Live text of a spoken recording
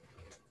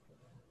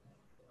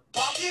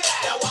Walk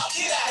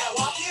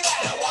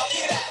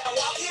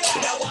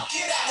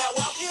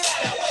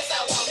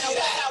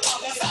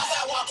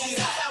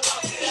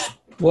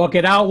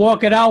it out,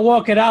 walk it out,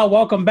 walk it out.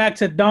 Welcome back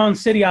to Dawn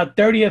City, our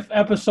 30th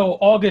episode,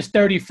 August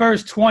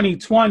 31st,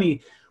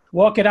 2020.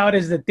 Walk it out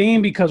is the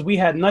theme because we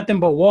had nothing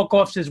but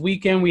walk-offs this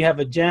weekend. We have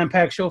a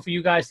jam-packed show for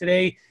you guys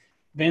today.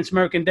 Vince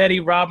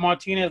Mercandetti, Rob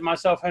Martinez,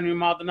 myself, Henry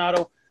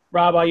Maldonado.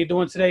 Rob, how you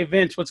doing today?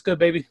 Vince, what's good,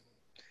 baby?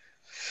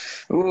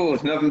 Ooh,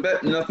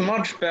 nothing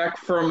much. Back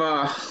from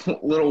a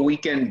little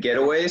weekend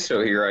getaway,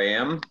 so here I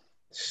am,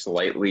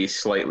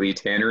 slightly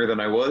tanner than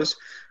I was.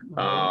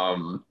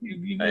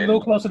 You're a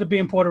little closer to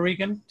being Puerto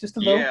Rican, just a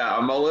little. Yeah,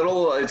 I'm a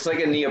little. It's like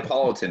a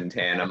Neapolitan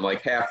tan. I'm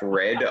like half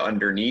red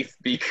underneath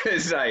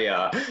because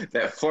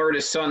that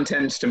Florida sun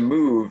tends to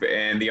move,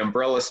 and the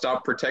umbrella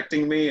stopped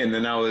protecting me, and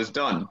then I was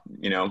done.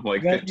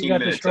 Like 15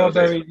 minutes.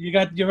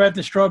 You're at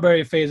the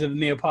strawberry phase of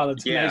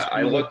Neapolitan. Yeah,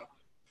 I look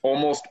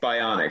almost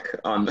bionic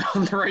on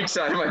the right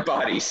side of my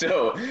body.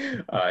 So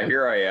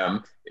here I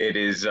am.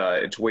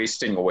 It's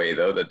wasting away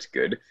though. That's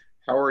good.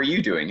 How are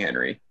you doing,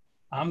 Henry?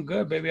 I'm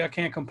good, baby. I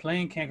can't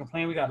complain.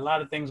 We got a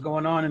lot of things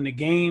going on in the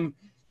game.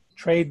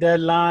 Trade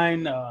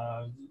deadline,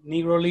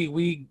 Negro League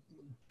week,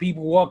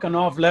 people walking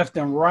off left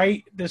and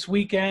right this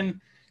weekend.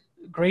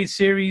 Great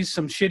series,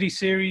 some shitty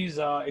series,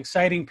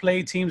 exciting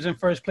play, teams in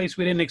first place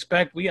we didn't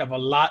expect. We have a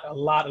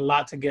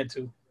lot to get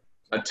to.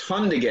 A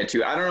ton to get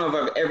to. I don't know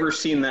if I've ever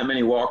seen that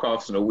many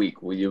walk-offs in a week.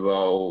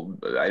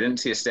 I didn't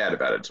see a stat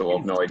about it, so I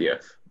have no idea.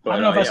 But, I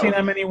don't know if I've seen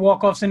that many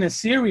walk-offs in a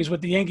series with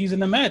the Yankees and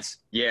the Mets.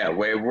 Yeah,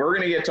 we're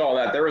going to get to all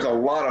that. There was a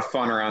lot of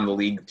fun around the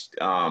league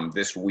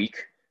this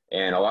week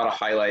and a lot of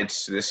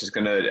highlights. This is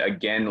going to,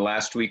 again,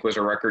 last week was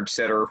a record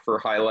setter for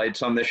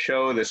highlights on this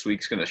show. This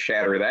week's going to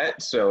shatter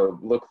that, so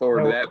look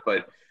forward to that.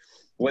 But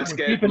let's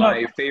get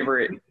my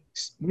favorite.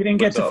 We didn't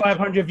get to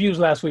 500 views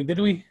last week, did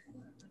we?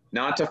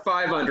 Not to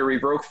 500. We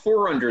broke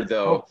 400,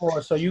 though.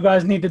 So you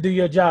guys need to do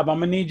your job. I'm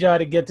going to need y'all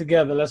to get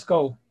together. Let's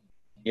go.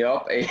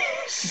 Yep.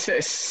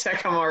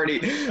 I'm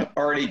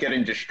already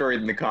getting destroyed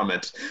in the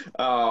comments.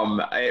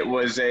 It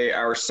was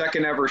our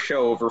second ever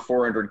show over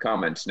 400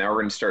 comments. Now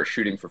we're going to start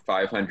shooting for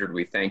 500.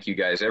 We thank you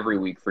guys every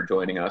week for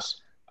joining us.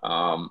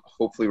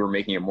 Hopefully we're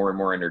making it more and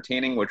more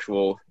entertaining, which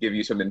will give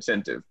you some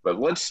incentive. But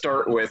let's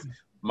start with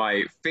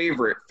my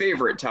favorite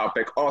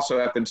topic, also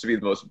happens to be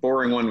the most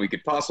boring one we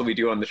could possibly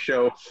do on the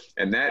show,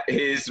 and that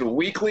is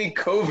weekly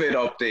COVID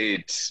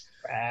updates.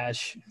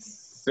 Trash.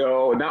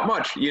 So not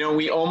much.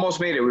 We almost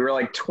made it. We were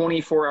like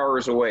 24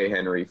 hours away,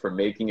 Henry, from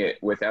making it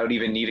without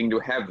even needing to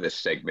have this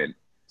segment.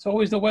 It's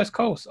always the West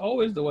Coast.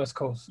 Always the West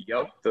Coast.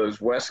 Yep,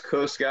 those West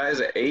Coast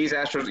guys, A's,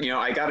 Astros.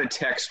 I got a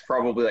text,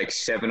 probably like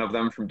 7 of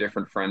them from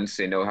different friends.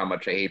 They know how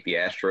much I hate the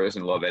Astros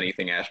and love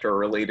anything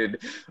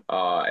Astro-related.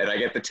 And I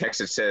get the text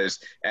that says,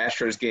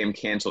 Astros game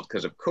canceled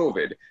because of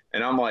COVID.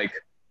 And I'm like,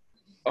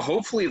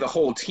 hopefully the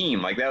whole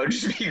team. Like, that would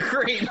just be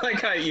great.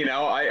 Like,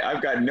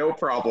 I've got no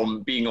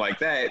problem being like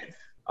that.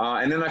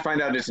 And then I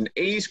find out it's an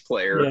A's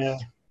player. Yeah.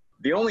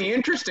 The only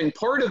interesting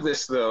part of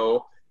this,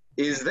 though,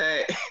 is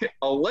that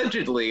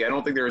allegedly, I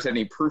don't think there was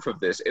any proof of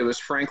this, it was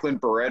Franklin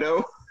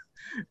Barreto,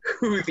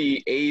 who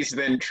the A's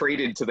then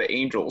traded to the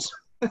Angels.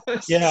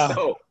 Yeah.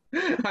 So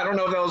I don't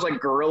know if that was like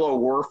guerrilla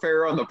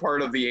warfare on the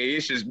part of the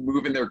A's, just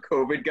moving their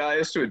COVID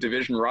guys to a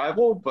division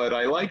rival, but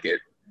I like it.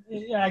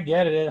 Yeah, I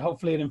get it.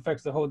 Hopefully it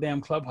infects the whole damn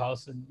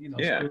clubhouse. And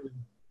yeah,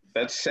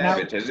 that's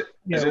savage.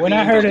 When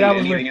I heard it,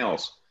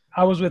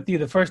 I was with you.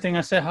 The first thing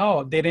I said,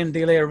 they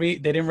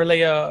didn't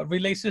relay a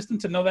relay system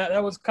to know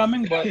that was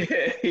coming, but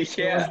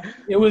yeah,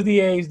 it was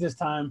the A's this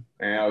time.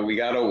 Yeah, we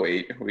gotta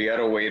wait. We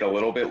gotta wait a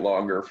little bit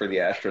longer for the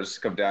Astros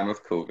to come down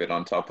with COVID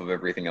on top of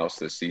everything else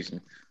this season.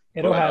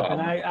 It'll happen.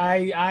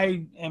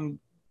 I am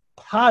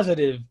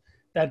positive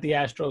that the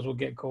Astros will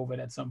get COVID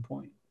at some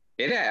point.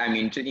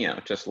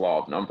 Just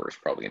law of numbers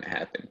probably gonna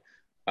happen.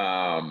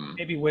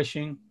 Maybe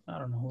wishing. I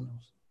don't know. Who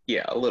knows?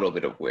 Yeah, a little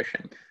bit of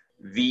wishing.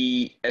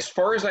 As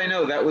far as I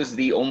know, that was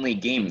the only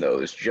game, though.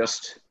 It was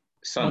just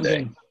Sunday.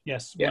 One game.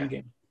 Yes, yeah. One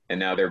game. And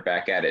now they're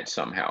back at it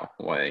somehow.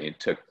 Well, it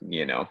took,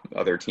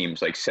 other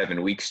teams like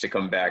 7 weeks to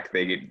come back.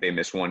 They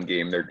miss one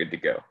game. They're good to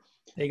go.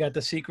 They got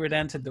the secret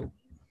antidote.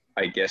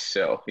 I guess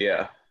so,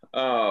 yeah.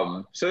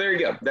 So there you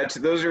go.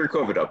 Those are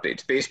COVID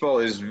updates. Baseball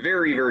is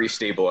very, very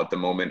stable at the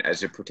moment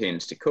as it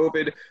pertains to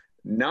COVID.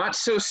 Not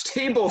so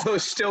stable, though,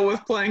 still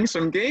with playing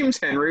some games,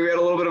 Henry. We had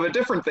a little bit of a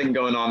different thing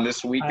going on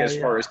this week as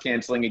far as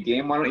canceling a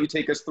game. Why don't you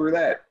take us through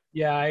that?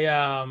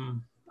 Yeah,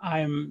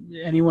 I'm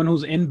anyone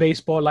who's in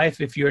Baseball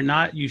Life. If you're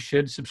not, you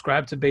should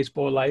subscribe to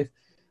Baseball Life.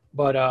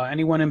 But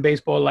anyone in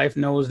Baseball Life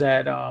knows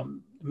that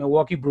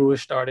Milwaukee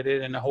Brewers started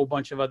it, and a whole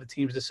bunch of other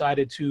teams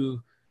decided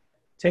to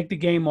take the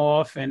game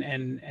off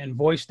and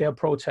voice their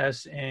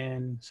protests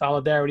and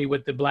solidarity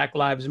with the Black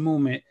Lives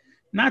Movement.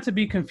 Not to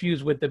be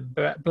confused with the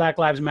Black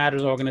Lives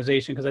Matters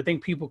organization, because I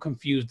think people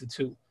confuse the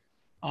two.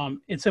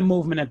 It's a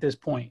movement at this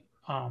point.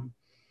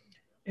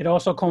 It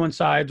also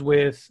coincides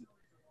with,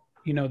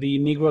 the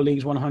Negro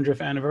League's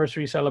 100th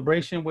anniversary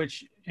celebration,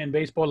 which in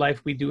Baseball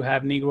Life, we do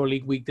have Negro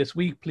League Week this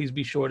week. Please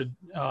be sure to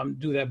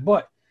do that.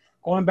 But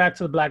going back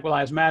to the Black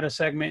Lives Matter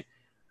segment,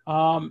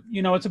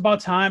 it's about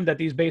time that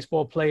these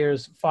baseball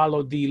players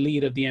follow the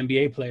lead of the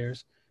NBA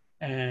players,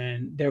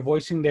 and they're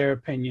voicing their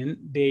opinion.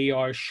 They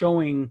are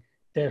showing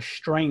their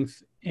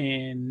strength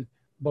in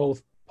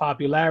both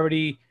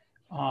popularity,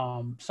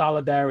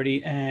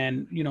 solidarity,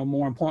 and,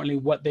 more importantly,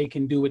 what they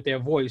can do with their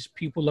voice.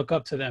 People look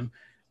up to them.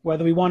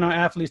 Whether we want our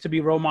athletes to be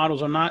role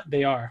models or not,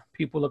 they are.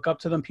 People look up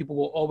to them. People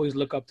will always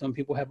look up to them.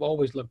 People have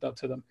always looked up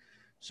to them.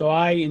 So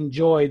I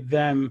enjoyed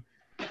them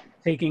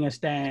taking a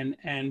stand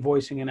and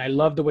voicing. And I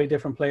love the way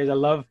different players.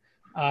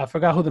 I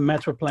forgot who the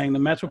Mets were playing. The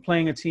Mets were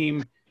playing a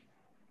team.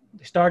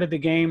 They started the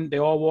game. They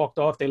all walked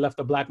off. They left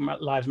the Black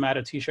Lives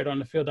Matter t-shirt on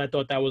the field. I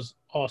thought that was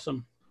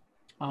awesome.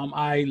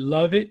 I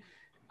love it.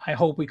 I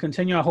hope we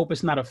continue. I hope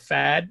it's not a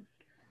fad.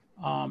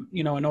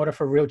 In order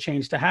for real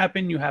change to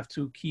happen, you have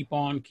to keep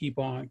on,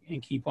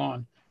 and keep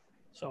on.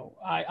 So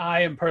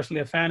I am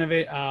personally a fan of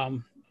it.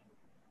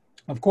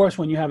 Of course,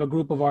 when you have a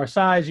group of our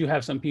size, you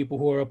have some people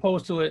who are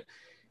opposed to it.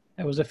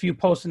 There was a few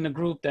posts in the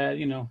group that,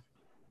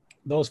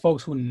 those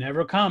folks who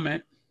never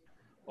comment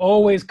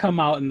always come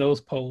out in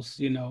those posts,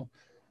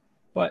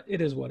 but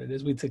it is what it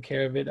is. We took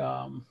care of it.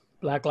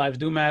 Black Lives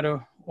Do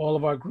Matter. All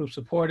of our groups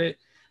support it.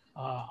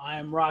 I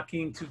am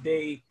rocking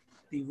today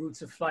the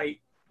Roots of Flight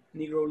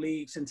Negro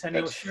League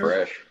Centennial That's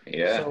shirt. Fresh,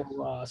 yeah. So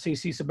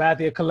CC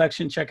Sabathia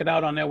collection, check it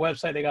out on their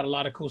website. They got a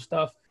lot of cool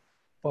stuff.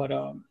 But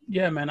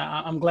yeah, man,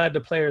 I'm glad the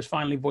players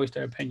finally voiced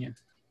their opinion.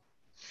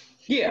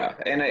 Yeah,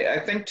 and I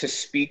think to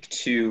speak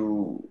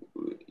to,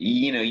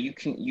 you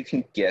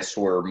can guess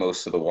where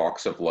most of the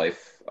walks of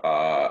life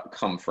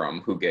come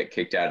from who get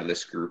kicked out of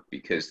this group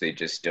because they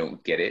just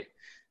don't get it.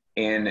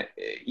 And,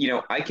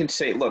 I can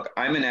say, look,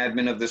 I'm an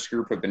admin of this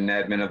group. I've been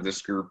an admin of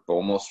this group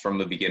almost from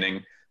the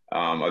beginning.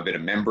 I've been a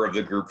member of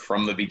the group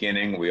from the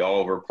beginning. We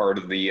all were part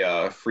of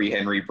the Free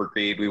Henry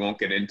Brigade we won't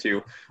get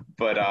into.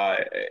 But,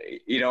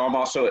 I'm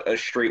also a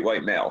straight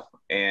white male.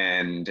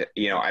 And,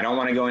 I don't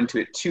want to go into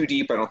it too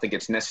deep. I don't think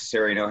it's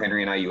necessary. I know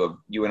Henry and I,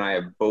 you and I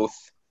have both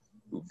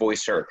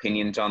voiced our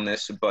opinions on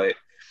this. But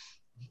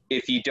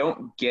if you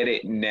don't get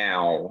it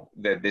now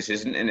that this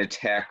isn't an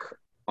attack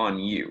on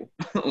you,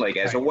 like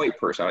as a white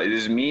person, it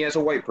is me as a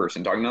white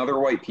person talking to other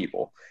white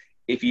people.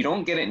 If you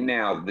don't get it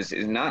now, this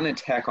is not an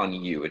attack on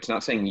you. It's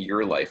not saying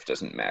your life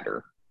doesn't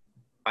matter.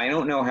 I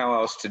don't know how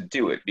else to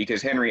do it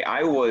because, Henry,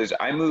 I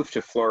moved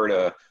to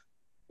Florida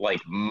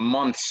like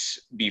months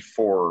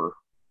before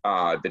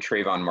the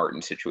Trayvon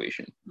Martin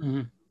situation.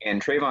 Mm-hmm.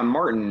 And Trayvon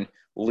Martin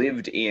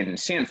lived in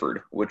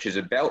Sanford, which is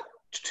about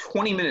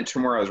 20 minutes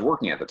from where I was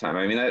working at the time.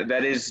 I mean,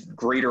 that is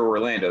greater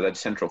Orlando, that's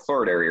Central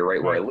Florida area,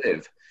 right where I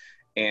live.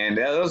 And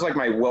that was like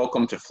my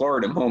welcome to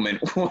Florida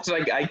moment. Was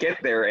like I get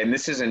there and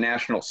this is a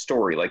national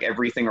story. Like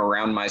everything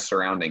around my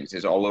surroundings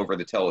is all over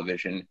the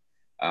television.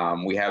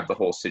 We have the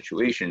whole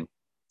situation.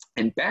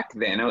 And back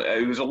then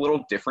it was a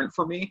little different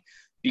for me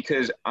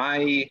because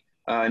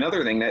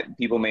another thing that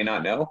people may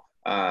not know,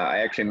 I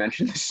actually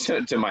mentioned this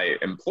to my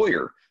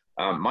employer.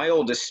 My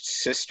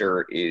oldest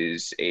sister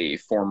is a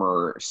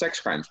former sex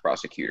crimes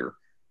prosecutor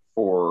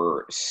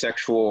for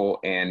sexual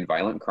and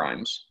violent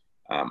crimes.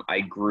 I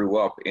grew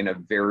up in a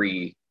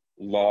very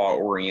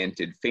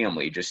law-oriented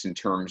family, just in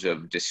terms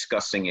of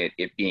discussing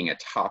it being a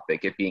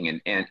topic, it being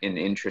an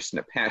interest and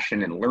a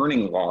passion, and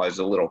learning law as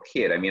a little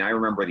kid. I mean, I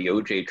remember the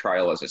OJ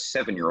trial as a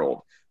 7-year-old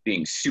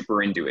being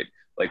super into it,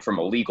 like from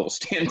a legal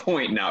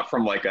standpoint, not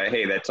from like a,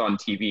 hey, that's on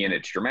TV and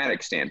it's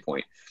dramatic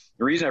standpoint.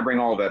 The reason I bring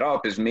all of that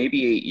up is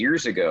maybe 8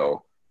 years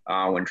ago,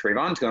 when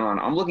Trayvon's going on,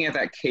 I'm looking at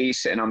that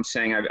case and I'm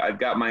saying I've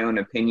got my own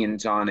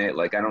opinions on it.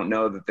 Like, I don't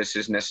know that this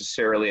is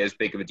necessarily as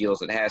big of a deal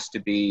as it has to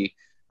be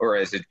or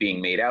as it's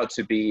being made out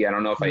to be. I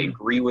don't know if I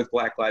agree with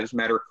Black Lives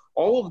Matter.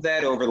 All of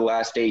that over the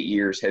last 8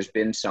 years has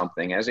been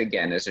something, as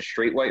a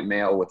straight white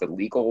male with a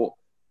legal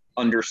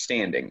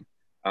understanding,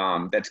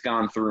 that's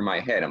gone through my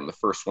head. I'm the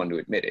first one to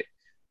admit it.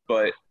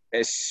 But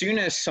as soon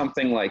as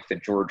something like the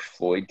George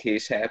Floyd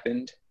case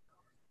happened,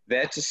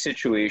 that's a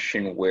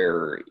situation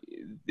where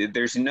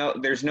there's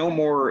no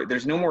more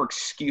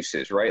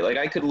excuses, right? Like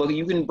I could look,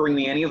 you can bring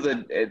me any of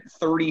the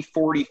 30,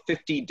 40,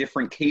 50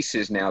 different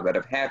cases now that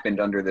have happened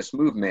under this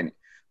movement.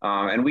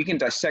 And we can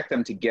dissect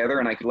them together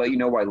and I could let you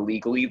know why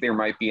legally there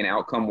might be an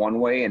outcome one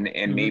way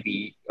and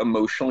maybe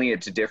emotionally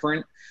it's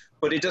different,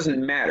 but it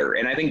doesn't matter.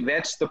 And I think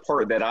that's the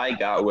part that I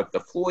got with the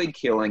Floyd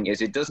killing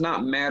is it does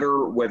not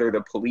matter whether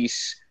the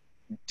police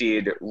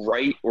did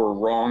right or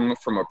wrong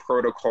from a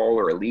protocol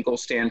or a legal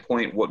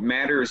standpoint. What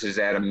matters is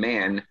that a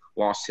man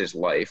lost his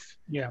life.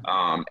 Yeah.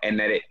 And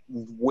that it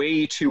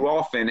way too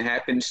often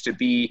happens to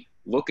be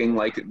looking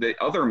like the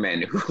other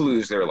men who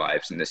lose their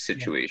lives in this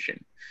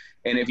situation.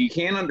 Yeah. And if you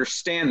can't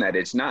understand that,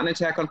 it's not an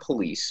attack on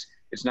police.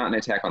 It's not an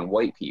attack on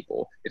white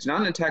people. It's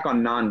not an attack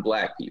on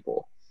non-black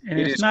people. And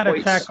it's not an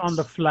attack on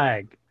the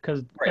flag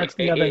because that's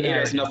the other narrative. It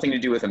has nothing to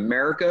do with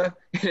America.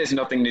 It has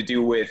nothing to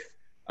do with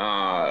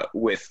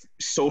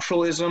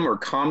socialism or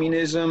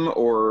communism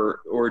or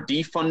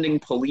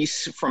defunding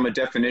police from a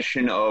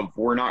definition of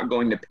we're not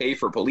going to pay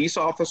for police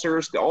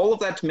officers. All of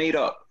that's made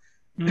up.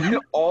 Mm-hmm.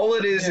 All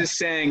it is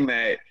saying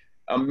that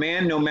a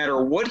man, no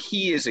matter what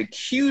he is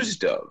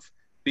accused of,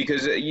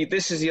 because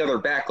this is the other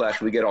backlash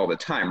we get all the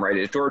time, right?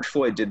 Is George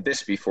Floyd did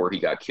this before he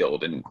got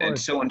killed, and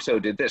so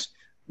did this.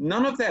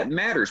 None of that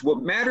matters.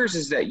 What matters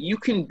is that you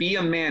can be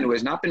a man who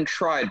has not been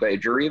tried by a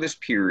jury of his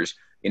peers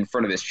in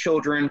front of his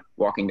children,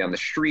 walking down the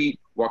street,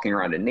 walking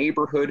around a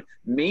neighborhood,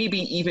 maybe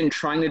even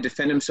trying to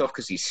defend himself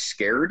because he's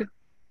scared,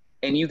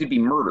 and you could be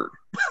murdered,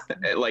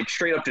 like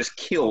straight up just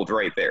killed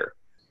right there.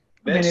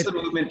 That's the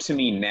movement to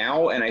me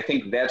now, and I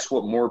think that's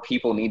what more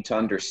people need to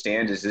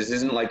understand is this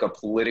isn't like a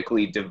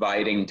politically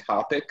dividing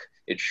topic.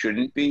 It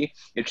shouldn't be.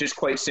 It's just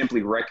quite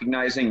simply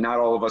recognizing not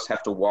all of us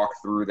have to walk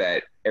through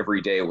that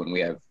every day when we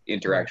have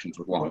interactions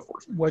with law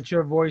enforcement. What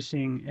you're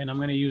voicing, and I'm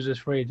going to use this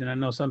phrase, and I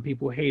know some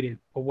people hate it,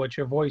 but what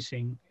you're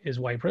voicing is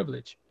white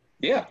privilege.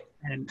 Yeah.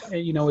 And,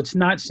 it's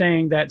not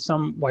saying that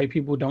some white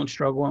people don't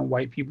struggle and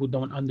white people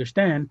don't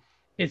understand.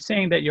 It's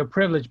saying that you're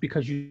privileged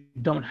because you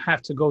don't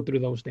have to go through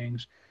those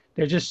things.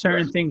 There's just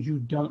certain things you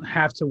don't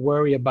have to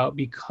worry about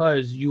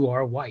because you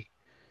are white.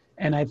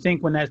 And I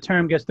think when that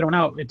term gets thrown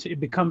out, it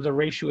becomes a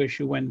racial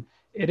issue when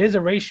it is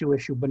a racial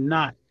issue, but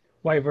not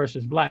white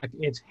versus black.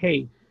 It's,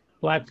 hey,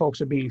 black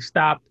folks are being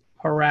stopped,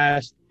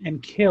 harassed,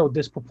 and killed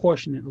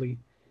disproportionately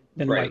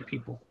than white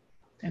people.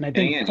 And I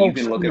think you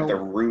can look at the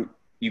root.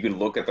 You can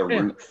look at the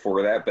root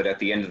for that, but at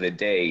the end of the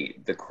day,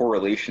 the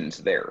correlation's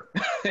there.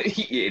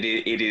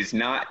 It is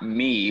not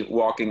me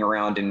walking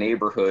around in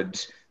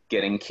neighborhoods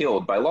getting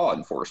killed by law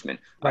enforcement.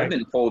 I've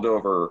been pulled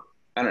over,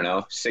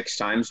 6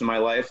 times in my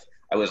life.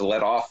 I was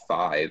let off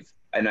 5,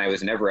 and I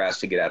was never asked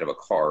to get out of a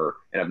car,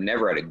 and I've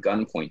never had a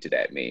gun pointed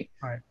at me.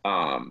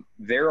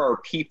 There are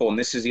people, and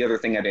this is the other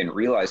thing I didn't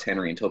realize,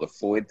 Henry, until the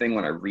Floyd thing,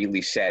 when I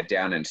really sat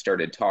down and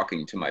started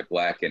talking to my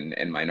black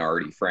and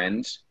minority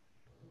friends,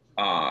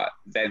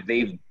 that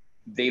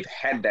they've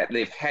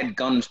had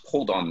guns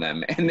pulled on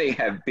them, and they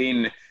have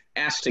been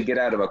asked to get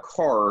out of a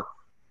car,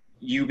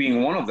 you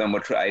being one of them,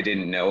 which I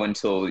didn't know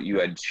until you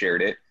had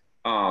shared it.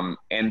 And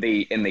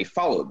they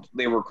followed.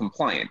 They were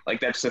compliant. Like,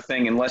 that's the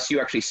thing. Unless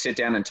you actually sit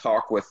down and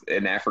talk with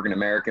an African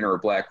American or a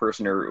black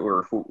person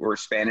or a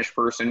Spanish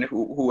person,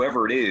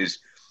 whoever it is,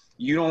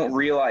 you don't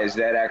realize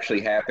that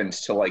actually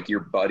happens to like your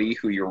buddy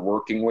who you're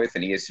working with,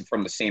 and he is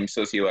from the same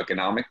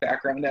socioeconomic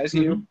background as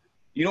you.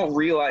 You don't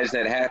realize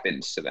that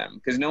happens to them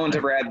because no one's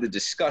ever had the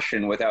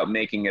discussion without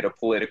making it a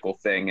political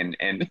thing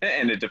and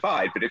a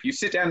divide. But if you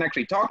sit down and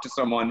actually talk to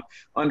someone,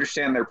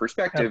 understand their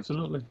perspective.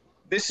 Absolutely.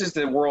 This is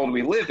the world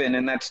we live in,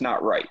 and that's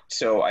not right.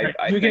 So I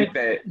think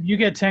that you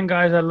get 10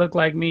 guys that look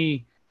like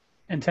me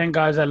and 10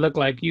 guys that look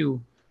like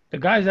you. The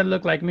guys that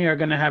look like me are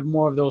going to have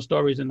more of those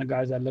stories than the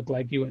guys that look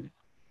like you.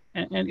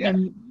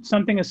 And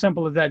something as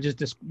simple as that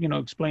just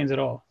explains it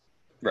all.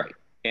 Right.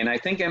 And I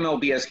think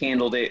MLB has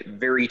handled it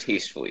very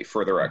tastefully,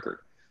 for the record.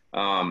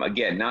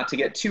 Again, not to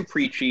get too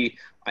preachy,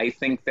 I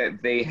think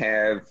that they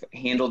have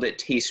handled it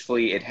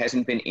tastefully. It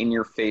hasn't been in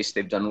your face.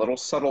 They've done little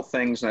subtle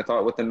things, and I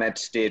thought what the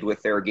Mets did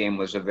with their game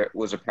was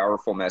a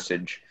powerful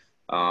message.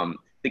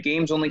 The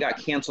games only got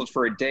canceled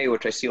for a day,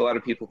 which I see a lot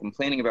of people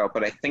complaining about,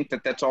 but I think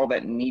that that's all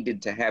that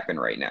needed to happen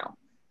right now.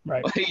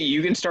 Right.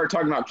 You can start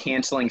talking about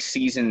canceling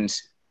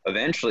seasons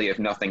eventually if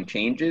nothing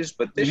changes,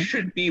 but this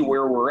should be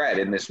where we're at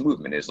in this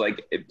movement. Is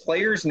like,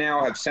 players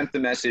now have sent the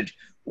message,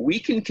 we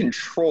can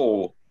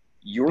control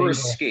your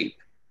escape.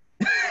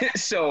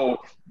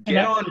 So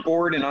get on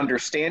board and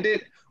understand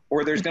it,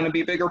 or there's going to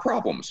be bigger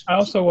problems. I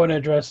also want to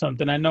address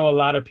something. I know a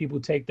lot of people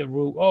take the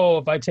route,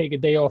 if I take a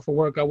day off of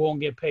work, I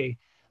won't get paid.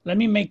 Let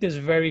me make this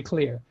very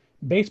clear.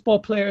 Baseball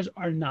players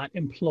are not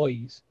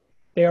employees.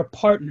 They are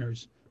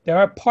partners. They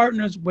are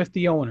partners with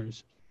the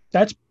owners.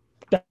 That's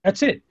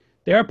it.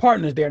 They are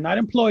partners. They are not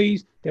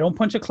employees. They don't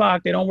punch a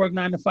clock. They don't work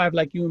 9 to 5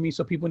 like you and me.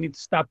 So people need to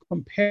stop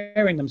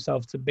comparing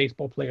themselves to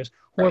baseball players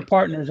who are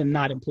partners and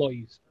not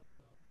employees.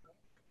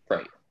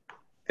 Right.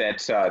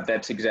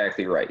 That's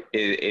exactly right.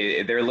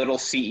 They're little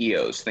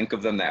CEOs. Think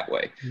of them that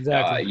way.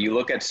 Exactly. You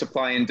look at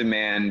supply and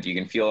demand. You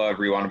can feel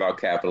however you want about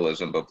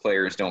capitalism, but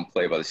players don't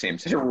play by the same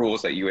set of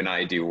rules that you and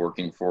I do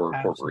working for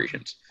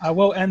corporations. I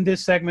will end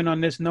this segment on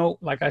this note.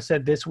 Like I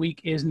said, this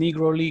week is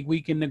Negro League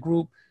week in the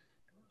group.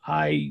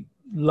 I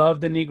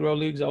love the Negro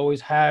Leagues. I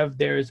always have.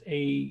 There's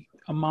a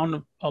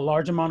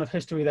large amount of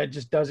history that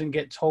just doesn't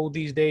get told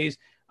these days.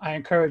 I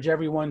encourage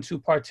everyone to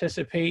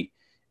participate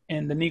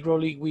in the Negro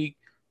League week.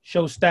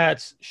 Show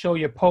stats, show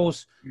your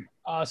posts.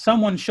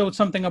 Someone showed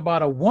something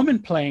about a woman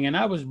playing, and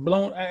I was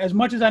blown. As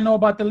much as I know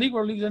about the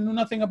Negro Leagues, I knew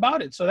nothing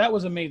about it. So that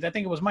was amazing. I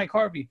think it was Mike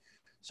Harvey.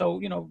 So,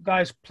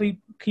 guys, please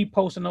keep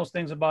posting those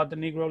things about the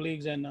Negro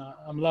Leagues, and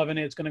I'm loving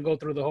it. It's going to go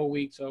through the whole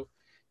week, so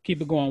keep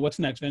it going. What's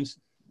next, Vince?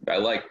 I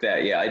like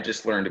that. Yeah, I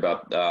just learned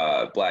about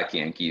Black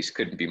Yankees.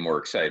 Couldn't be more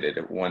excited.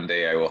 One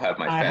day I will have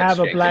my I have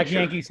a Black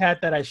Yankees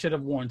hat that I should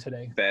have worn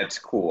today. That's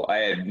cool. I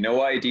had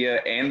no idea.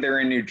 And they're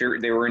in New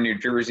Jersey. They were in New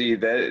Jersey.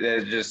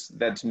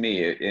 That's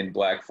me in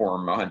black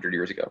form 100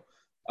 years ago.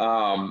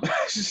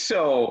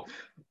 So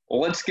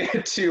let's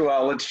get to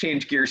let's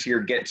change gears here.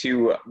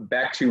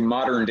 Back to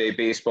modern day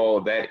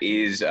baseball. That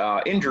is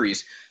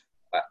injuries.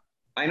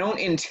 I don't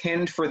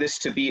intend for this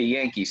to be a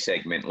Yankee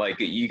segment. Like,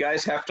 you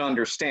guys have to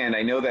understand,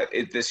 I know that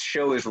this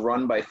show is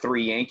run by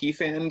 3 Yankee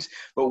fans,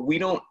 but we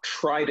don't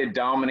try to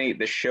dominate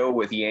the show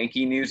with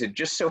Yankee news. It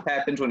just so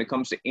happens when it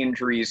comes to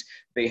injuries,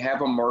 they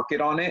have a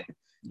market on it,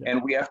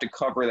 and we have to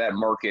cover that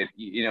market,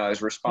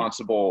 as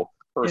responsible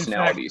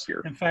personalities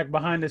here. In fact,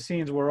 behind the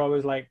scenes, we're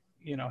always like,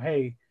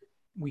 hey,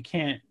 we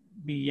can't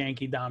be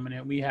Yankee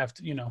dominant. We have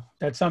to,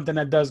 that's something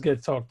that does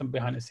get talked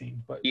behind the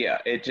scenes. But yeah,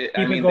 they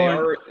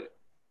are.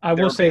 I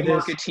will say this: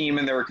 market team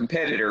and they're a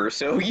competitor,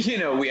 so we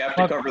have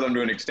to cover them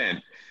to an extent.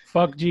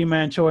 Fuck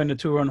Ji-Man Choi and the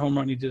 2-run home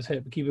run he just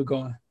hit. But keep it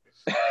going.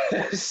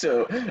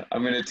 So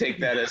I'm going to take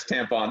that as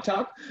Tampa on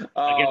top.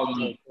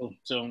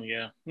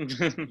 Yeah.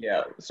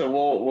 Yeah. So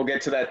we'll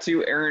get to that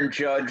too. Aaron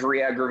Judge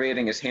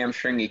re-aggravating his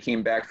hamstring. He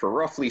came back for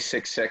roughly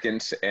 6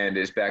 seconds and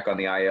is back on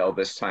the IL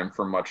this time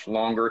for much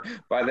longer.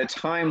 By the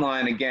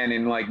timeline, again,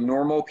 in like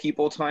normal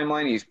people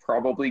timeline, he's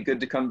probably good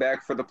to come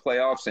back for the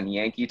playoffs. And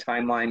Yankee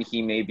timeline,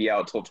 he may be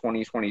out till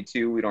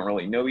 2022. We don't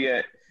really know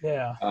yet.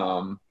 Yeah.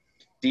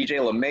 DJ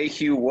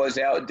LeMahieu was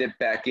out, dipped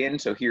back in,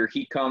 so here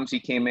he comes. He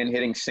came in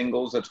hitting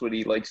singles. That's what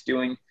he likes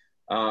doing.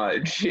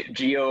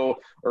 Gio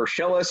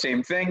Urshela,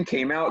 same thing,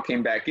 came out,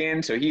 came back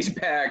in, so he's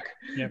back.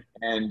 Yep.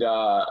 And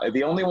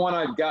the only one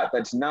I've got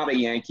that's not a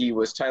Yankee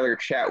was Tyler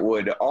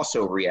Chatwood,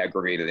 also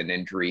re-aggravated an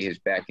injury, his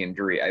back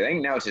injury. I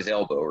think now it's his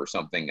elbow or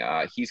something.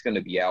 He's going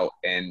to be out,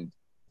 and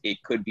it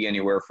could be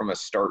anywhere from a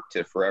start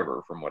to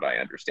forever, from what I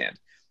understand.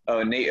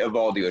 Nate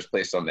Eovaldi was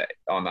placed on the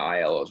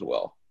IL as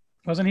well.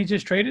 Wasn't he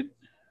just traded?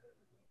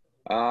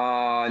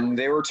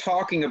 They were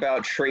talking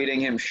about trading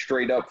him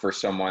straight up for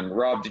someone.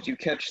 Rob, did you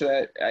catch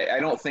that? I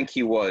don't think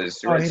he was.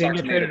 The Red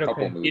Sox made a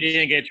couple moves. He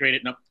didn't get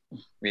traded, no.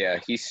 Yeah,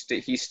 he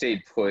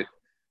stayed put.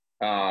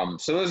 So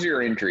those are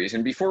your injuries.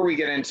 And before we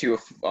get into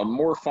a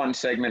more fun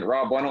segment,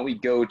 Rob, why don't we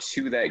go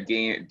to that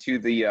game, to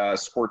the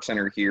Sports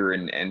Center here,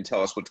 and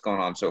tell us what's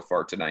going on so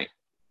far tonight?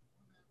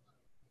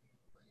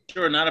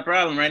 Sure, not a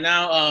problem. Right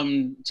now,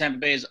 Tampa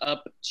Bay is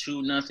up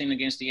 2-0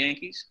 against the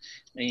Yankees.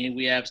 And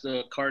we have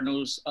the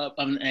Cardinals up,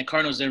 and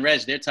Cardinals and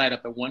Reds, they're tied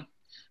up at 1.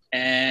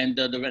 And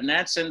the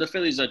Nats and the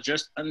Phillies are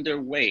just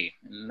underway.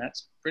 And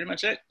that's pretty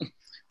much it.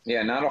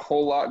 Yeah, not a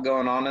whole lot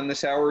going on in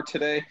this hour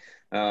today.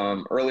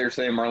 Earlier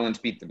today,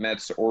 Marlins beat the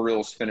Mets. The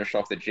Orioles finished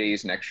off the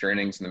Jays in extra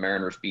innings, and the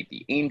Mariners beat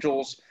the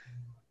Angels.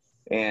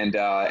 And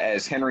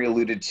as Henry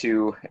alluded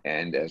to,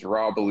 and as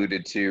Rob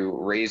alluded to,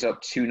 Rays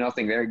up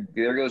 2-0.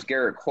 There goes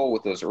Garrett Cole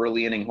with those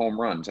early inning home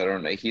runs. I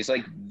don't know. He's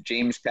like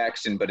James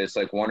Paxton, but it's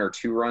like 1 or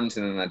 2 runs,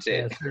 and then that's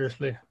it. Yeah,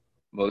 seriously.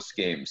 Most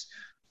games.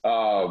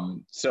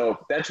 So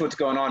that's what's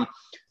going on.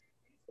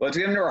 Let's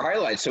get into our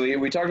highlights. So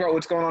we talked about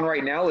what's going on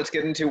right now. Let's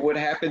get into what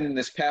happened in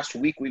this past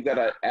week. We've got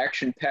an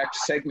action-packed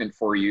segment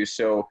for you.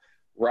 So,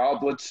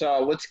 Rob,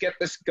 let's get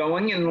this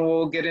going, and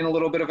we'll get in a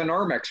little bit of an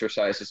arm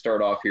exercise to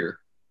start off here.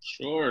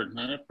 Sure,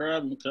 not a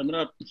problem. Coming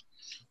up.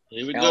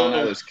 Here we Alan, go.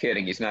 I was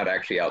kidding. He's not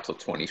actually out till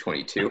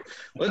 2022.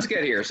 Let's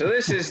get here. So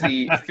this is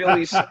the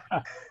Phillies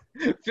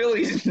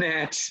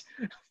Nats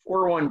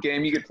 4-1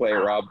 game. You could play it,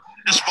 Rob.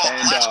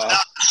 And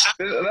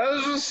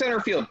that was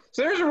center field.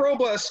 So there's a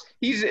Robles.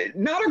 He's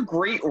not a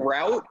great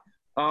route.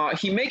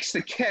 He makes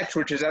the catch,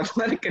 which is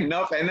athletic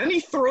enough, and then he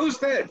throws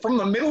that from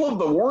the middle of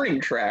the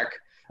warning track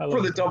for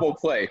the double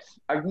play.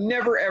 I've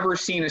never, ever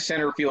seen a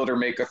center fielder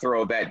make a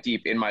throw that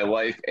deep in my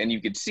life, and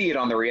you could see it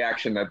on the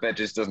reaction that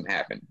just doesn't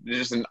happen. It's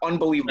just an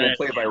unbelievable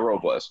play by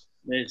Robles.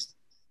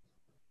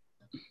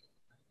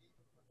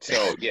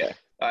 So, yeah.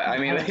 I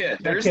mean,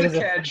 there's the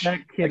catch.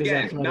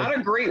 Again, not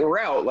a great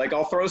route. Like,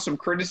 I'll throw some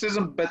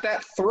criticism, but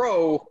that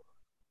throw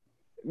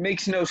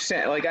makes no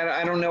sense. Like,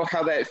 I don't know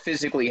how that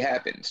physically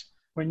happens.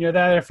 When you're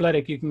that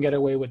athletic, you can get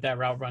away with that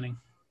route running.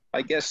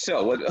 I guess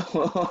so.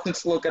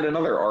 Let's look at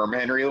another arm,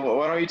 Henry.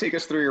 Why don't you take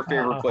us through your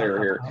favorite player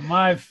here?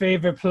 My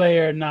favorite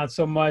player, not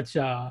so much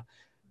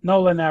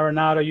Nolan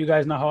Arenado. You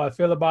guys know how I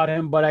feel about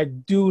him, but I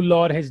do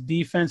laud his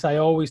defense. I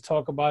always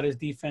talk about his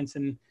defense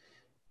and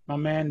my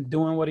man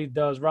doing what he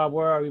does. Rob,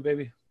 where are we,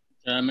 baby?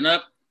 Coming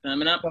up.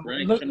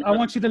 Look, I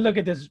want you to look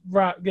at this.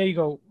 Rob, there you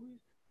go.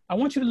 I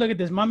want you to look at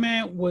this. My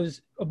man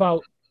was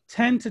about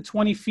 10 to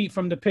 20 feet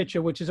from the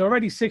pitcher, which is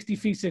already 60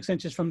 feet, 6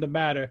 inches from the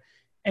batter.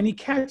 And he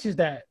catches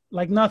that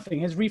like nothing.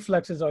 His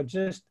reflexes are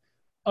just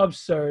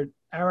absurd.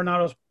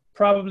 Arenado's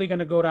probably going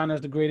to go down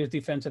as the greatest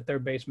defensive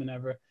third baseman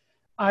ever.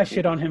 I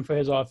shit on him for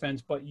his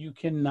offense, but you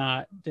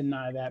cannot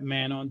deny that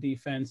man on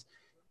defense.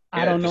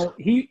 I don't know.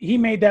 He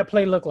made that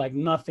play look like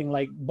nothing.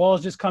 Like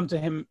balls just come to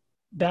him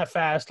that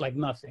fast, like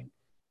nothing.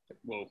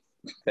 Whoa.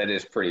 That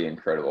is pretty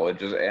incredible.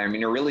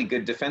 A really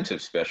good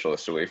defensive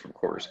specialist away from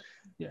Coors.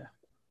 Yeah.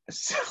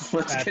 So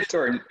let's get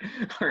to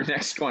our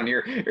next one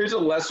here. Here's a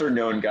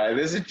lesser-known guy.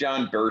 This is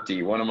John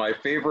Berti, one of my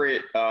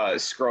favorite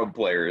scrub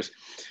players.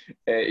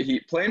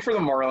 He playing for the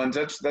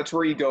Marlins. That's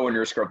where you go when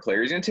you're a scrub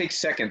player. He's going to take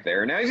second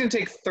there. Now he's going to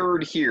take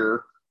third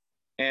here.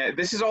 And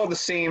this is all the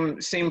same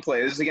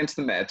play. This is against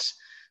the Mets.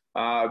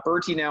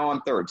 Berti now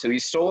on third. So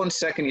he's stolen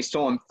second. He's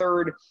stolen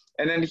third.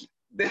 And then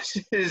this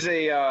is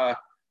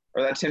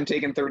that's him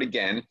taking third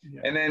again.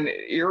 Yeah. And then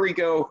here we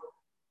go.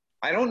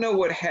 I don't know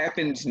what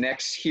happens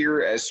next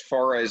here as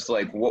far as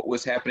like what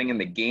was happening in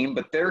the game,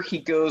 but there he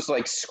goes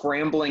like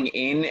scrambling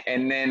in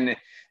and then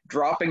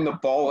dropping the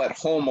ball at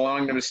home,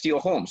 allowing them to steal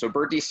home. So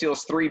Bertie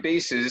steals 3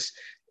 bases.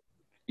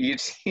 You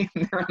see him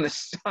there on the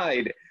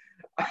side.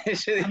 He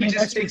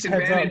just takes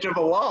advantage of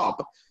a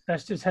lob.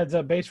 That's just heads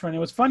up base running.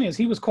 What's funny is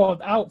he was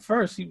called out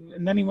first,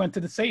 and then he went to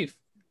the safe.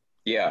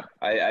 Yeah,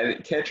 I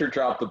catcher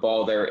dropped the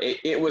ball there.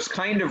 It was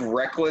kind of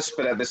reckless,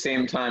 but at the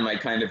same time, I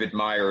kind of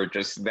admire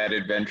just that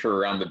adventure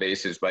around the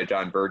bases by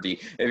John Bertie.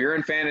 If you're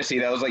in fantasy,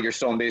 that was like your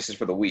stolen bases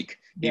for the week.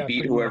 He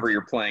beat whoever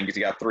you're playing because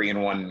he got 3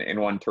 in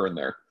one turn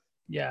there.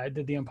 Yeah, I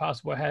did the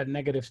impossible. I had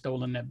negative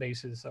stolen net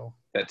bases, so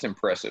that's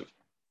impressive.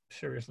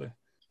 Seriously.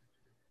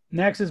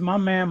 Next is my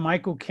man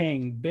Michael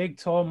King. Big,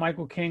 tall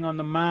Michael King on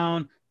the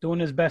mound, doing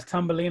his best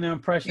Thumbelina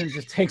impression,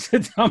 just takes a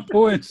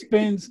tumble and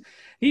spins.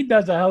 He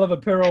does a hell of a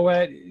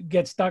pirouette,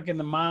 gets stuck in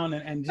the mound,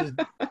 and just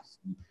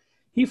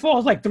 – he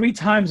falls like 3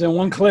 times in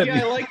one clip.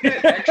 Yeah, I like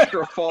that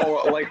extra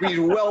fall. Like he's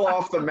well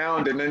off the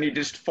mound, and then he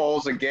just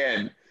falls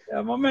again.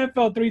 Yeah, my man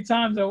fell 3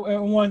 times at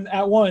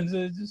once.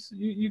 It's just,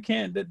 you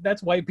can't –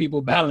 that's white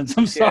people balance.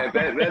 I'm sorry.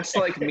 Yeah, that's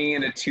like me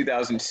in a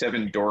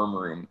 2007 dorm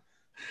room.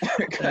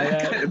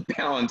 kind of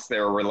balance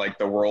there where like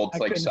the world's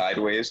like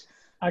sideways.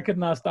 I could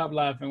not stop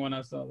laughing when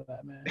I saw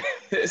that, man.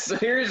 So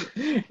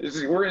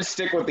we're gonna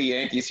stick with the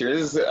Yankees here.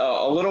 This is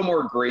a little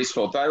more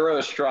graceful. Thairo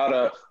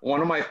Estrada,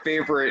 one of my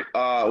favorite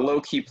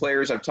low-key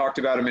players. I've talked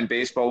about him in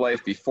baseball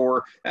life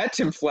before. That's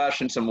him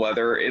flashing some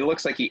leather. It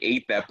looks like he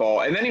ate that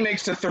ball, and then he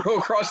makes the throw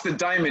across the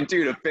diamond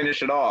too to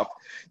finish it off.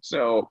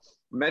 So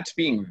Mets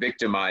being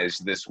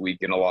victimized this week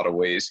in a lot of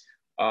ways.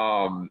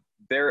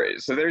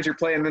 There's your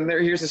play, and then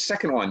here's the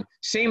second one.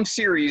 Same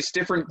series,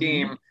 different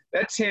game.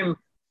 That's him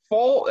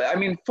full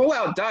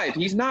out dive.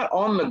 He's not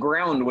on the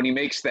ground when he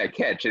makes that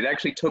catch. It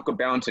actually took a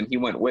bounce, and he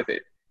went with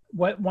it.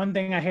 One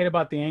thing I hate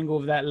about the angle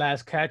of that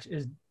last catch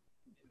is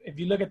if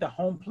you look at the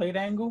home plate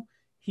angle,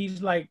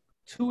 he's like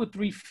 2 or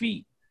 3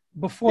 feet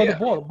before the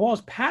ball. The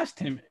ball's past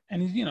him,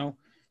 and he's,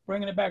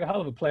 bringing it back. A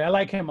hell of a play. I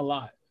like him a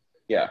lot.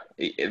 Yeah,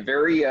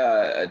 very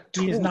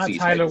he is not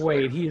Tyler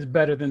Wade. He is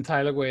better than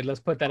Tyler Wade. Let's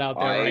put that out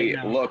there right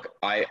now. Look,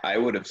 I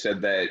would have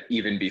said that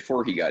even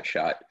before he got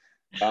shot.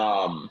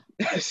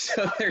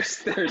 So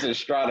there's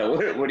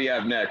Estrada. What do you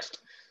have next?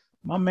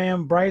 My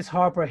man Bryce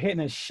Harper hitting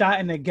a shot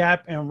in the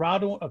gap, and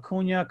Ronald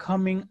Acuna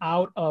coming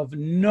out of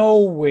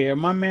nowhere.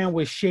 My man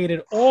was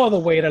shaded all the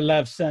way to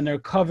left center,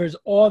 covers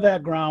all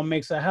that ground,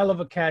 makes a hell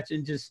of a catch,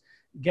 and just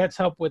gets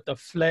up with the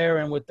flair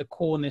and with the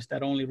coolness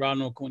that only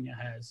Ronald Acuna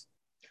has.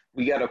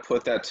 We got to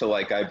put that to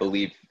like I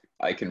Believe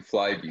I Can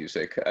Fly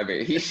music. I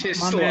mean, he's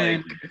just my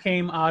man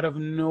came out of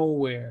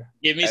nowhere.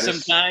 Give me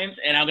some time,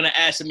 and I'm gonna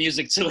add some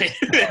music to it.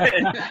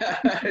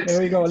 There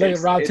we go. Look at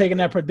Rob taking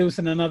that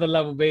producing another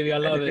level, baby. I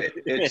love it.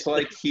 It's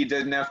like he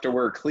didn't have to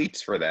wear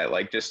cleats for that.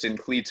 Like just in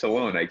cleats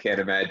alone, I can't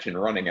imagine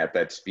running at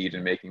that speed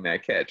and making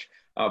that catch.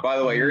 By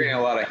the way, you're getting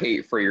a lot of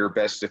hate for your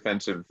best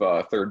defensive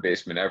third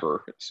baseman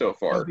ever so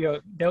far.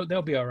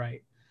 They'll be all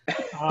right.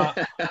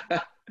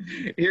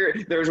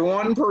 There's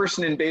one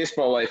person in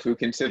baseball life who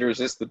considers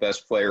this the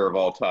best player of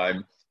all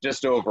time,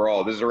 just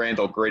overall. This is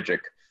Randall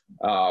Grichuk.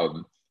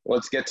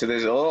 Let's get to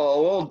this. A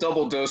little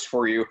double dose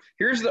for you.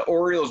 Here's the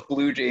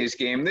Orioles-Blue Jays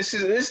game.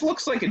 This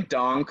looks like a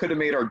dong. Could have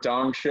made our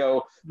dong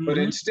show, but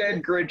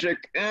instead Grichuk,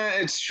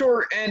 it's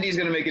short, and he's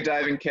going to make a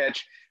diving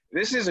catch.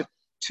 This is,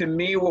 to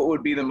me, what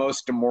would be the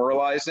most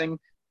demoralizing.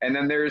 And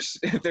then there's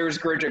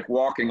Grichuk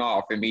walking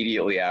off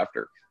immediately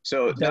after.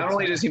 So not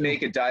only does he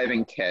make a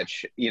diving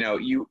catch,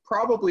 you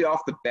probably off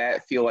the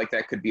bat feel like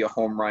that could be a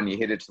home run. You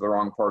hit it to the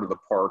wrong part of the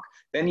park.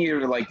 Then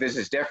you're like, this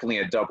is definitely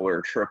a double or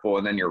a triple,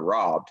 and then you're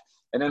robbed.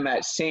 And then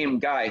that same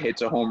guy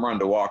hits a home run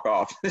to walk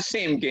off the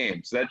same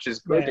game. So that's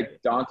just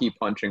Grichuk donkey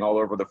punching all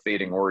over the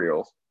fading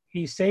Orioles.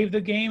 He saved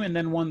the game and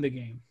then won the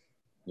game.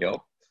 Yep.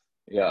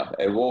 Yeah,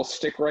 and we'll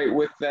stick right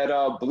with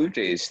that Blue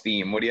Jays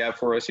theme. What do you have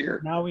for us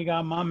here? Now we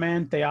got my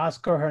man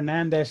Teoscar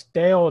Hernandez.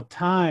 Teo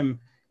time.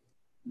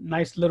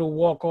 Nice little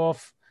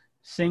walk-off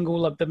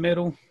single up the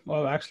middle.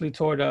 Well, actually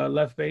toward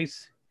left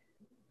base.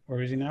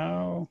 Where is he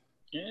now?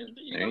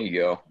 There you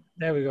go.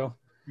 There we go.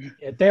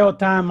 Yeah, Teo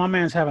time. My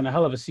man's having a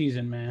hell of a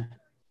season, man.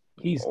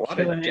 He's a lot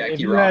of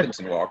Jackie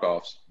Robinson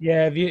walk-offs.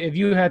 Yeah, if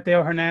you had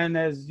Teo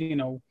Hernandez,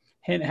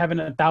 having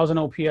 1,000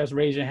 OPS,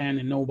 raise your hand,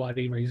 and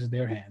nobody raises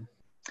their hand.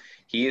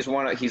 He's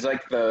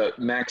like the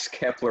Max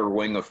Kepler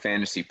wing of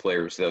fantasy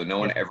players, though. No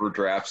one ever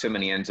drafts him,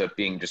 and he ends up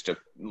being just a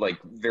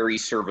very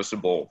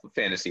serviceable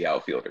fantasy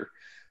outfielder.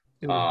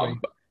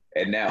 And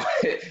now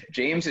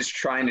James is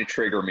trying to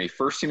trigger me.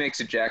 First, he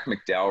makes a Jack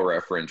McDowell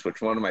reference,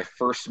 which one of my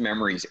first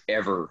memories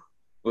ever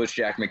was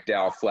Jack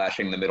McDowell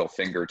flashing the middle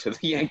finger to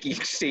the Yankee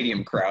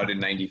Stadium crowd in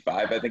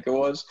 '95, I think it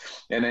was.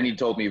 And then he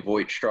told me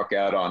Voit struck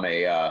out on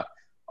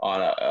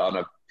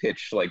a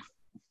pitch like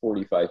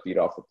 45 feet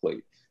off the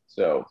plate.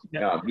 So, I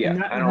don't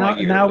like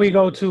either. Now we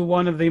go to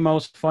one of the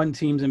most fun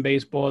teams in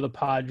baseball, the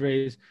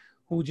Padres,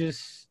 who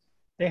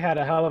they had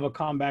a hell of a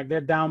comeback. They're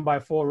down by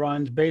 4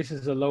 runs.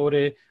 Bases are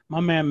loaded. My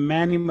man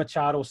Manny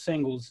Machado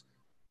singles.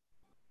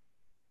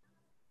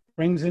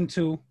 brings in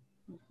two.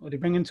 What did he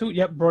bring in two?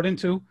 Yep, brought in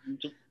two.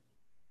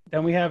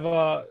 Then we have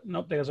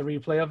nope, there's a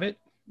replay of it.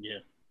 Yeah.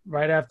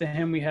 Right after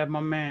him, we have my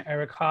man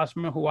Eric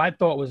Hosmer, who I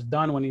thought was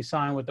done when he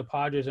signed with the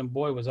Padres, and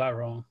boy, was I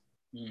wrong.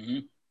 Mm-hmm.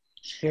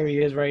 Here he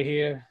is, right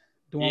here,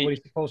 doing what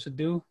he's supposed to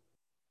do.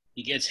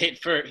 He gets hit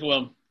first.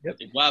 Well,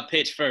 wild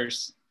pitch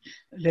first.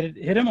 Did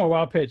it hit him or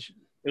wild pitch?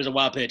 It was a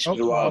wild pitch. It was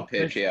a wild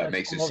pitch. Yeah, it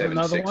makes it 7-6.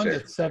 Another one.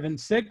 It's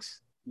 7-6.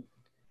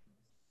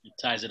 He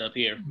ties it up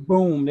here.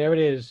 Boom! There it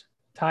is.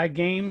 Tie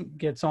game.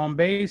 Gets on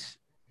base.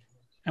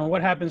 And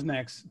what happens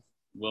next?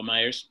 Will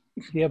Myers.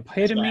 The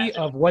epitome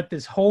of what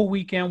this whole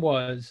weekend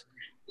was.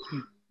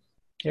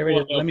 Here it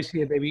is. Let me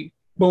see it, baby.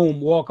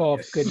 Boom. Walk off.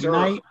 Yes, Good sir.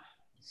 night.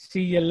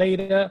 See you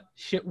later.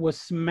 Shit was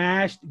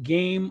smashed.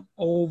 Game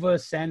over.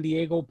 San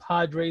Diego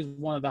Padres,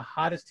 one of the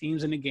hottest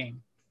teams in the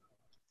game.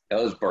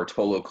 That was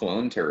Bartolo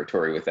Colon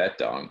territory with that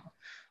dong,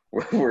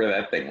 where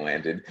that thing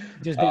landed.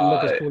 Just didn't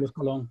look as cool as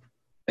Colon.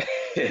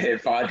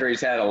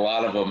 Padres had a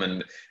lot of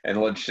them,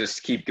 and let's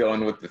just keep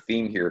going with the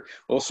theme here.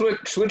 We'll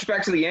switch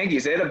back to the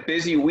Yankees. They had a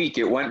busy week.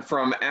 It went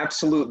from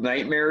absolute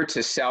nightmare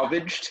to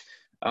salvaged,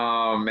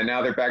 and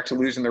now they're back to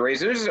losing the Rays.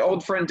 There's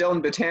old friend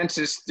Dylan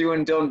Betances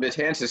doing Dylan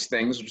Betances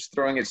things, just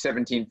throwing it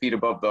 17 feet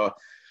above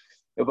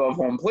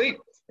home plate.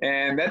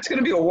 And that's going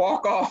to be a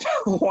walk-off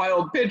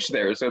wild pitch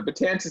there. So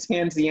Betances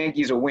hands the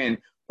Yankees a win,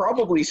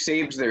 probably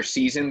saves their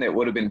season. That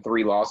would have been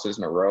 3 losses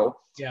in a row.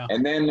 Yeah.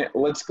 And then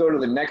let's go to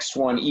the next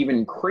one,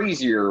 even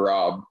crazier,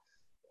 Rob.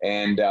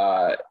 And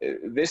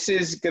this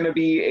is going to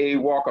be a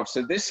walk-off.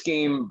 So this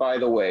game, by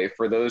the way,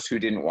 for those who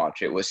didn't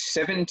watch it, was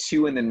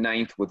 7-2 in the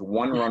 9th with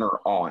 1 runner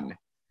on.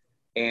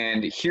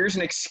 And here's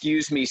an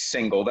excuse me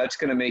single. That's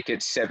going to make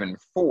it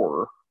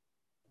 7-4.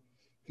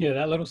 Yeah,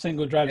 that little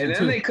single drives and in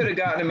then two. they could have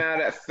gotten him out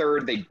at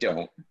third. They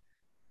don't.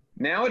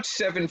 Now it's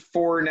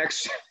 7-4.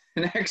 Next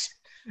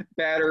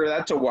batter,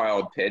 that's a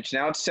wild pitch.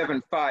 Now it's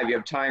 7-5. You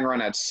have tying run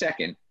at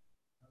second.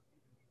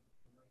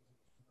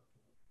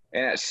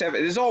 And at 7,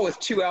 this is all with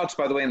 2 outs,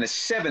 by the way. In the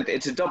 7th,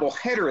 it's a double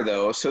header,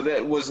 though. So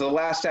that was the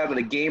last out of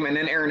the game. And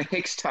then Aaron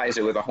Hicks ties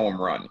it with a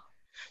home run.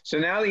 So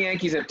now the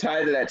Yankees have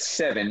tied it at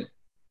 7.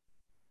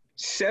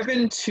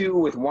 7-2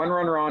 with 1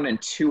 runner on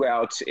and 2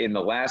 outs in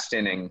the last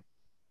inning.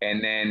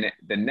 And then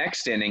the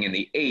next inning in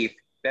the 8th,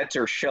 that's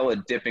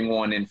Urshela dipping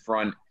one in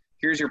front.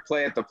 Here's your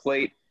play at the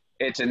plate.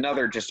 It's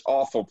another just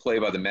awful play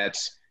by the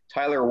Mets.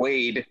 Tyler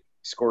Wade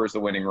scores the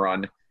winning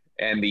run,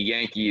 and the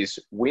Yankees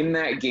win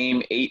that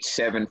game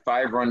 8-7,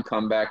 5-run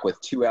comeback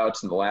with 2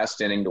 outs in the last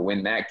inning to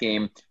win that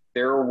game.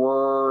 There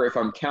were, if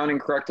I'm counting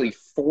correctly,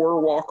 4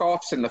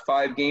 walk-offs in the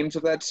 5 games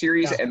of that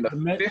series, and the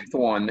 5th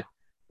one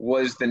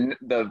was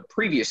the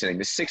previous inning,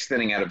 the 6th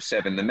inning out of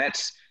 7. The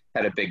Mets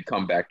had a big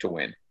comeback to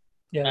win.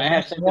 Yeah, I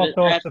have something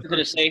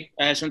to say.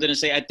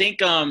 I think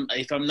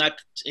if I'm not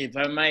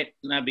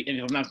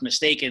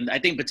mistaken, I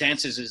think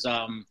Betances is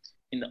on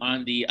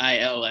the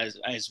IL as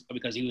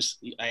because he was.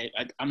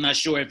 I'm not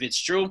sure if it's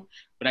true,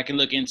 but I can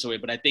look into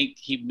it. But I think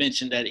he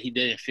mentioned that he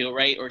didn't feel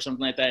right or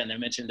something like that, and they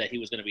mentioned that he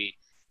was going to be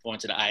going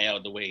to the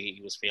IL the way he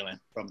was feeling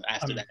from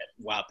after that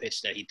wild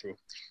pitch that he threw.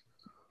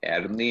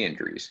 Adam, the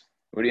injuries.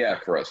 What do you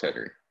have for us,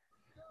 Henry?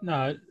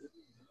 No,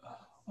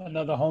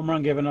 another home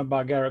run given up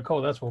by Garrett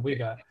Cole. That's what we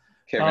got.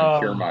 Kevin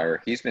Kiermaier.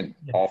 He's been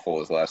awful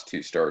his last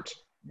 2 starts.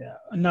 Yeah.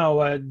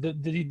 No,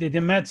 the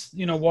Mets,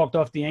 walked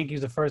off the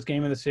Yankees the first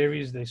game of the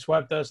series. They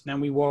swept us.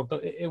 Then we walked.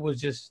 It was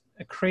just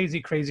a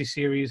crazy, crazy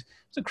series.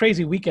 It's a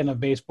crazy weekend of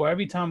baseball.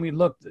 Every time we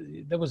looked,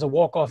 there was a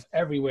walk-off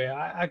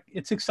everywhere.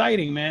 It's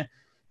exciting, man.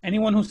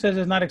 Anyone who says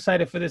it's not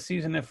excited for this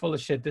season, they're full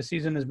of shit. This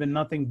season has been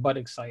nothing but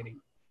exciting.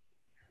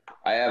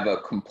 I have a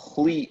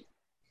complete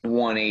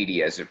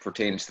 180 as it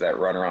pertains to that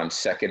runner on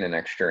second and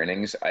extra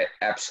innings. I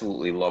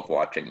absolutely love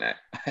watching that.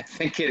 I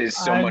think it is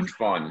so much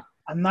fun.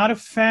 I'm not a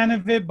fan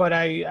of it, but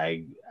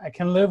I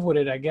can live with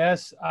it, I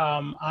guess.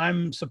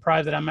 I'm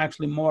surprised that I'm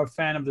actually more a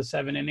fan of the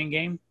 7-inning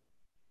game.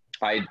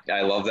 I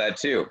love that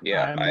too.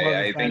 Yeah,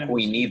 I think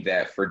we need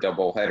that for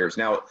double headers.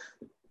 Now,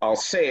 I'll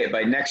say it,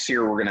 by next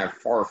year we're going to have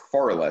far,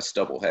 far less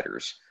double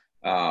headers.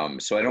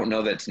 So I don't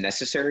know that's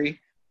necessary,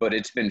 but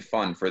it's been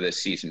fun for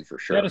this season for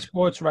sure. You had a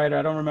sports writer,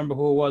 I don't remember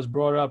who it was,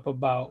 brought up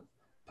about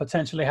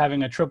potentially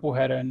having a triple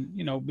header. And,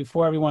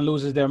 before everyone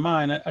loses their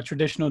mind, a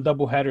traditional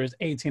double header is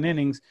 18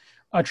 innings.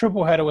 A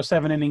triple header with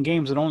 7-inning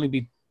games would only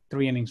be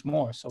 3 innings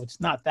more. So it's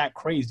not that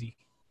crazy.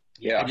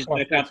 Yeah.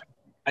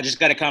 I just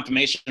got a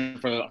confirmation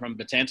from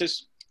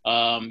Betances.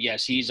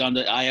 Yes, he's on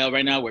the IL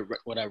right now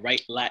with a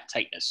right lat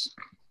tightness.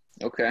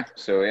 Okay.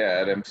 So,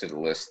 add him to the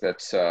list.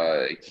 That's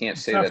you can't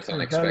say that's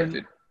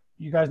unexpected.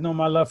 You guys know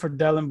my love for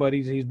Dellin, but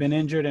he's been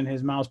injured and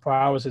his miles per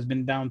hour has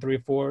been down 3 or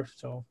 4.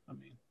 So,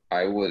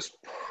 I was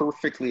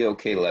perfectly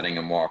okay letting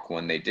him walk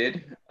when they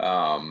did.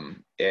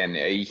 And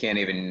you can't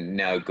even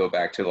now go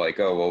back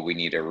to we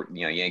need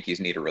Yankees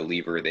need a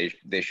reliever.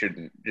 They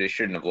shouldn't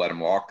have let him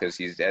walk because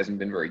he hasn't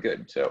been very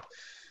good. So,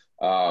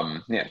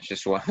 it's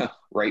just one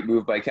right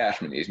move by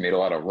Cashman. He's made a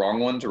lot of wrong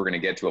ones. We're going to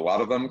get to a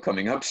lot of them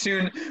coming up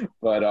soon,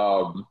 but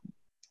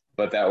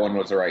that one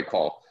was the right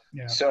call.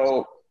 Yeah.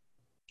 So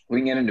We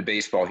can get into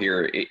baseball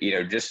here.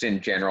 Just in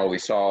general, we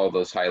saw all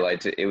those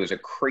highlights. It was a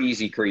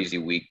crazy, crazy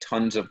week.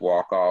 Tons of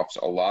walk-offs.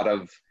 A lot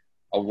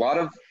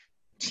of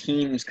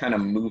teams kind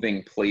of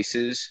moving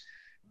places.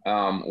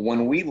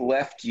 When we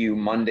left you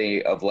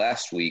Monday of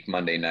last week,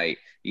 Monday night,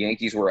 the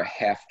Yankees were a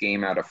half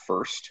game out of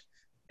first.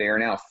 They are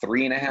now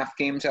 3.5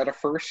 games out of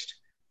first.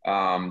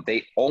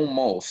 They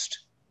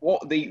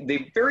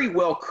very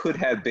well could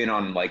have been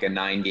on like a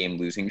 9-game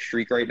losing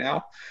streak right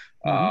now.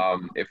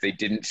 If they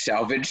didn't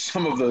salvage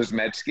some of those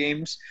Mets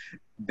games.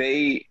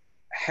 They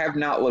have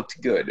not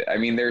looked good. I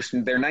mean, they're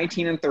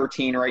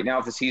 19-13 right now.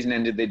 If the season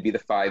ended, they'd be the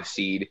 5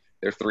 seed.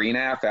 They're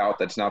 3.5 out.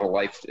 That's not a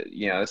life,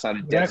 that's not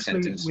a death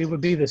sentence. We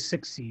would be the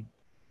 6 seed.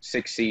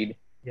 6 seed.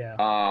 Yeah.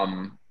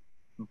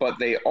 But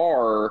they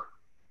are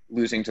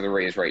losing to the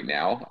Rays right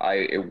now.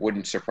 It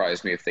wouldn't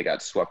surprise me if they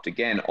got swept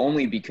again,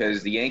 only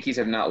because the Yankees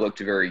have not looked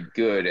very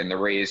good and the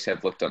Rays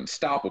have looked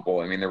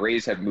unstoppable. I mean, the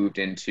Rays have moved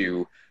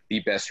into the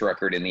best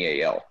record in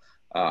the AL,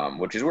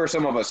 which is where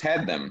some of us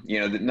had them.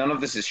 None of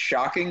this is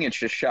shocking. It's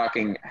just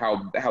shocking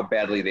how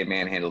badly they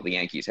manhandled the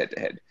Yankees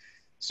head-to-head.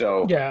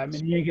 So yeah, I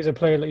mean, the Yankees have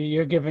played.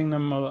 You're giving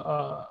them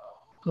a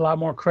lot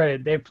more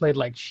credit. They've played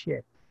like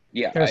shit.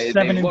 Yeah, they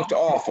looked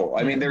awful.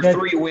 I mean, their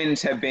 3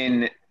 wins have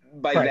been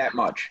by that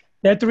much.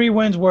 Their 3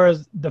 wins were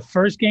the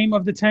first game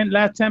of the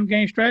last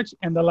 10-game stretch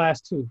and the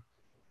last 2.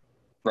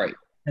 Right.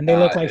 And they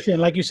look like shit.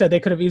 And like you said, they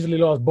could have easily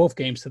lost both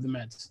games to the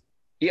Mets.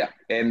 Yeah,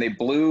 and they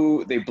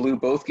blew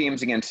both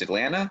games against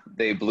Atlanta.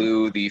 They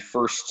blew the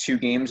first 2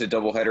 games, a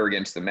doubleheader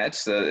against the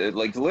Mets.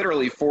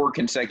 Literally 4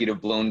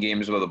 consecutive blown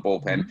games with a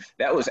bullpen.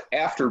 That was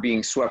after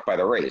being swept by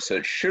the Rays. So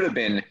it should have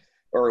been,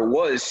 or it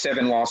was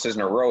 7 losses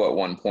in a row at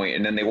one point,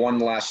 and then they won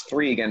the last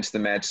 3 against the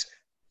Mets,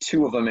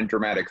 2 of them in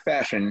dramatic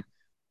fashion.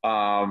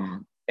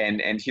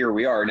 And here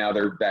we are. Now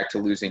they're back to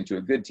losing to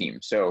a good team.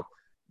 So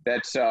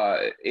that's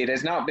it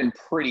has not been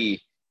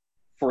pretty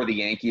for the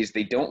Yankees.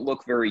 They don't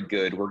look very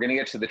good. We're going to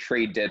get to the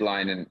trade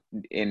deadline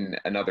in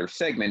another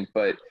segment,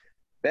 but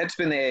that's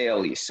been the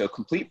AL East. So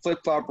complete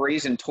flip-flop.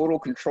 Rays in total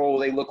control.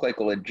 They look like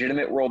a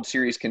legitimate World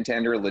Series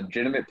contender,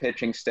 legitimate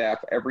pitching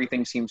staff.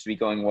 Everything seems to be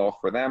going well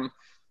for them.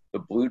 The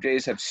Blue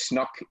Jays have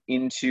snuck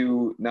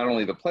into not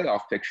only the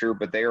playoff picture,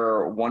 but they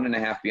are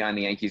 1.5 behind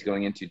the Yankees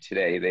going into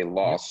today. They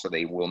lost, so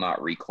they will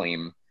not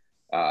reclaim.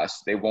 So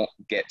they won't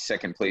get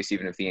second place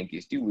even if the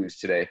Yankees do lose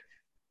today.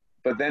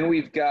 But then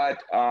we've got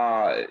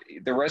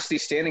the rest of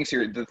these standings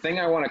here. The thing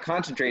I want to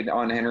concentrate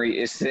on, Henry,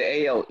 is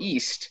the AL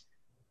East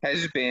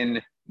has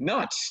been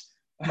nuts.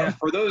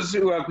 For those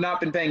who have not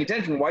been paying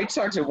attention, White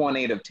Sox have won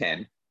 8 of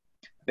 10.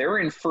 They're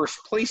in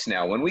first place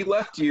now. When we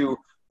left you,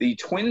 the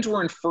Twins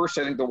were in first.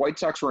 I think the White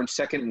Sox were in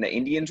second, and the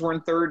Indians were in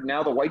third.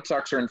 Now the White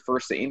Sox are in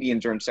first, the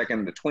Indians are in second,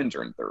 and the Twins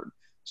are in third.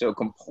 So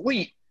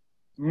complete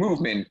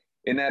movement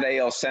in that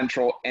AL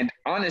Central. And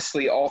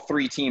honestly, all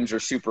 3 teams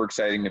are super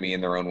exciting to me in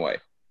their own way.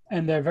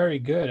 And they're very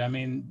good. I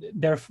mean,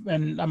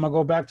 and I'm going to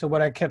go back to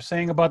what I kept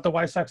saying about the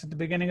White Sox at the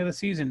beginning of the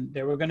season.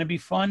 They were going to be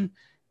fun,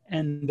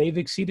 and they've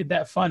exceeded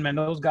that fun, man.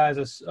 Those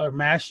guys are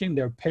mashing.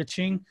 They're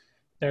pitching.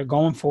 They're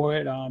going for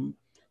it.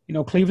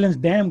 Cleveland's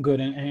damn good,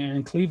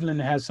 and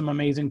Cleveland has some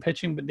amazing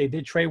pitching, but they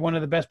did trade one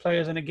of the best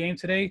players in the game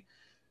today.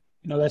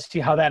 Let's see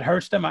how that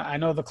hurts them. I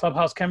know the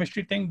clubhouse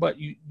chemistry thing, but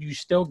you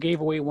still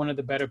gave away one of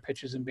the better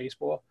pitchers in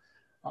baseball.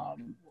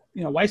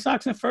 White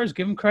Sox in first,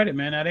 give them credit,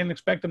 man. I didn't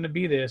expect them to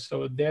be there.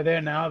 So they're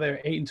there now.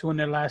 They're 8-2 in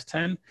their last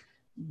 10.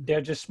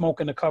 They're just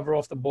smoking the cover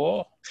off the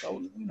ball.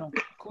 So,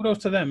 kudos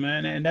to them,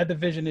 man. And that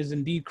division is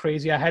indeed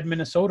crazy. I had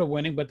Minnesota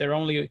winning, but they're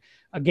only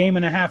a game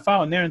and a half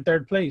out, and they're in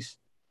third place.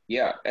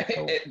 Yeah.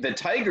 So, the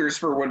Tigers,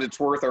 for what it's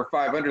worth, are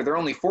 500. They're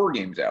only 4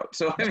 games out.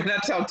 So, I mean,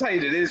 that's how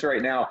tight it is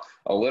right now.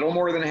 A little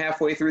more than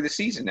halfway through the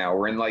season now.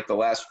 We're in, like, the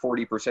last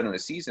 40% of the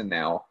season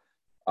now.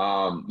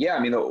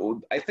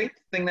 I think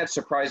the thing that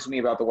surprised me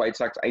about the White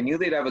Sox, I knew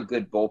they'd have a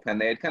good bullpen.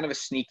 They had kind of a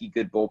sneaky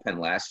good bullpen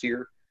last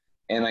year,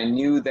 and I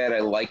knew that I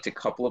liked a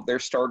couple of their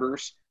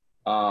starters.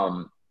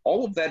 All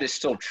of that is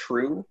still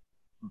true,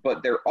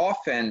 but their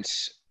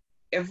offense,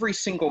 every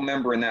single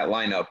member in that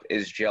lineup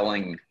is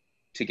gelling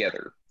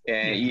together.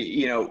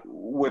 And,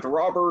 with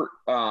Robert,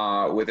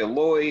 with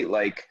Eloy,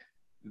 like,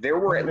 there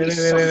were at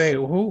least wait.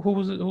 Who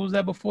was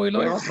that before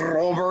Eloy?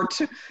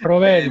 Robert.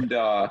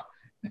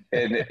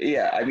 And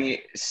yeah, I mean,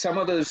 some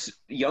of those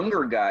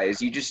younger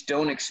guys, you just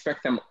don't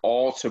expect them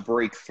all to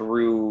break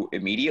through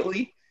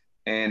immediately.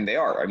 And they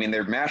are. I mean,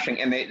 they're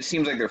mashing, and it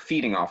seems like they're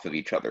feeding off of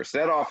each other. So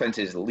that offense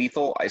is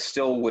lethal. I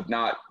still would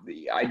not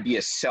 – I'd be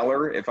a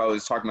seller if I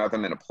was talking about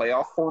them in a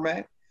playoff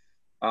format.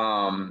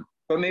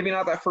 But maybe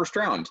not that first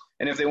round.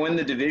 And if they win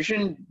the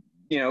division,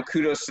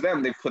 kudos to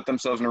them. They've put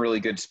themselves in a really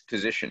good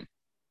position.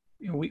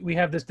 We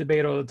have this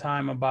debate all the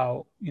time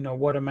about,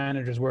 what a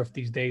manager's worth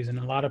these days. And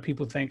a lot of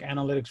people think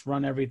analytics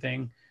run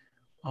everything.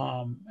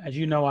 As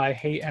you know, I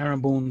hate Aaron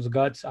Boone's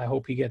guts. I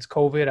hope he gets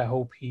COVID. I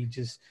hope he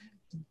just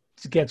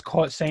gets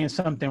caught saying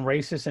something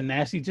racist and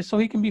nasty just so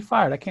he can be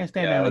fired. I can't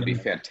stand that. That would be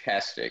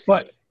fantastic.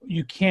 But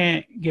you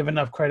can't give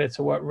enough credit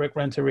to what Rick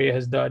Renteria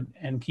has done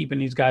and keeping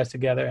these guys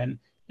together. And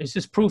it's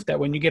just proof that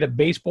when you get a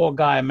baseball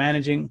guy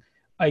managing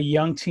a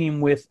young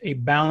team with a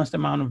balanced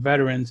amount of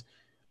veterans,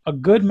 a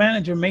good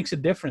manager makes a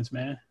difference,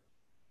 man.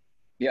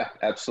 Yeah,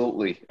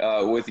 absolutely.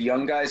 With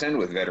young guys and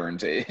with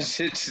veterans,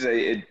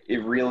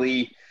 it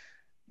really,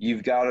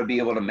 you've got to be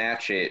able to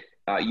match it.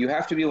 You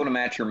have to be able to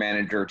match your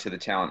manager to the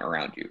talent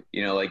around you.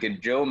 You know, like a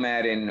Joe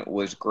Madden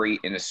was great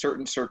in a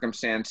certain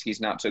circumstance.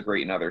 He's not so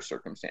great in other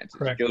circumstances.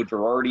 Correct. Joe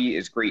Girardi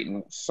is great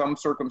in some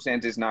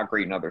circumstances, not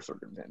great in other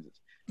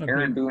circumstances. Okay.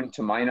 Aaron Boone,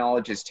 to my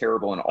knowledge, is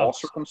terrible in all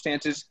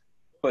circumstances,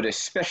 but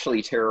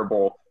especially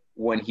terrible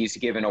when he's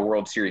given a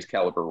World Series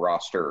caliber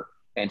roster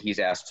and he's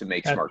asked to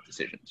make smart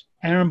decisions.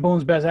 Aaron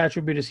Boone's best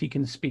attribute is he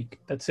can speak.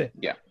 That's it.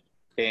 Yeah.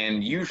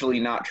 And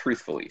usually not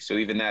truthfully. So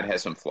even that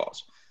has some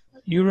flaws.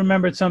 You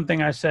remembered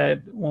something I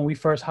said when we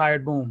first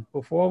hired Boone.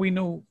 Before we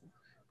knew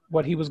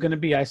what he was going to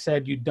be, I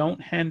said, you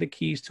don't hand the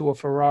keys to a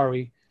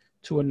Ferrari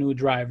to a new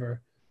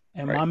driver.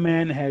 And my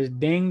man has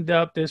dinged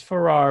up this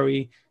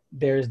Ferrari.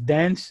 There's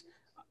dents,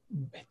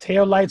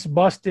 tail lights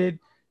busted,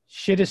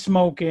 shit is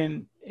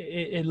smoking.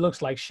 It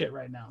looks like shit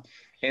right now.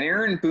 And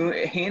Aaron Boone,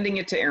 handing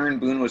it to Aaron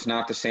Boone was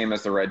not the same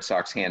as the Red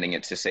Sox handing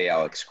it to, say,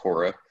 Alex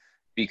Cora,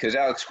 because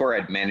Alex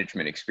Cora had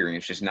management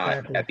experience, just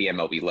not at the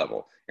MLB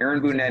level.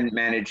 Aaron Boone hadn't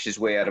managed his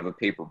way out of a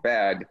paper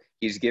bag.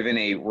 He's given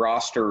a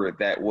roster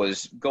that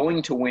was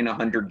going to win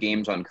 100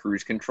 games on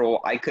cruise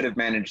control. I could have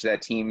managed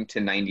that team to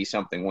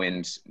 90-something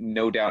wins,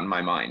 no doubt in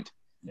my mind.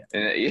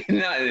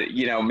 Yeah.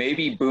 You know,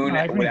 maybe Boone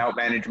would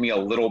outmanage me a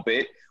little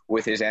bit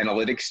with his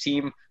analytics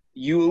team.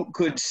 You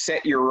could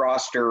set your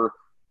roster.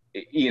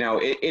 You know,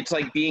 it's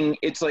like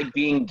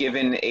being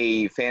given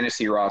a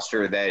fantasy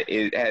roster that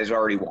has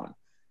already won.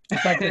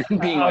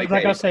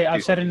 I say,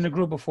 I've said it in the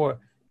group before.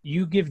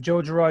 You give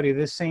Joe Girardi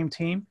this same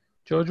team,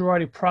 Joe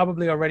Girardi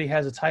probably already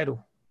has a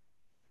title.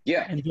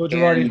 Yeah, and Joe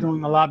Girardi is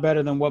doing a lot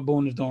better than what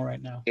Boone is doing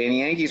right now. And the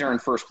Yankees are in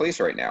first place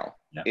right now.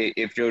 Yeah.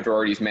 If Joe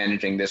Girardi is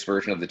managing this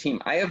version of the team,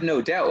 I have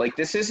no doubt. Like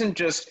this isn't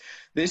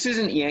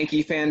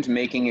Yankee fans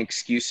making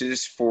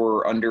excuses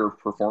for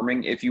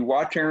underperforming. If you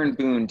watch Aaron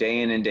Boone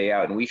day in and day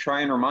out, and we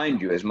try and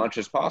remind you as much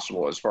as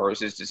possible as far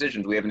as his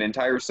decisions, we have an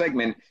entire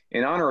segment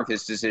in honor of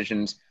his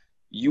decisions.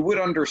 You would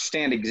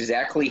understand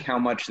exactly how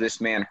much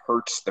this man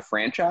hurts the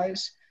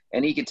franchise,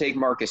 and he could take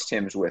Marcus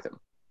Timms with him.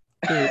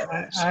 Dude,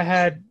 I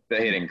had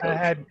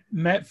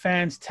Met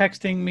fans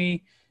texting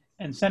me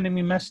and sending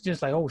me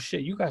messages like, oh,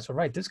 shit, you guys are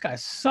right. This guy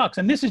sucks.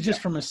 And this is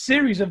just from a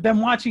series of them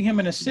watching him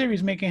in a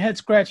series, making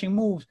head-scratching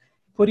moves,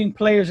 putting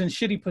players in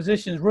shitty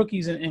positions,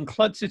 rookies in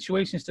clutch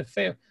situations to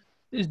fail.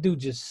 This dude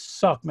just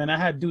sucked, man. I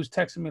had dudes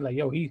texting me like,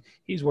 yo,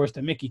 he's worse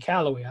than Mickey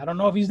Callaway. I don't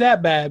know if he's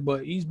that bad,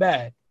 but he's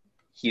bad.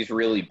 He's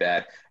really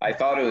bad. I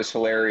thought it was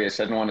hilarious.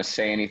 I didn't want to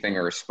say anything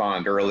or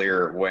respond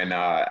earlier when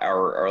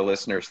our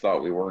listeners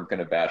thought we weren't going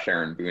to bash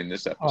Aaron Boone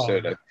this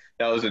episode. Oh.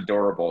 That was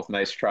adorable.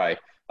 Nice try. It's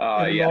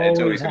always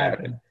going to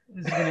happen.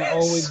 It's going to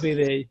always be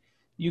there.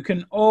 You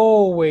can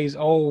always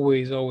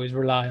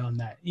rely on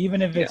that.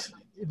 Even if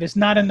it's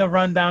not in the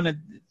rundown,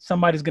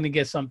 somebody's going to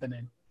get something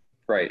in.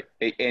 Right.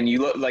 And you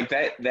look like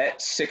that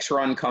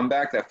 6-run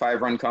comeback, that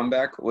 5-run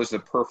comeback was the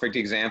perfect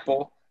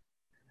example.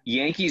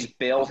 Yankees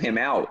bailed him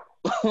out.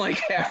 Like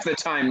half the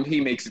time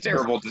he makes a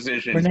terrible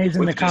decision. Renee's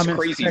in the comment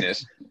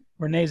craziness.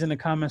 Renee's in the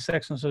comment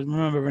section. So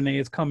remember, Renee,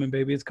 it's coming,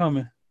 baby. It's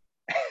coming.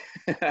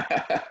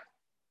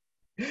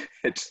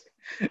 It's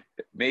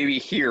maybe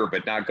here,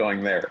 but not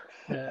going there.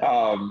 Yeah.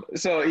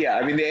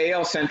 I mean, the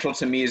AL Central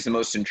to me is the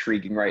most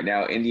intriguing right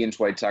now. Indians,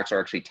 White Sox are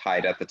actually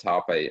tied at the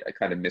top. I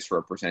kind of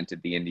misrepresented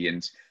the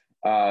Indians.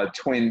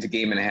 Twins, a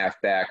game and a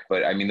half back.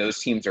 But, I mean, those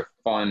teams are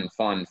fun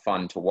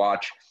to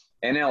watch.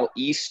 NL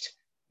East,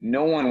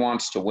 no one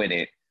wants to win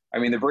it. I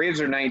mean, the Braves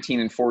are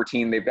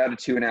 19-14. They've got a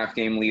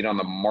 2.5-game lead on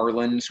the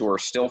Marlins, who are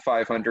still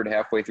 500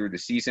 halfway through the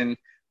season.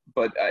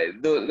 But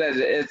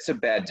it's a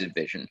bad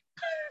division.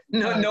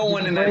 No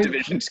one in that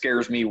division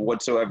scares me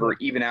whatsoever,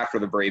 even after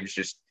the Braves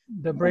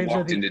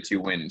walked into 2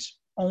 wins.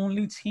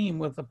 Only team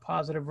with a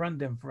positive run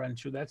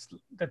differential. That's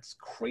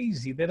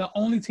crazy. They're the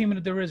only team in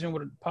the division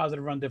with a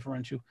positive run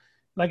differential.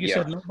 Like you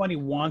said, nobody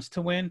wants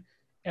to win.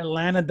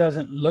 Atlanta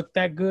doesn't look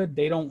that good.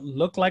 They don't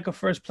look like a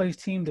first-place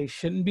team. They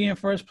shouldn't be in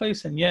first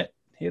place, and yet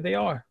here they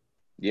are.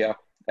 Yeah,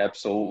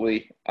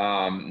 absolutely.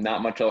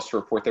 Not much else to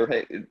report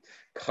there.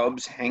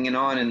 Cubs hanging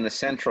on in the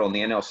Central, in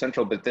the NL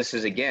Central, but this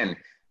is, again,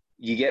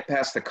 you get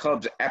past the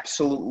Cubs,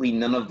 absolutely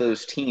none of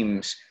those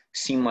teams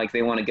seem like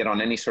they want to get on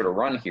any sort of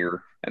run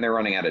here, and they're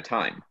running out of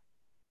time.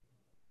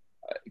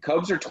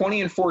 Cubs are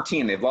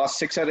 20-14. They've lost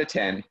 6 out of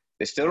 10.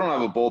 They still don't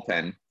have a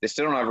bullpen. They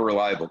still don't have a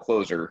reliable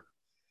closer.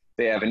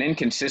 They have an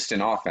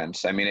inconsistent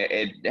offense. I mean,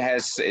 it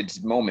has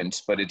its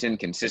moments, but it's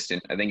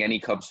inconsistent. I think any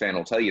Cubs fan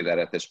will tell you that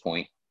at this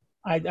point.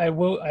 I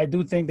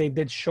do think they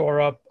did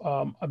shore up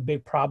a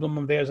big problem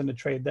of theirs in the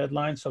trade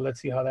deadline. So let's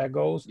see how that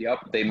goes.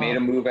 Yep, they made a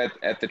move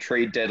at the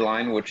trade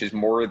deadline, which is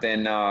more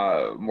than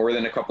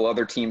a couple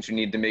other teams who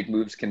need to make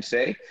moves can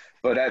say.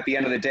 But at the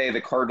end of the day,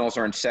 the Cardinals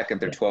are in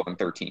second. They're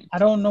 12-13. I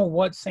don't know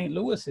what St.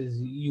 Louis is.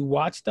 You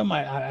watch them.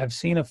 I've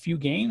seen a few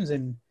games,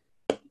 and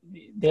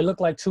they look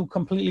like 2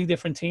 completely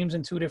different teams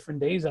in 2 different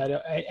days.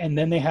 And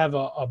then they have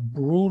a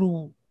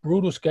brutal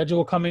brutal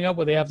schedule coming up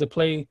where they have to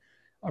play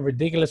a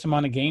ridiculous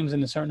amount of games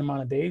in a certain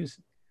amount of days.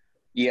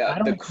 Yeah, I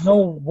don't know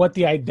what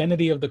the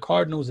identity of the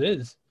Cardinals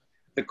is.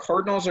 the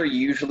Cardinals are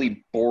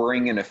usually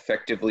boring and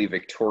effectively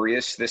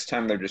victorious. This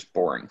time they're just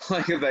boring.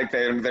 like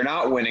they're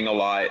not winning a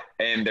lot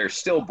and they're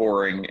still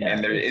boring,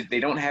 and they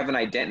don't have an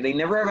identity. They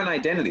never have an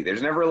identity.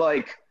 There's never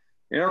like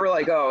you're never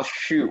like, oh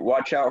shoot,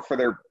 watch out for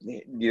their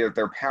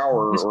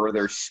power or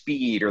their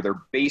speed or their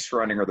base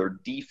running or their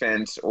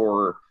defense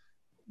or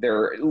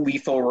their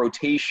lethal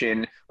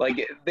rotation.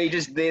 Like they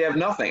have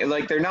nothing.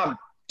 Like they're not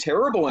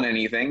terrible in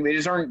anything. They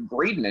just aren't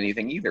great in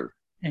anything either.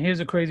 And here's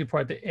the crazy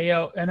part: the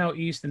NL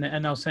East and the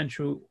NL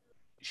Central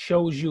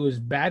shows you,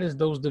 as bad as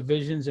those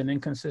divisions and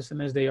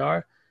inconsistent as they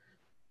are,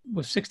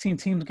 with 16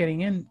 teams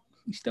getting in,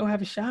 you still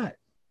have a shot.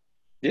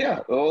 Yeah,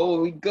 well,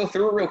 we go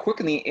through it real quick.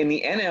 In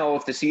the NL,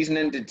 if the season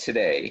ended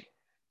today,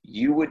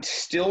 you would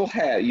still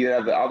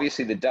have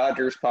obviously the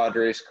Dodgers,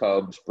 Padres,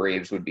 Cubs,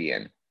 Braves would be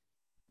in.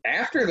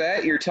 After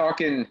that, you're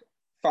talking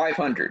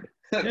 500.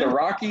 Yeah. The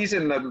Rockies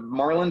and the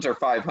Marlins are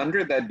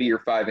 500. That'd be your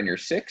 5 and your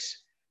 6.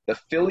 The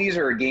Phillies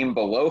are a game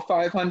below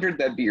 500.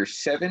 That'd be your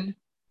 7.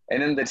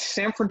 And then the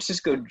San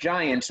Francisco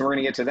Giants, we're going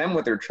to get to them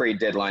with their trade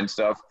deadline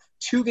stuff,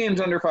 2 games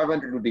under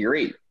 500 would be your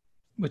 8.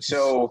 Which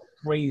is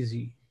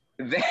crazy.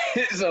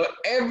 So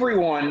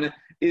everyone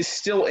is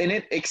still in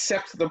it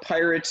except the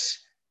Pirates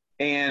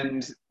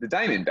and the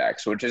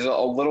Diamondbacks, which is a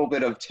little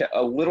bit of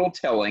a little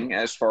telling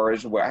as far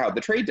as how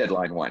the trade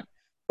deadline went.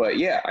 But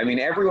yeah, I mean,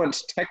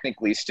 everyone's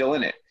technically still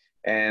in it.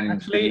 And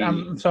actually,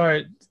 I'm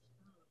sorry,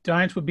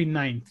 Giants would be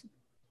 9th.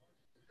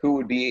 Who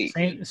would be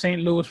 8?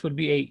 St. Louis would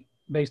be 8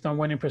 based on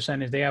winning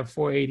percentage. They have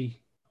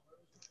 480.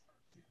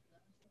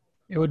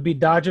 It would be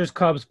Dodgers,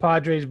 Cubs,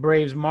 Padres,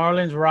 Braves,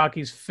 Marlins,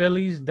 Rockies,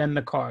 Phillies, then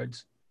the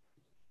Cards.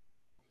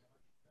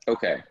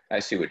 Okay, I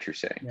see what you're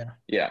saying.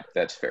 Yeah,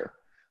 that's fair.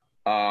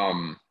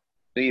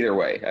 Either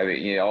way, I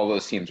mean, all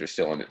those teams are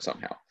still in it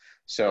somehow.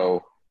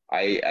 So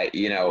I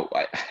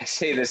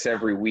say this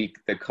every week.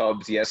 The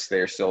Cubs, yes,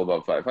 they're still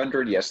above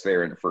 500. Yes,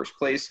 they're in first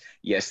place.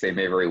 Yes, they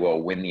may very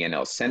well win the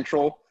NL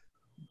Central,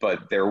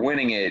 but they're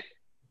winning it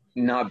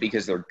not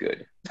because they're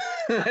good.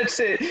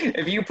 That's it.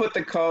 If you put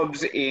the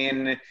Cubs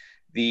in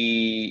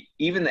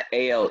even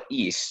the AL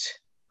East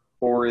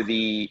or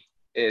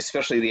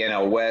especially the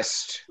NL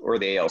West or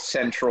the AL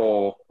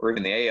Central or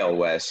even the AL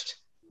West,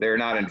 they're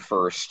not in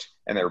first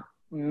and they're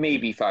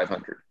maybe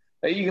 500.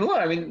 You can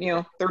look,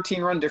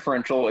 13-run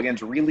differential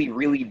against really,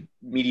 really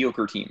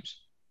mediocre teams.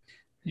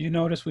 You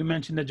notice we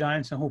mentioned the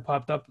Giants and who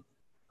popped up?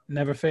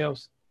 Never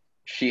fails.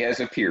 She has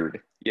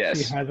appeared.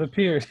 Yes. She has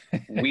appeared.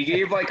 We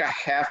gave like a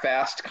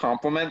half-assed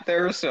compliment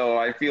there, so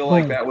I feel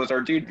like that was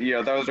our dude.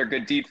 That was our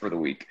good deed for the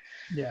week.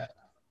 Yeah.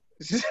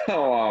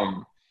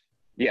 So,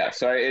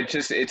 so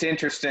it's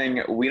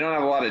interesting. We don't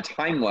have a lot of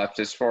time left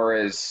as far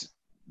as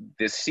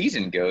this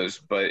season goes,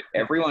 but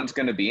everyone's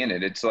going to be in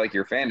it. It's like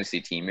your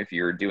fantasy team if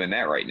you're doing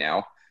that right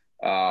now.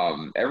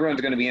 Everyone's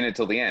going to be in it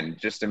till the end.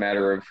 Just a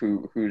matter of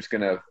who's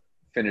going to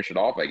finish it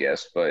off, I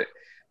guess. But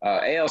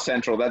AL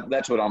Central,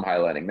 that's what I'm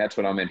highlighting. That's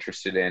what I'm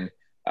interested in.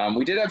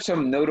 We did have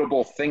some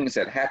notable things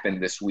that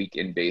happened this week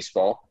in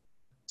baseball.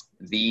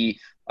 The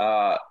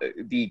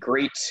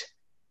great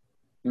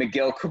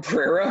Miguel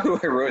Cabrera, who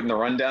I wrote in the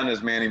rundown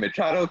as Manny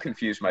Machado,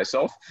 confused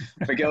myself.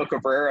 Miguel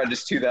Cabrera had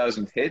his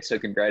 2000th hit, so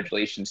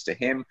congratulations to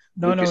him.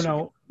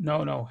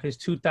 No. His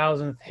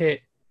 2000th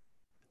hit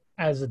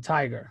as a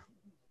Tiger.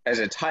 As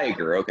a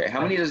Tiger, okay.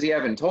 How many does he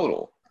have in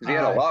total? Because he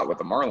had a lot with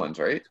the Marlins,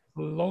 right?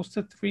 Close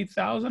to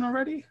 3,000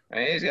 already?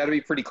 He's got to be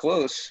pretty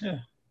close. Yeah.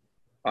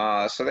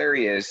 So there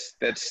he is.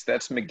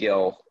 That's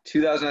Miguel.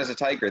 2000 as a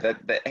Tiger.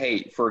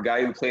 Hey, for a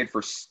guy who played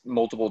for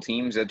multiple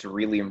teams, that's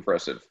really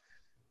impressive.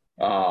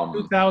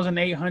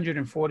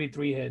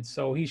 2,843 hits,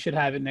 so he should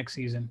have it next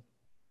season.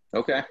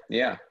 Okay,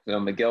 yeah. So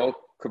Miguel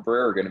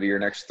Cabrera going to be your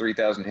next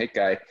 3,000 hit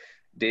guy.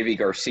 Deivi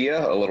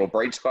Garcia, a little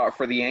bright spot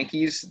for the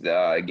Yankees.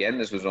 Again,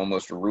 this was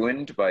almost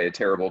ruined by a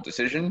terrible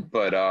decision,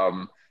 but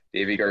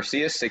Deivi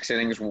Garcia, 6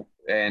 innings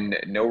and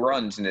no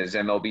runs in his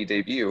MLB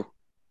debut.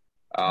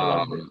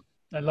 I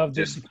loved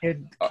it.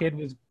 The kid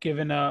was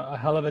given a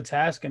hell of a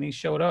task, and he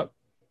showed up.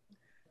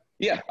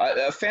 Yeah,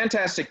 a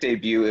fantastic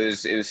debut. It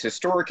was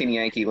historic in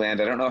Yankee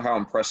land. I don't know how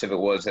impressive it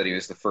was that he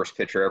was the first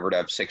pitcher ever to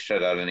have 6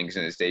 shutout innings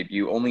in his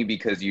debut, only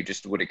because you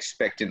just would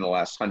expect in the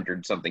last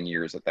 100-something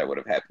years that would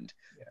have happened.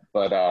 Yeah.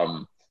 But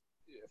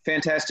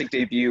fantastic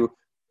debut.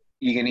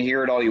 You can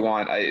hear it all you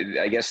want.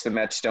 I guess the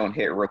Mets don't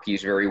hit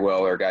rookies very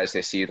well or guys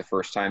they see the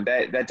first time.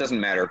 That doesn't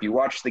matter. If you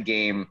watch the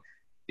game,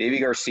 Deivi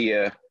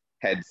Garcia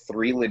had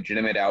 3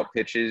 legitimate out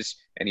pitches,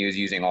 and he was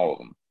using all of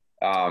them.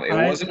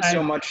 It wasn't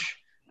so much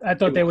 – I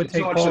thought they would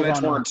take calls on him. So much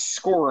the Mets weren't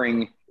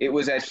scoring. It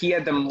was that he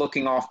had them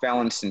looking off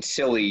balance and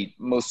silly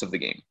most of the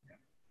game.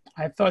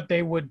 I thought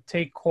they would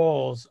take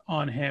calls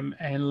on him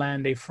and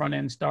land a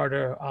front-end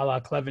starter a la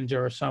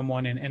Clevenger or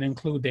someone and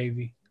include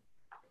Deivi.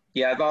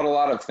 Yeah, I thought a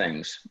lot of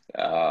things,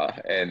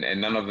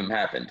 and none of them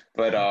happened.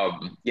 But,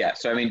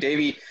 so, I mean,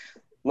 Deivi,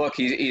 look,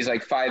 he's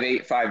like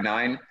 5'8",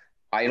 5'9",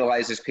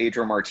 idolizes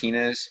Pedro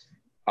Martinez.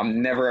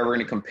 I'm never ever going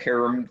to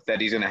compare him that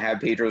he's going to have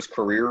Pedro's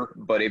career.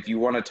 But if you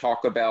want to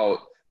talk about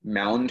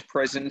mound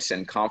presence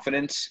and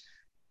confidence,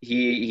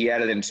 he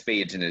had it in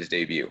spades in his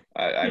debut.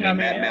 I mean,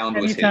 that mound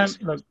was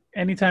his. Look,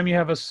 anytime you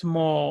have a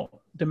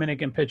small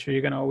Dominican pitcher,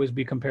 you're going to always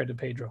be compared to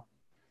Pedro.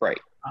 Right.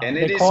 And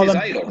it is his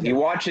idol. He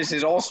watches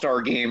his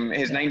All-Star game,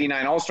 his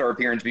 99 All-Star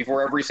appearance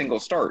before every single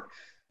start.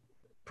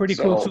 Pretty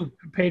cool, too.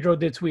 Pedro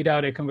did tweet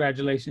out a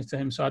congratulations to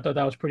him, so I thought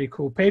that was pretty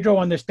cool. Pedro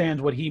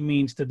understands what he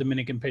means to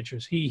Dominican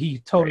pitchers.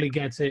 He totally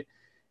gets it.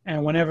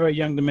 And whenever a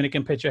young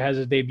Dominican pitcher has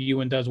his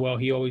debut and does well,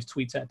 he always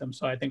tweets at them.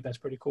 So I think that's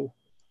pretty cool.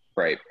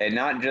 Right. And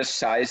not just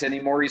size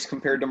anymore he's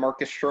compared to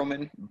Marcus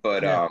Stroman,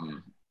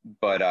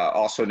 but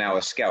also now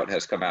a scout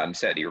has come out and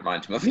said he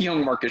reminds him of a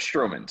young Marcus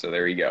Stroman. So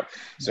there you go.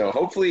 So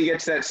hopefully he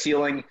gets that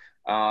ceiling.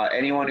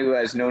 Anyone who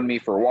has known me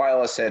for a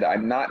while has said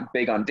I'm not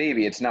big on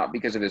Davey. It's not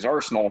because of his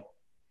arsenal.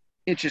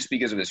 It's just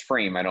because of his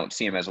frame. I don't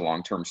see him as a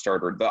long-term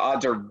starter. The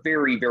odds are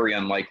very, very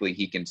unlikely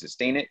he can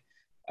sustain it.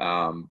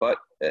 But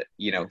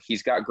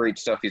he's got great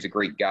stuff. He's a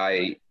great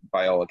guy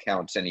by all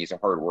accounts, and he's a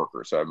hard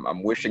worker. So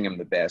I'm wishing him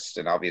the best.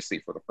 And obviously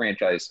for the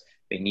franchise,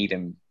 they need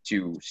him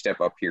to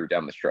step up here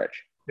down the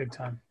stretch. Big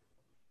time.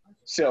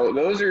 So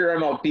those are your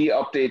MLB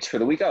updates for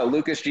the week.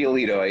 Lucas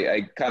Giolito,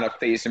 I kind of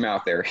phased him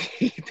out there.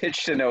 He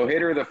pitched a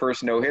no-hitter, the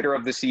first no-hitter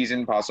of the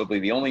season, possibly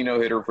the only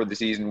no-hitter for the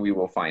season. We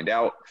will find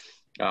out.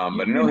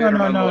 But no.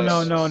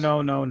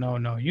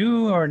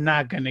 You are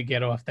not going to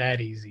get off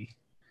that easy.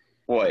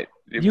 What?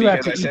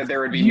 Because I said there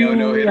would be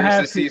no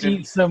hitters this season? You have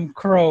to eat some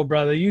crow,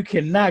 brother. You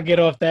cannot get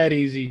off that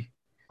easy.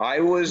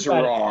 I was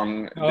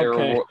wrong. I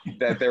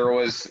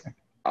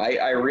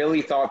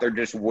really thought there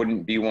just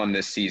wouldn't be one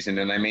this season,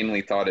 and I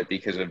mainly thought it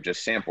because of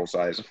just sample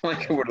size.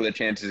 Like, what are the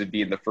chances it'd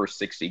be in the first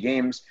 60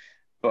 games?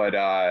 But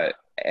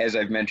as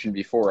I've mentioned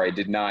before, I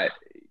did not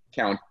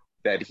count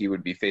that he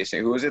would be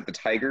facing – who was it, the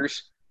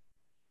Tigers?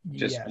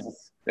 Yes.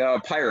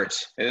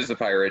 Pirates. It is the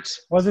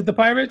Pirates. Was it the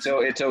Pirates? So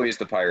it's always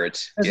the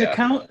Pirates. Does it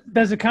count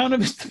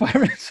if it's the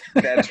Pirates?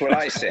 That's what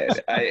I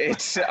said.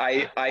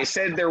 I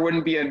said there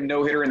wouldn't be a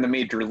no-hitter in the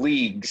major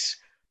leagues,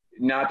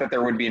 not that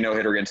there would be a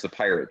no-hitter against the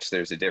Pirates.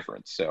 There's a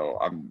difference. So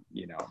I'm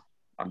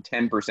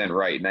 10%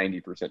 right,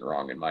 90%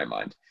 wrong in my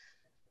mind.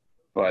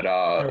 But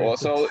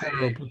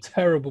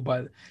terrible.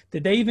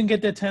 Did they even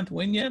get their 10th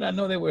win yet? I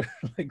know they were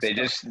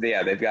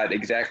they've got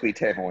exactly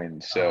 10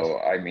 wins. So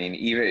I mean,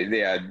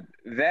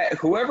 that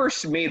whoever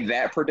made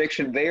that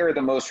prediction, they are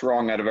the most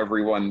wrong out of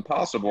everyone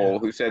possible.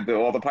 Who said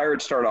that? The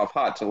Pirates start off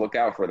hot, to look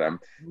out for them.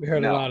 We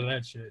heard a lot of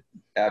that shit.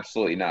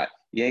 Absolutely not.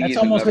 That's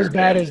almost as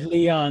bad as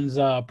Leon's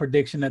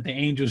prediction that the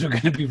Angels are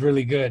going to be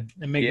really good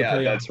and make the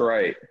playoffs. Yeah, that's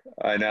right.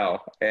 I know.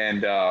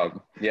 And,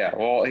 the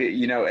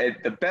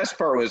best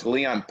part was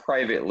Leon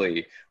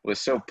privately was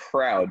so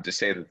proud to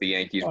say that the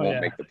Yankees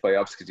won't make the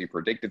playoffs because he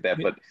predicted that.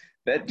 But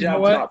that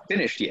job's not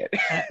finished yet.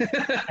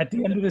 At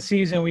the end of the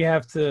season, we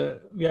have to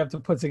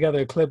put together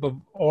a clip of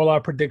all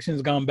our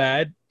predictions gone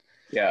bad.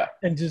 Yeah.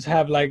 And just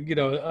have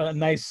a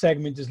nice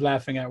segment just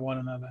laughing at one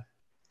another.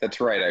 That's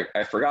right.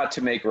 I forgot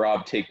to make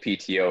Rob take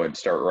PTO and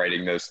start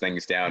writing those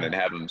things down and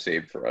have them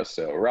saved for us.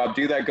 So, Rob,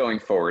 do that going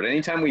forward.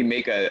 Anytime we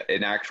make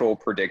an actual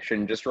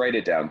prediction, just write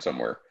it down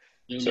somewhere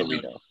so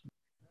we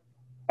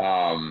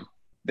know.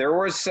 There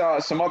was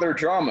some other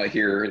drama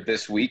here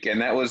this week, and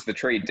that was the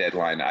trade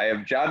deadline. I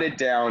have jotted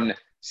down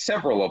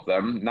several of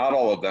them, not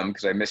all of them,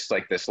 because I missed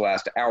this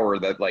last hour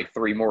that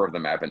 3 more of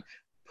them happened.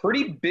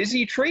 Pretty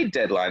busy trade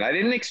deadline. I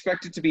didn't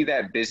expect it to be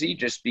that busy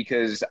just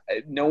because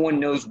no one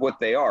knows what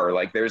they are.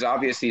 There's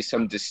obviously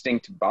some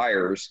distinct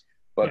buyers,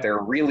 but there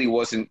really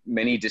wasn't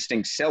many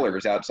distinct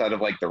sellers outside of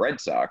the Red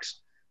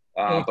Sox.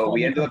 But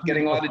we ended up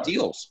getting a lot of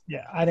deals.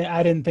 Yeah,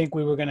 I didn't think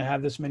we were going to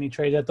have this many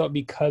trades. I thought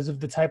because of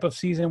the type of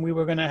season we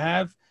were going to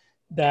have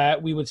that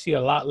we would see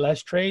a lot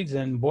less trades.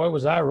 And boy,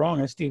 was I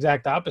wrong. It's the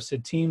exact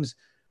opposite. Teams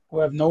who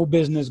have no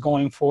business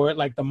going for it,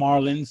 like the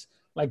Marlins,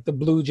 like the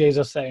Blue Jays,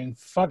 are saying,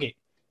 fuck it.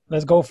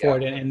 Let's go for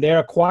it. And they're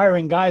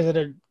acquiring guys that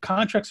are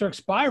contracts are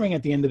expiring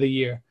at the end of the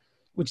year,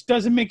 which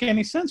doesn't make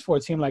any sense for a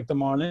team like the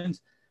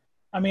Marlins.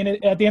 I mean,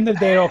 at the end of the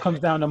day, it all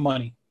comes down to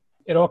money.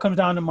 It all comes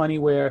down to money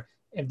where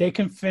if they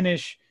can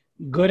finish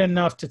good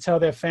enough to tell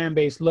their fan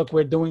base, look,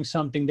 we're doing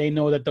something, they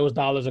know that those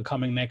dollars are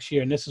coming next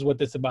year. And this is what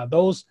this is about.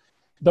 Those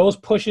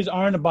pushes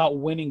aren't about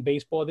winning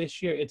baseball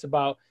this year. It's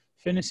about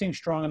finishing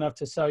strong enough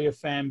to sell your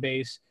fan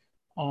base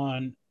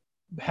on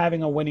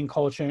having a winning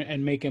culture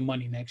and making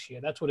money next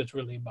year. That's what it's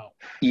really about.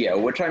 Yeah,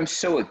 which I'm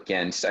so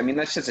against. I mean,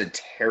 that's just a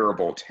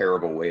terrible,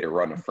 terrible way to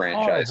run a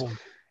franchise. Horrible.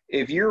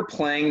 If you're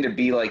playing to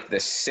be the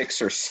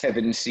 6 or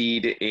 7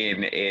 seed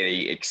in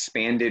a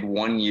expanded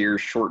 1-year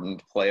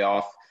shortened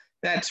playoff,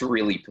 that's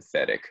really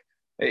pathetic.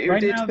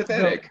 It's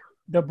pathetic.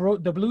 The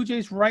Blue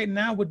Jays right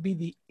now would be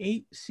the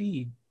 8th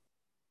seed.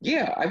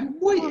 Yeah, The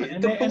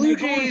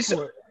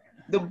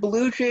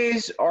Blue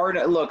Jays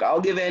are – look,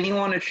 I'll give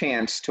anyone a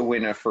chance to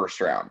win a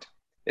first round,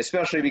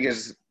 especially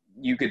because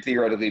you could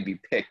theoretically be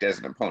picked as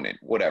an opponent,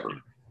 whatever.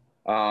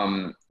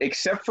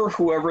 Except for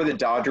whoever the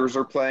Dodgers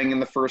are playing in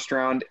the first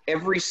round,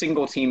 every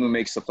single team who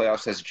makes the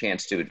playoffs has a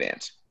chance to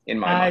advance. in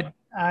my mind.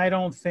 I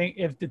don't think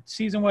if the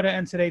season were to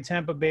end today,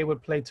 Tampa Bay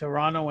would play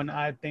Toronto, and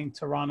I think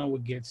Toronto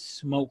would get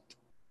smoked.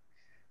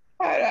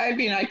 I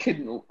mean,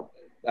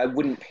 I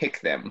wouldn't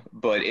pick them,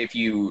 but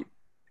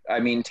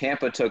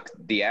Tampa took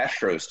the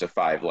Astros to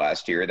 5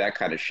 last year. That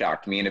kind of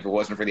shocked me. And if it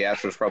wasn't for the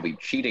Astros probably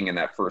cheating in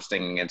that first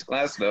inning against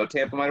Glasgow,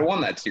 Tampa might have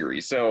won that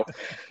series. So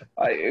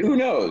who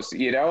knows,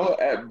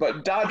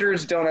 but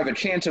Dodgers don't have a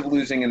chance of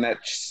losing in that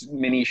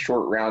mini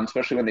short round,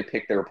 especially when they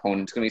pick their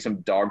opponent. It's going to be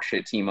some dog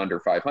shit team under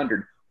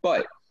 500.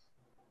 But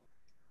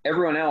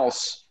everyone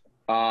else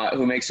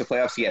who makes the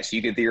playoffs, yes,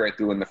 you could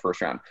theoretically win the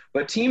first round.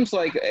 But teams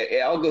like,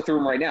 I'll go through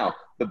them right now.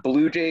 The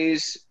Blue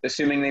Jays,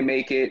 assuming they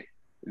make it,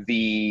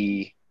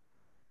 the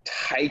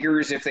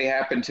Tigers, if they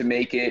happen to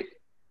make it.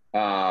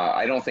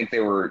 I don't think they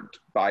were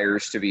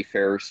buyers, to be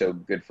fair, so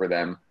good for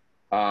them.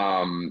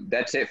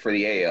 That's it for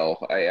the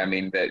AL. I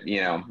mean, that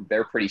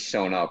they're pretty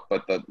sewn up.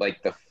 But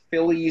the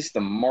Phillies,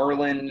 the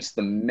Marlins,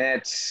 the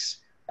Mets,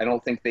 I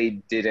don't think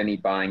they did any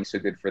buying, so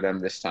good for them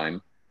this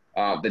time.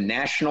 The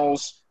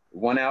Nationals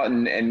went out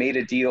and made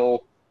a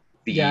deal.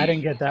 I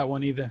didn't get that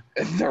one either.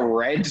 The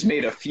Reds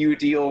made a few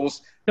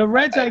deals. The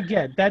Reds, I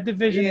get. That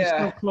division is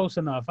still close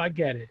enough. I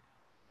get it.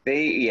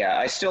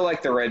 I still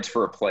like the Reds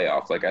for a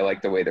playoff. Like, I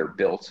like the way they're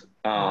built.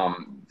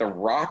 The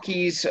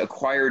Rockies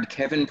acquired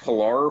Kevin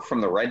Pillar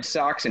from the Red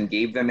Sox and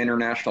gave them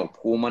international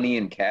pool money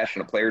and cash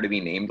and a player to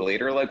be named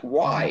later. Like,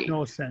 why?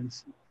 No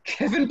sense.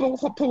 Kevin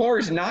Pillar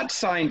is not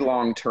signed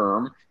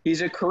long-term.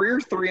 He's a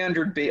career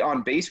 300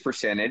 on base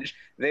percentage.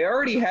 They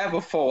already have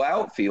a full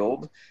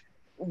outfield.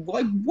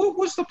 Like, what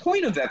was the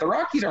point of that? The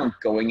Rockies aren't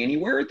going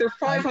anywhere. They're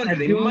 500.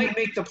 They might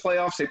make the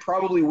playoffs. They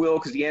probably will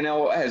because the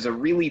NL has a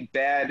really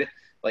bad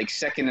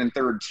second and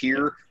third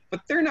tier,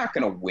 but they're not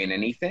going to win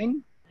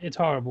anything. It's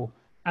horrible.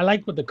 I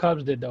like what the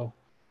Cubs did, though.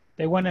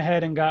 They went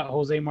ahead and got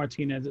Jose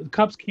Martinez. The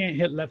Cubs can't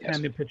hit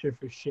left-handed pitcher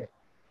for shit.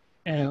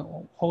 And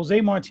Jose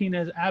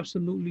Martinez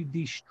absolutely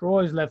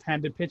destroys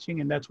left-handed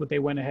pitching, and that's what they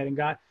went ahead and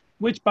got,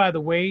 which, by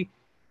the way,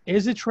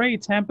 is a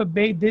trade Tampa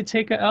Bay did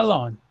take a L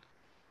on.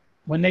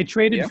 When they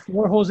traded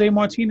for Jose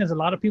Martinez, a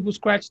lot of people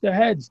scratched their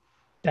heads.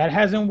 That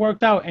hasn't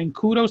worked out, and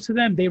kudos to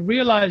them. They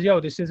realized,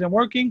 this isn't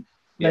working.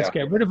 Let's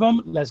get rid of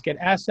them. Let's get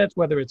assets,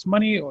 whether it's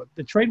money or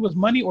the trade was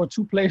money or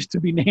 2 players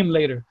to be named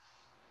later.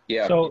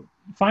 Yeah. So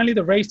finally,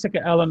 the Rays took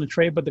an L on the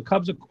trade, but the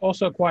Cubs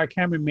also acquired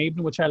Cameron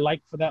Maybin, which I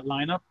like for that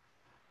lineup.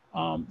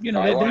 I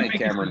wanted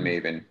Cameron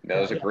Maybin. That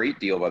was a great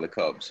deal by the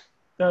Cubs.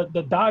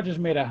 The Dodgers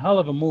made a hell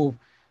of a move.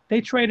 They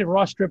traded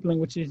Ross Stripling,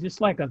 which is just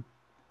like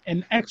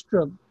an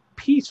extra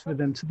piece for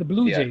them to the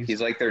Blue Jays. Yeah,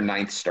 he's like their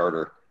 9th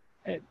starter.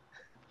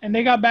 And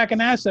they got back an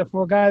asset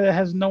for a guy that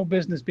has no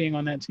business being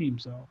on that team.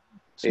 So.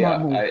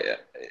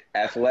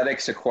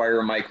 Athletics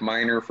acquire Mike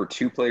Minor for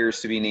 2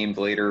 players to be named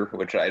later,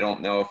 which I don't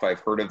know if I've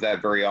heard of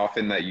that very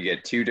often, that you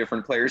get 2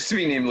 different players to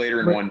be named later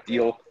in one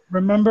deal.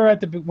 Remember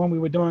when we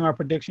were doing our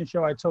prediction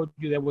show, I told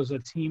you there was a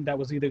team that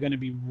was either going to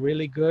be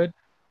really good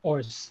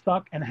or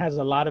stuck and has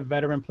a lot of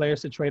veteran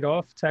players to trade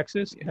off,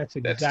 Texas. That's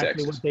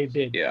exactly what they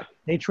did. Yeah.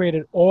 They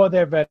traded all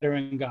their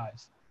veteran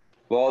guys.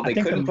 Well, they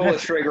couldn't pull a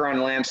trigger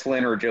on Lance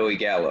Lynn or Joey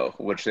Gallo,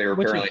 which they were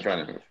apparently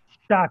trying to move.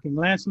 Shocking.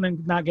 Lance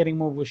Lynn not getting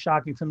moved was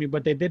shocking to me,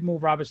 but they did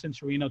move Robinson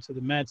Chirino to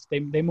the Mets. They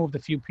moved a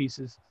few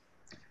pieces.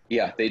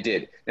 Yeah, they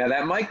did. Now,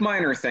 that Mike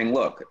Minor thing,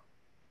 look,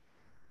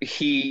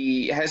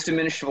 he has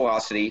diminished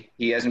velocity.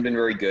 He hasn't been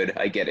very good.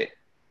 I get it.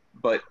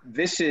 But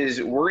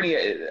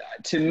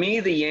to me,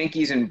 the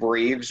Yankees and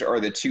Braves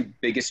are the 2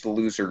 biggest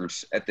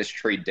losers at this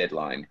trade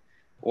deadline.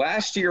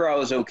 Last year, I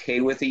was okay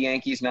with the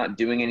Yankees not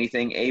doing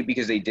anything, A,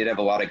 because they did have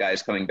a lot of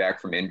guys coming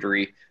back from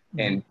injury,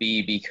 and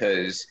B,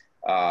 because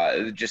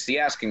just the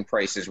asking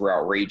prices were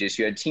outrageous.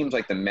 You had teams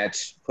like the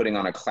Mets putting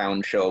on a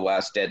clown show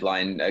last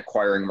deadline,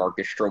 acquiring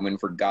Marcus Stroman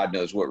for God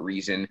knows what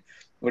reason,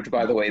 which,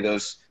 by the way,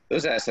 those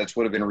assets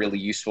would have been really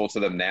useful to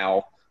them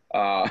now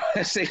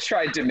as they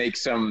tried to make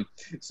some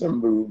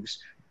moves.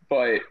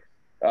 But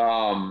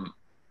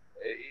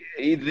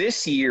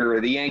this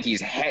year, the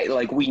Yankees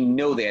we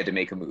know they had to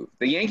make a move.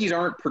 The Yankees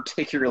aren't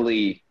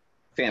particularly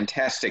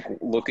fantastic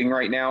looking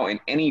right now in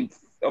any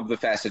of the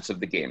facets of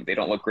the game. They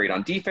don't look great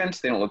on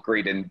defense. They don't look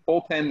great in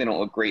bullpen. They don't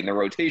look great in the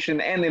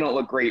rotation, and they don't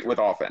look great with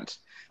offense.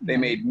 They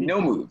made no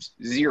moves,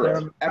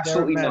 zero,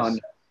 absolutely none.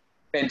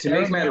 And to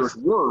make matters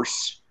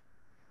worse,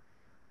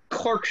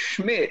 Clark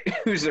Schmidt,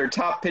 who's their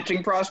top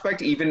pitching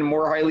prospect, even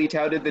more highly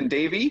touted than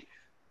Davey,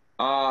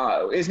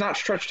 is not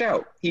stretched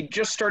out. He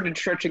just started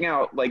stretching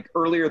out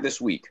earlier this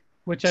week.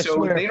 Which I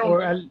swear,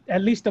 for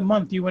at least a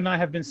month, you and I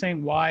have been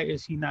saying, why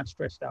is he not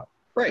stretched out?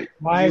 Right.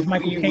 Why is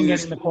Michael King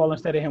getting the call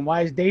instead of him?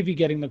 Why is Davey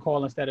getting the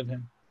call instead of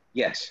him?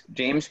 Yes.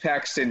 James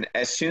Paxton,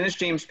 as soon as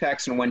James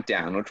Paxton went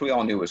down, which we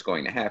all knew was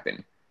going to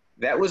happen,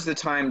 that was the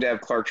time to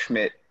have Clark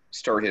Schmidt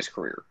start his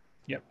career.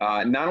 Yep.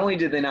 Not only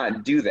did they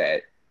not do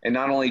that, and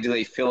not only do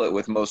they fill it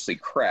with mostly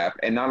crap,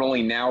 and not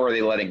only now are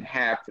they letting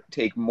Hap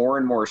take more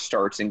and more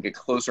starts and get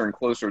closer and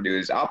closer to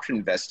his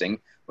option vesting,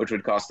 which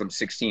would cost them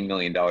 $16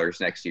 million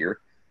next year,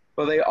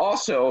 but they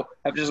also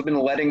have just been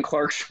letting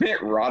Clark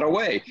Schmidt rot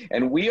away.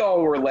 And we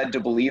all were led to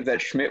believe that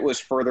Schmidt was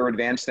further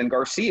advanced than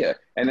Garcia.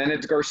 And then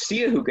it's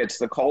Garcia who gets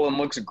the call and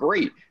looks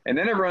great. And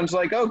then everyone's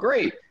like, oh,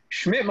 great.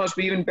 Schmidt must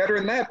be even better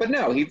than that. But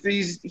no,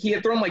 he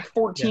had thrown like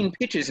 14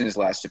 pitches in his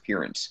last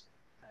appearance.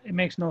 It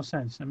makes no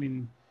sense. I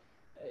mean,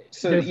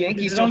 so the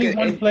Yankees there's only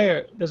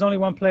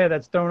one player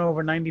that's thrown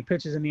over 90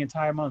 pitches in the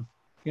entire month.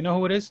 You know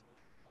who it is?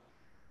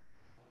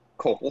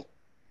 Cole.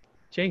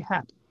 Jay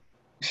Happ.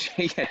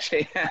 Yeah,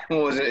 Jay Happ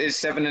was his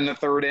 7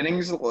 1/3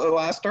 innings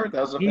last start.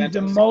 That was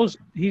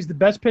fantastic. He's the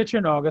best pitcher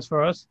in August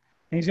for us,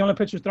 and he's the only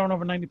pitcher thrown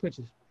over 90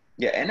 pitches.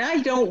 Yeah, and I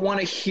don't want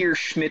to hear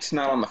Schmidt's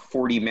not on the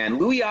 40-man.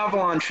 Louis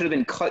Avalon should have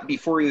been cut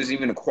before he was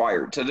even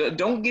acquired. So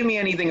don't give me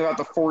anything about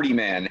the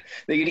 40-man.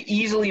 They could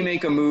easily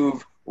make a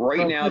move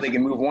right now. They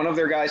can move one of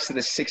their guys to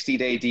the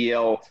 60-day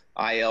DL,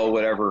 IL,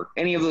 whatever.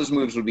 Any of those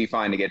moves would be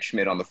fine to get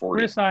Schmidt on the 40.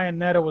 Chris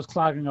Iannetta was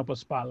clogging up a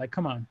spot. Like,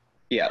 come on.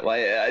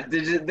 Yeah,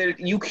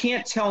 you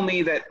can't tell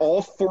me that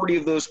all 40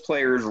 of those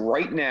players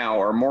right now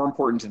are more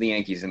important to the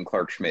Yankees than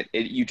Clark Schmidt.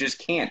 You just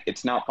can't.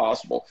 It's not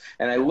possible.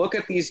 And I look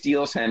at these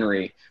deals,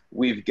 Henry.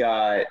 We've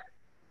got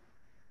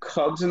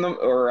Cubs in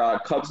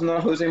the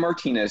Jose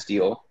Martinez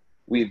deal.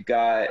 We've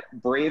got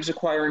Braves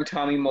acquiring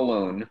Tommy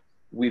Malone.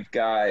 We've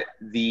got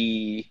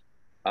the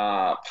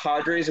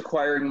Padres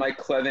acquiring Mike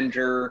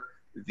Clevenger.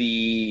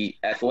 The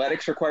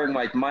Athletics acquiring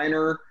Mike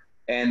Minor.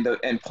 And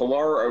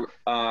Pilar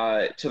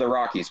to the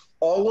Rockies.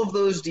 All of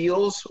those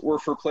deals were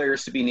for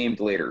players to be named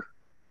later,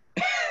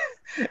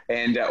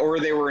 and or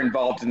they were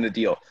involved in the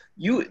deal.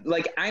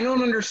 I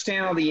don't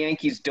understand how the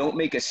Yankees don't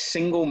make a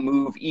single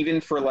move, even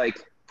for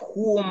like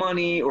pool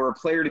money or a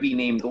player to be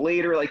named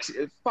later. Like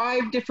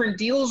 5 different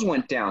deals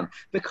went down.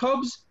 The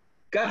Cubs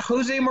got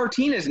Jose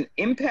Martinez, an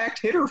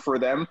impact hitter for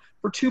them,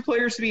 for 2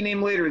 players to be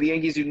named later. The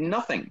Yankees do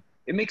nothing.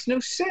 It makes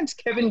no sense.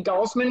 Kevin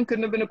Gausman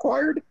couldn't have been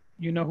acquired.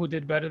 You know who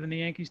did better than the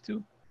Yankees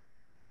too?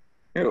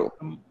 Who?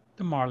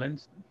 The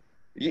Marlins.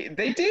 Yeah,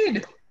 they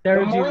did.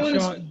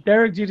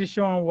 Derek Jeter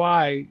showing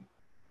why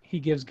he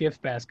gives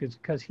gift baskets,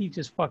 because he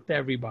just fucked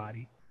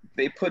everybody.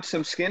 They put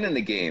some skin in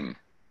the game.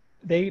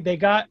 They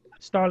got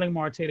Starling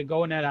Marte to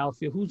go in that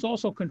outfield, who's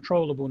also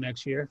controllable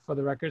next year, for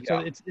the record.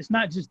 Yeah. So it's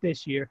not just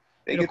this year.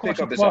 They could pick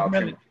up this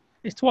option.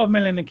 It's $12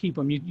 million to keep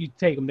him. You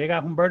take him. They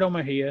got Humberto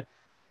Mejia.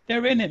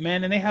 They're in it,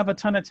 man, and they have a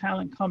ton of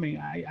talent coming.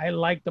 I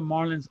like the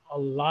Marlins a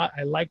lot.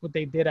 I like what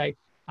they did. I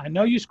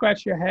know you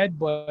scratch your head,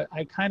 but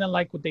I kind of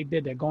like what they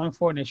did. They're going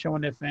for it, and they're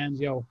showing their fans,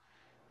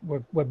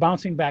 we're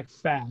bouncing back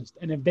fast.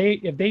 And if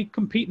they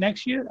compete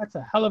next year, that's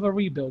a hell of a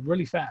rebuild,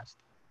 really fast.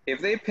 If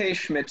they pay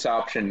Schmidt's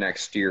option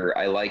next year,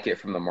 I like it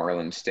from the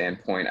Marlins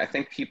standpoint. I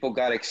think people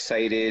got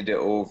excited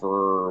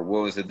over,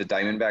 what was it, the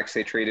Diamondbacks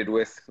they traded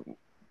with,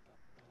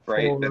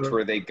 right? That's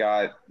where they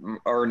got,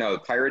 or no,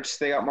 Pirates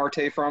they got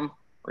Marte from,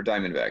 or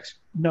Diamondbacks?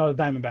 No,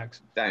 Diamondbacks.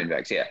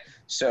 Diamondbacks, yeah.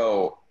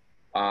 So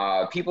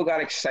people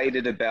got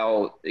excited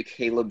about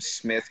Caleb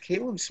Smith.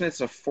 Caleb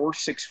Smith's a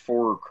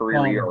 4.64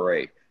 career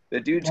ERA. The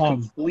dude's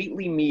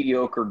completely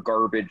mediocre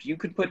garbage. You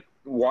could put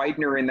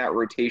Widener in that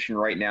rotation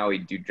right now;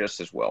 he'd do just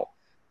as well.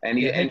 And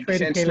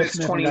Smith's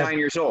 29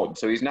 years old,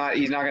 so he's not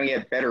going to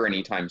get better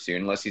anytime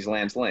soon unless he's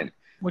Lance Lynn.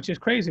 Which is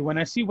crazy. When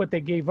I see what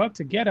they gave up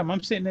to get him,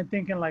 I'm sitting there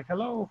thinking, like,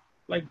 hello,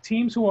 like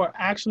teams who are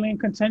actually in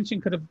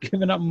contention could have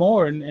given up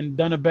more and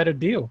done a better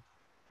deal.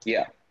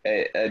 Yeah,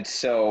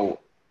 so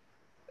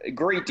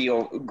great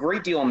deal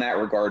in that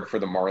regard for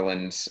the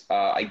Marlins.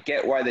 I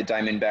get why the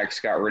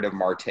Diamondbacks got rid of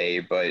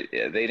Marte, but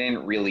they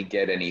didn't really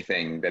get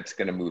anything that's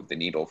going to move the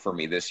needle for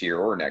me this year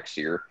or next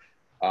year.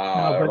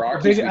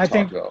 Rockies, I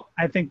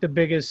think the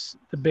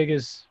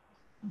biggest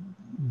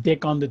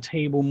dick on the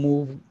table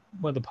move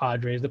were the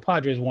Padres. The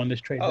Padres won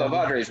this trade. The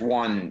Padres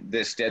won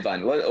this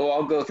deadline.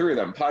 I'll go through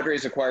them.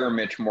 Padres acquire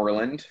Mitch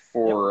Moreland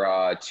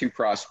for 2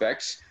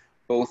 prospects.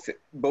 Both,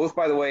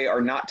 by the way,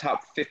 are not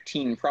top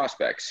 15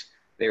 prospects.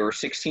 They were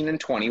 16 and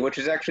 20, which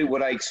is actually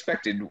what I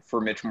expected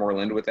for Mitch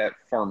Moreland with that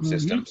farm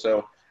system.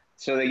 So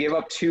they gave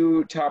up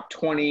 2 top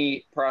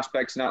 20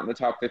 prospects, not in the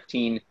top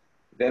 15.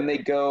 Then they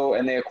go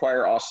and they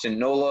acquire Austin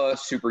Nola,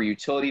 super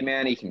utility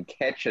man. He can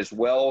catch as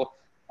well.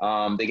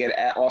 They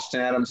get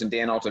Austin Adams and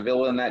Dan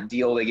Altavilla in that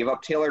deal. They give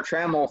up Taylor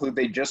Trammell, who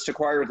they just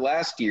acquired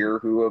last year,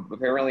 who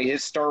apparently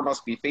his star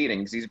must be fading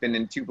because he's been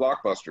in 2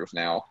 blockbusters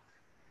now.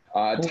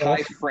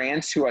 Ty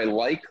France, who I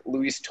like,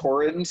 Luis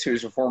Torrens,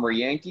 who's a former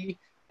Yankee,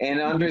 and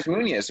Andres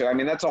Munoz. So, I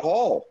mean, that's a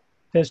haul.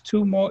 There's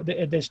 2 more.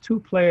 There's 2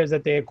 players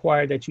that they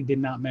acquired that you did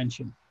not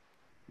mention.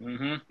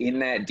 In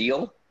that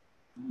deal?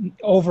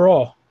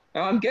 Overall. Oh,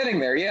 I'm getting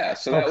there, yeah.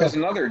 So that was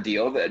another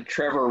deal that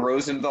Trevor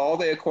Rosenthal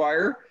they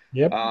acquire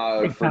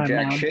for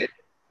jack shit.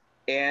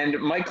 And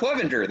Mike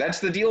Clevenger, that's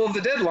the deal of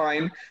the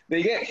deadline.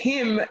 They get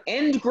him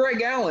and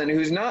Greg Allen,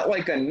 who's not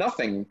like a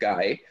nothing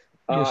guy,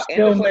 and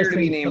a player to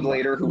be named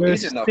later who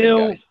is a nothing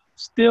guy.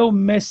 Still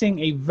missing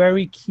a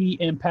very key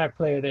impact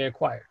player they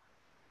acquired.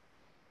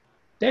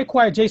 They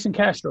acquired Jason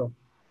Castro.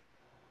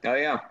 Oh,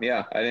 yeah.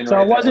 I didn't.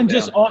 So it wasn't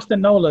just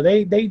Austin Nola.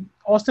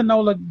 Austin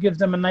Nola gives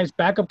them a nice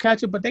backup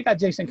catcher, but they got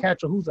Jason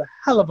Castro, who's a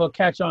hell of a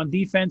catcher on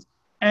defense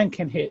and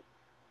can hit.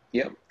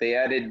 Yep, they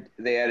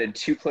added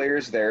two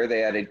players there.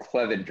 They added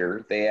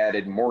Clevenger. They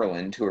added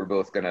Moreland, who are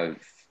both going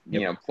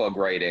to plug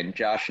right in.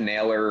 Josh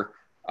Naylor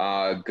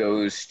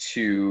goes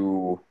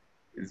to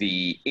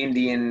the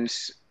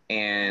Indians,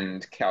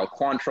 and Cal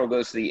Quantrill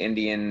goes to the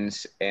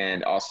Indians,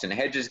 and Austin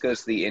Hedges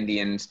goes to the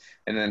Indians,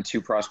 and then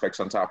two prospects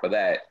on top of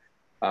that.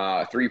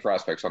 Three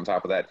prospects on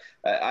top of that.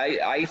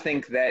 I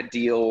think that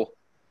deal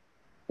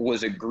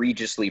was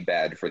egregiously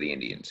bad for the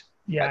Indians.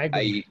 Yeah, I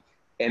agree.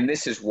 And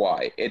this is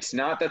why. It's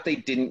not that they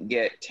didn't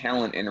get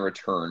talent in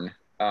return.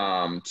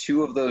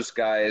 Two of those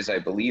guys, I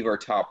believe, are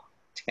top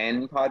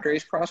 10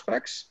 Padres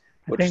prospects,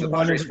 which the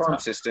Padres farm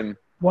system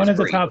one is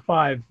the great. top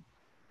 5.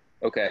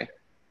 Okay.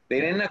 They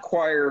didn't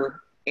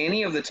acquire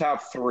any of the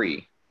top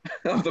 3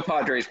 of the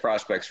Padres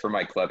prospects for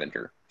Mike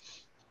Clevenger.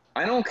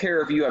 I don't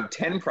care if you have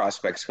 10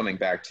 prospects coming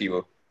back to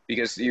you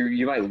because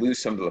you might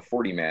lose some to the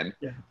 40-man.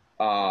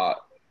 Yeah.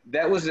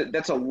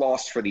 That's a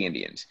loss for the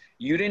Indians.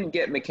 You didn't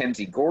get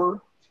Mackenzie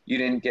Gore. You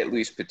didn't get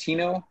Luis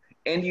Patino,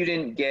 and you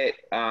didn't get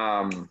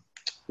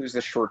who's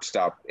the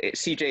shortstop?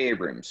 C.J.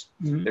 Abrams,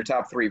 their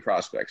top 3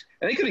 prospects.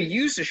 And they could have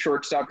used a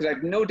shortstop because I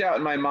have no doubt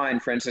in my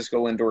mind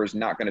Francisco Lindor is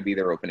not going to be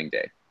their opening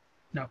day.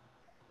 No.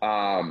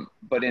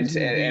 But and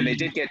they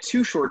did get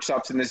 2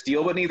 shortstops in this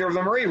deal, but neither of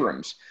them are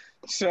Abrams.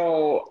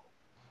 So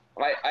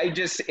I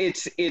just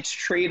it's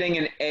trading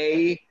an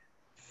A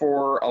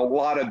for a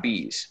lot of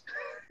Bs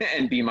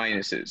and B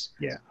minuses.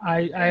 Yeah,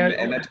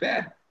 and that's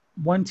bad.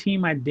 One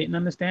team I didn't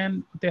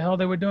understand what the hell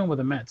they were doing with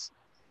the Mets.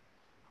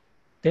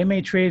 They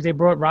made trades. They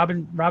brought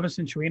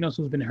Robinson Chirinos,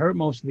 who's been hurt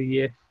most of the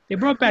year. They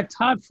brought back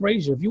Todd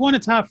Frazier. If you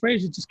wanted Todd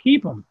Frazier, just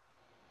keep him.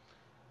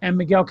 And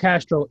Miguel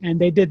Castro. And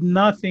they did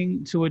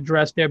nothing to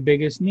address their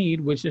biggest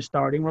need, which is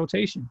starting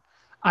rotation.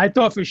 I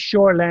thought for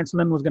sure Lance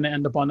Lynn was going to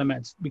end up on the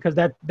Mets because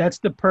that's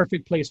the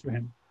perfect place for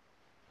him.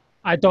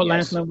 I thought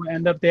Lance Lynn would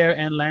end up there,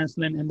 and Lance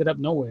Lynn ended up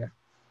nowhere.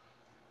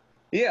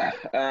 Yeah,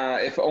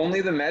 if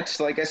only the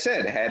Mets, like I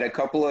said, had a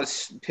couple of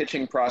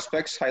pitching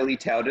prospects highly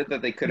touted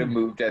that they could have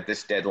moved at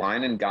this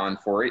deadline and gone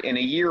for it. In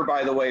a year,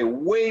 by the way,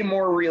 way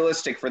more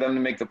realistic for them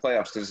to make the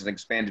playoffs because it's an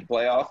expanded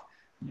playoff.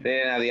 They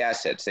didn't have the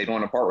assets. They don't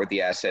want to part with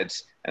the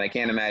assets, and I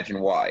can't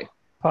imagine why.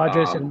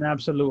 Padres hit an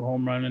absolute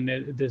home run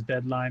in this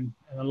deadline,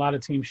 and a lot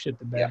of teams shit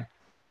the bed.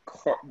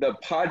 Yeah. The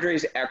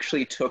Padres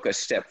actually took a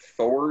step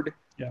forward,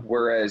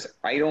 whereas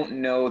I don't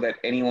know that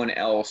anyone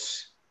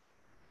else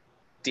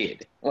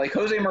did. Like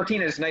Jose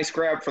Martinez, nice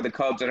grab for the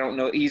Cubs. I don't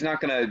know. He's not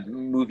going to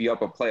move you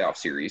up a playoff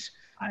series.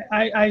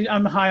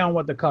 I'm high on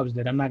what the Cubs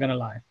did. I'm not going to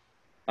lie.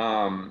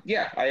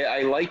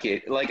 I like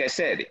it. Like I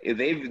said,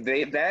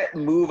 that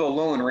move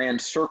alone ran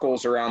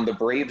circles around the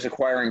Braves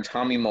acquiring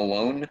Tommy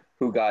Milone,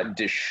 who got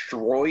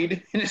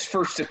destroyed in his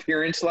first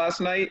appearance last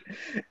night,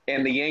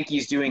 and the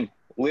Yankees doing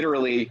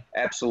literally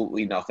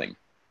absolutely nothing.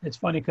 It's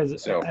funny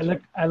because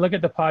I look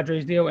at the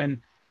Padres deal,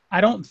 and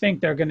I don't think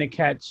they're going to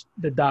catch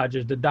the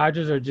Dodgers. The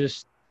Dodgers are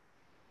just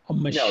a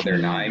machine. No, they're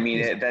not. I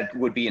mean, that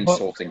would be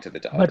insulting to the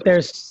Dodgers. But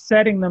they're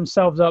setting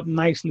themselves up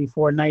nicely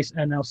for a nice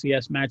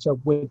NLCS matchup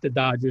with the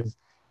Dodgers.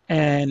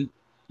 And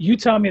you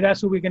tell me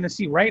that's who we're going to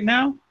see right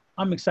now,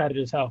 I'm excited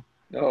as hell.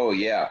 Oh,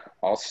 yeah.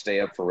 I'll stay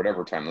up for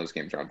whatever time those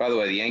games are on. By the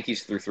way, the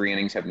Yankees through 3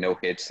 innings have no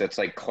hits. That's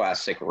like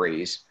classic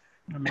Rays.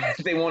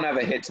 They won't have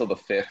a hit till the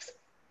 5th.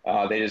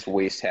 They just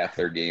waste half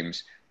their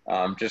games.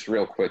 Just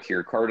real quick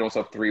here. Cardinals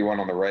up 3-1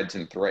 on the Reds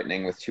and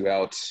threatening with 2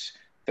 outs.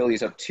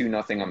 Phillies up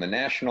 2-0 on the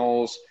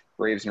Nationals.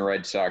 Braves and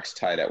Red Sox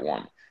tied at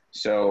 1.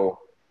 So,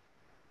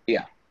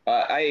 yeah.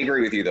 I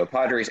agree with you, though.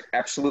 Padres,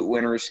 absolute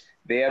winners.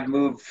 They have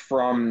moved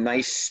from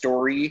nice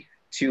story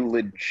to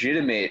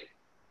legitimate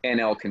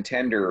NL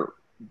contender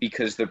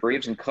because the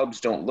Braves and Cubs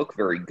don't look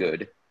very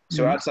good.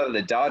 So outside of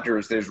the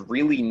Dodgers, there's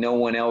really no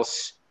one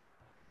else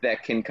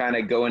that can kind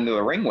of go into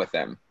the ring with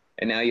them.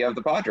 And now you have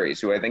the Padres,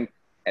 who I think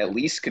at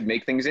least could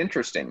make things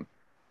interesting.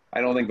 I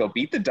don't think they'll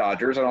beat the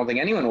Dodgers. I don't think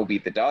anyone will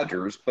beat the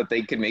Dodgers, but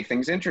they could make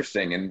things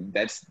interesting. And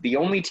that's the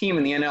only team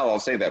in the NL I'll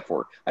say that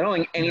for. I don't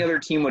think any other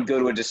team would go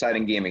to a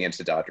deciding game against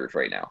the Dodgers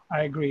right now.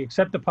 I agree,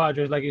 except the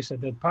Padres. Like you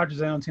said, the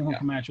Padres are the only team who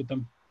can match with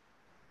them.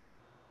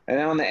 And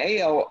on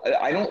the AL,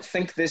 I don't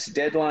think this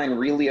deadline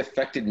really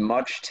affected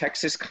much.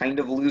 Texas kind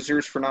of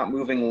losers for not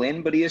moving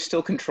Lynn, but he is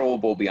still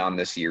controllable beyond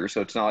this year, so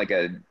it's not like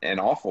an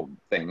awful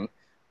thing.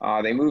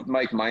 They moved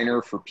Mike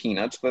Minor for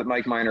peanuts, but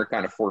Mike Minor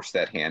kind of forced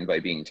that hand by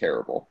being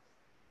terrible.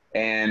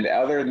 And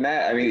other than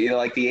that, I mean,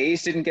 like the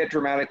A's didn't get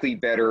dramatically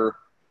better.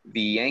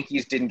 The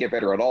Yankees didn't get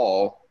better at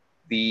all.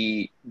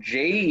 The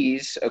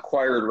Jays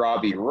acquired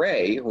Robbie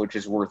Ray, which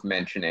is worth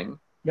mentioning.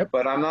 Yep.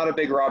 But I'm not a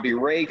big Robbie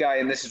Ray guy,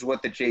 and this is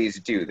what the Jays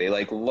do. They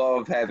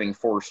love having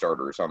 4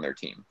 starters on their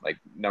team, like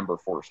number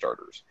 4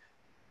 starters.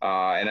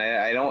 And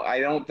I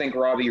don't think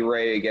Robbie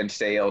Ray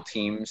against AL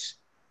teams,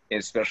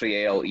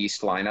 especially AL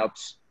East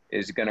lineups,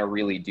 is going to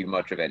really do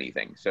much of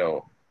anything.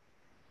 So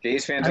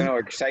Jays fans are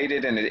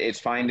excited, and it's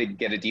fine to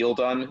get a deal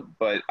done,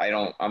 but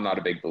I'm not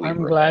a big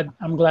believer.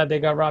 I'm glad they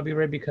got Robbie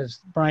Ray because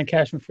Brian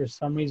Cashman, for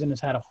some reason, has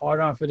had a hard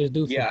on for this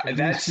dude for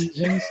 3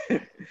 seasons.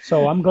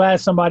 So I'm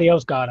glad somebody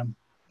else got him.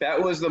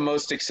 That was the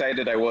most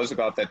excited I was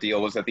about that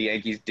deal, was that the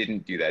Yankees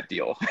didn't do that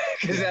deal,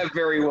 because that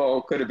very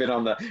well could have been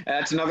on the. And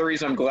that's another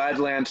reason I'm glad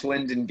Lance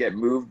Lynn didn't get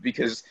moved,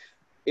 because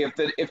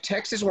if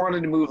Texas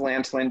wanted to move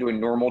Lance Lynn to a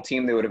normal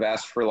team, they would have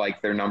asked for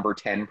like their number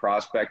 10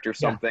 prospect or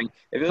something.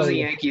 If it was the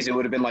Yankees, it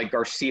would have been like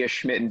Garcia,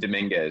 Schmidt, and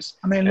Dominguez.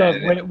 I mean,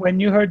 look, when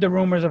you heard the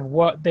rumors of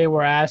what they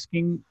were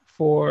asking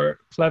for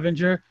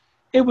Clevenger,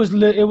 it was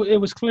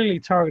clearly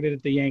targeted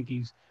at the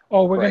Yankees.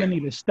 Oh, we're going to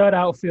need a stud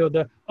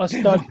outfielder, a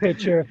stud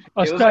pitcher,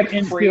 a stud like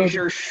infielder.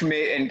 Frazier,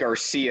 Schmidt, and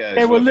Garcia.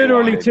 They were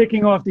literally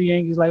ticking off the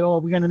Yankees like, oh,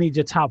 we're going to need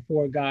your top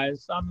 4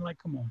 guys. So I'm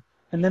like, come on.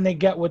 And then they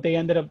get what they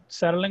ended up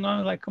settling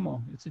on. Like, come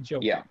on, it's a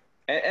joke. Yeah.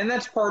 And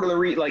that's part of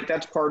the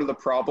that's part of the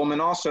problem.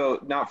 And also,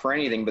 not for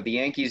anything, but the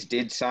Yankees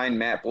did sign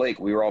Matt Blake.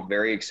 We were all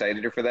very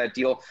excited for that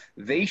deal.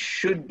 They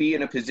should be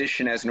in a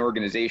position as an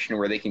organization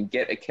where they can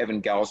get a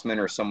Kevin Gausman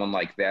or someone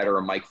like that, or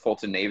a Mike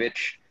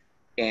Fultonavich,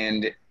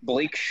 and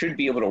Blake should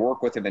be able to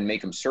work with him and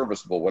make him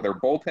serviceable, whether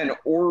bullpen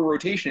or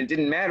rotation. It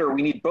didn't matter.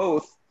 We need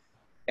both,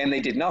 and they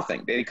did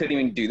nothing. They couldn't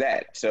even do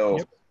that. So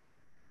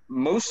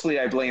mostly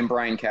I blame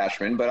Brian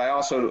Cashman, but I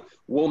also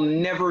will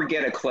never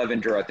get a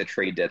Clevenger at the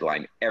trade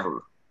deadline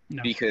ever.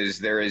 No. Because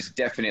there is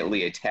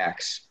definitely a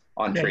tax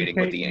on trading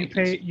with the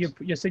Yankees.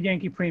 It's a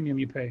Yankee premium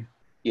you pay.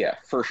 Yeah,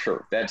 for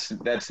sure.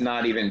 That's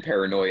not even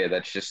paranoia.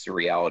 That's just the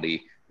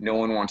reality. No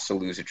one wants to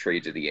lose a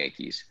trade to the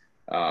Yankees.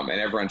 And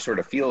everyone sort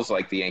of feels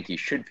like the Yankees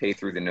should pay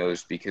through the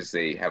nose because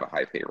they have a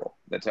high payroll.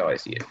 That's how I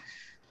see it.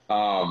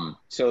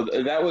 So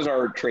that was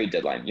our trade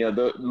deadline. You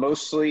know, the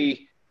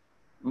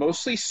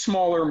mostly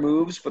smaller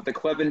moves, but the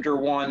Clevenger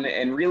one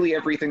and really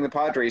everything the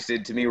Padres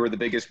did to me were the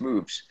biggest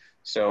moves.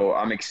 So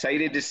I'm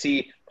excited to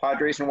see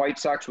Padres and White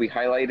Sox. We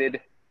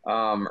highlighted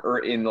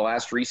in the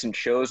last recent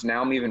shows.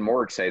 Now I'm even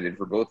more excited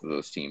for both of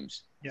those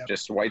teams. Yep.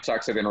 Just White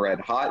Sox have been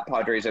red hot.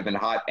 Padres have been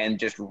hot and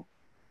just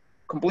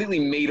completely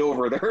made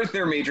over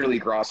their major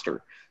league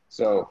roster.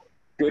 So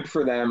good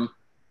for them.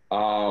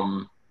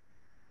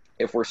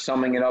 If we're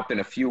summing it up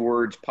in a few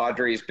words,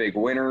 Padres big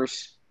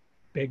winners.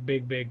 Big.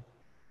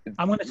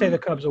 I'm going to say the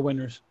Cubs are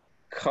winners.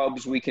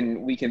 Cubs we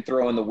can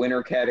throw in the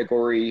winner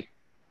category.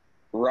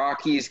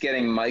 Rockies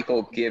getting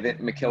Mikel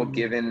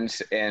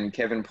Givens and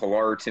Kevin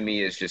Pillar to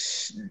me is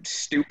just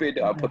stupid.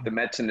 I'll put the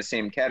Mets in the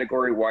same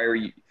category.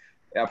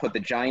 I'll put the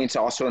Giants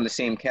also in the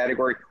same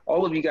category.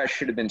 All of you guys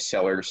should have been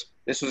sellers.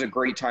 This was a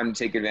great time to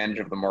take advantage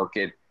of the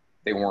market.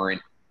 They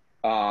weren't.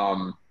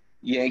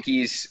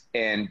 Yankees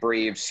and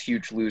Braves,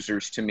 huge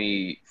losers to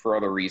me for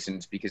other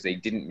reasons because they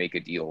didn't make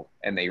a deal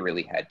and they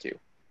really had to.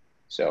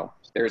 So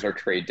there's our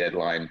trade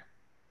deadline.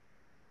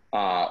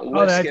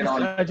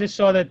 I just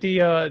saw that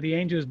the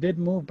Angels did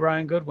move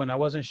Brian Goodwin. I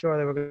wasn't sure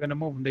they were going to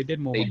move him. They did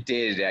move him. They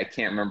did. I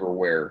can't remember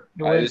where.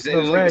 It was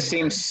like the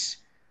same.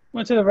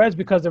 Went to the Reds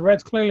because the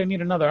Reds clearly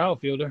need another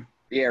outfielder.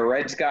 Yeah,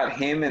 Reds got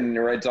him, and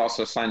the Reds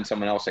also signed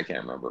someone else. I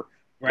can't remember.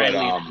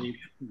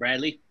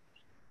 Bradley.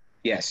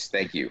 Yes,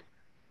 thank you.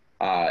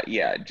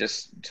 Yeah,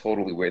 just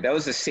totally weird. That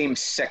was the same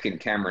second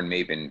Cameron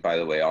Maybin, by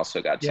the way,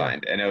 also got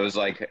signed, and it was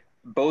like.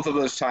 Both of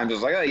those times, I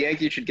was like, oh,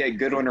 Yankees should get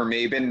Goodwin or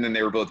Maybin, and then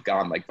they were both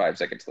gone like 5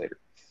 seconds later.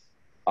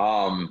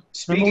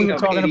 Speaking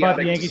of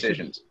idiotic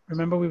decisions.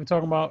 Remember we were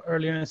talking about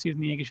earlier in the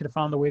season the Yankees should have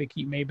found a way to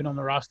keep Maybin on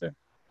the roster?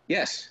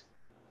 Yes.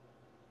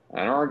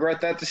 I don't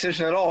regret that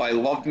decision at all. I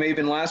loved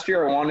Maybin last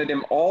year. I wanted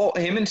him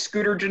and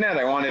Scooter Gennett.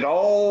 I wanted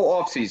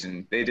all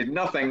offseason. They did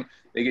nothing.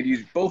 They could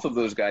use both of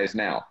those guys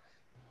now.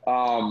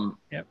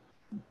 Yep.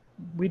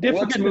 We did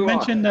forget to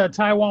mention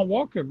Taijuan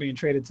Walker being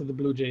traded to the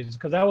Blue Jays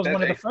because that was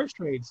one of the first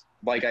trades.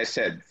 Like I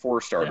said,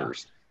 4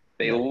 starters.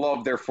 Yeah. They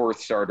love their 4th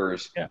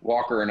starters. Yeah.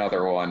 Walker,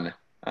 another one.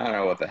 I don't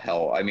know what the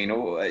hell. I mean,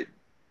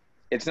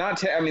 it's not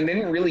 – they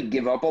didn't really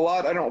give up a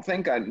lot, I don't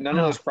think. None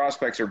of those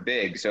prospects are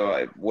big,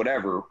 so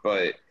whatever.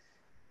 But,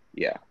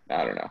 yeah,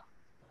 I don't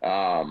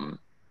know.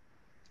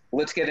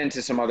 Let's get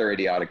into some other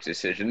idiotic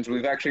decisions.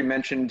 We've actually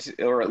mentioned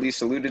or at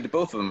least alluded to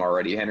both of them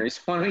already, Henry.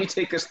 So why don't you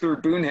take us through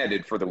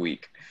Boneheaded for the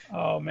week?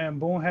 Oh, man,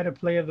 Boneheaded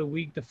Play of the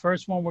Week. The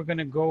first one we're going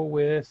to go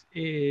with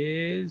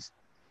is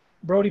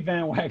Brody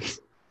Van Wagenen.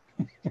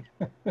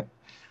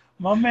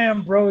 My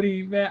man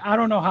Brody, man, I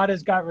don't know how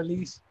this got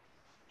released.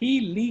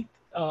 He leaked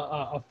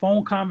a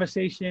phone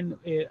conversation.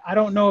 I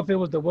don't know if it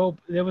was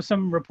there was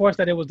some reports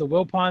that it was the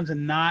Wilpons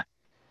and not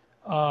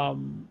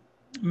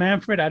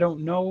Manfred. I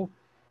don't know.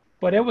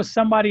 But it was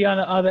somebody on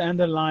the other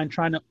end of the line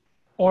trying to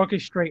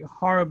orchestrate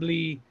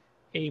horribly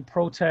a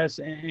protest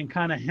and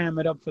kind of ham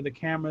it up for the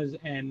cameras.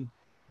 And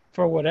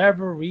for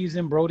whatever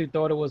reason, Brody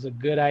thought it was a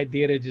good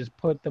idea to just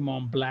put them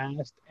on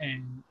blast.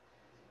 And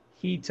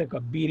he took a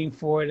beating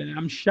for it. And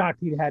I'm shocked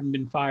he hadn't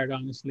been fired,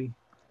 honestly.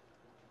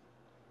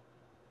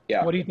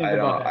 Yeah. What do you think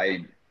about that?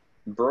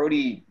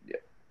 Brody,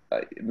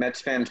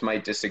 Mets fans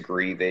might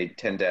disagree. They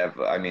tend to have,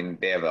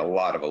 they have a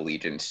lot of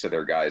allegiance to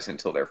their guys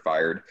until they're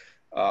fired.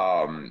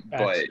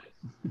 But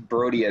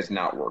Brody has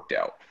not worked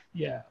out.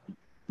 Yeah.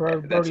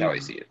 That's how I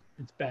see it.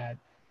 It's bad.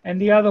 And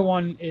the other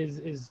one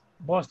is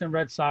Boston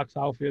Red Sox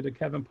outfielder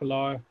Kevin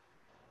Pillar.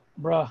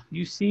 Bruh,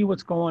 you see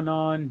what's going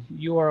on.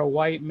 You are a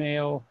white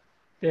male.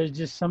 there's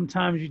just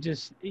sometimes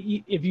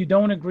if you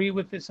don't agree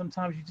with it,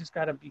 sometimes you just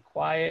got to be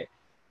quiet.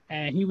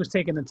 And he was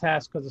taken to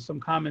task because of some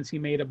comments he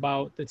made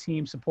about the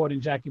team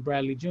supporting Jackie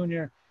Bradley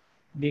Jr.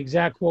 The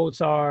exact quotes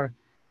are,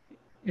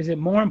 "Is it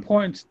more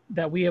important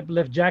that we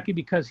uplift Jackie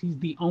because he's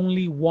the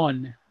only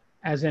one,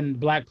 as in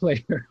black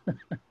player?"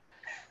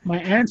 My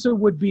answer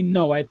would be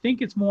no. I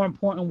think it's more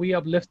important we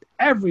uplift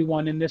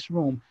everyone in this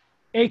room,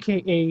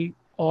 AKA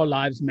all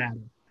lives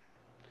matter.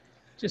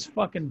 Just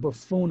fucking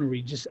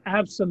buffoonery, just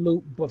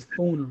absolute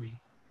buffoonery.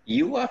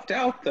 You left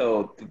out,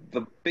 though,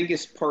 the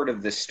biggest part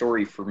of this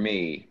story for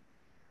me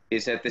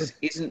is that this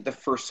isn't the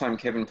first time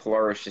Kevin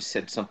Pillar just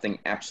said something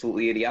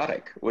absolutely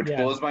idiotic, which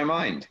blows my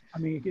mind. I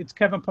mean, it's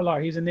Kevin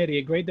Pillar. He's an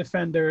idiot, great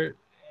defender.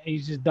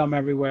 He's just dumb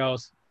everywhere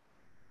else.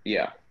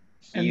 Yeah.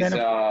 And then,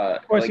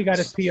 of course, he got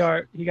his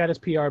PR. He got his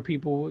PR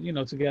people,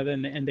 together,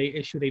 and they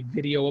issued a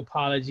video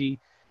apology,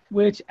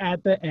 which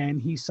at the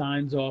end he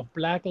signs off.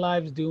 Black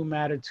lives do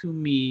matter to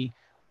me.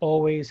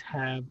 Always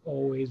have,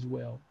 always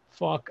will.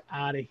 Fuck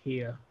out of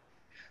here.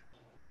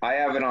 I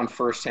have it on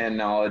firsthand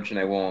knowledge, and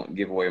I won't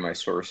give away my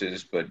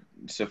sources, but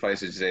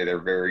suffice it to say they're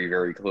very,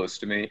 very close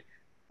to me.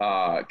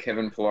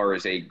 Kevin Pillar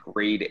is a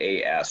grade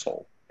A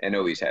asshole, and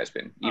always has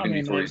been, even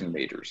before he's in the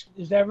majors.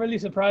 Is that really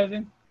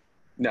surprising?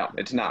 No,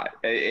 it's not.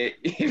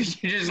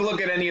 If you just look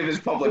at any of his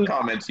public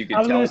comments, you can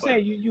tell. I was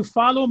going to say, you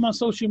follow him on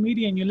social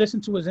media and you listen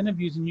to his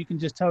interviews, and you can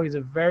just tell he's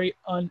a very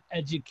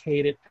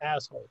uneducated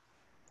asshole.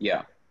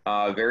 Yeah.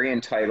 Very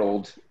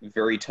entitled,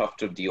 very tough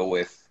to deal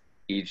with.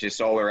 He's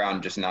just all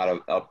around just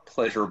not a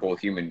pleasurable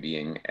human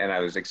being. And I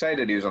was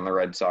excited he was on the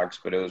Red Sox,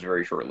 but it was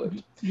very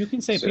short-lived. You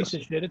can say piece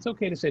of shit. It's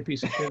okay to say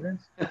piece of shit.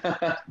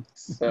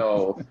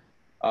 So,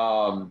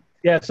 so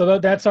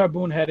that's our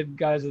boneheaded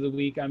guys of the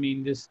week. I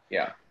mean,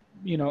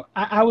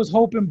 I was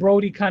hoping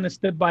Brody kind of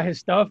stood by his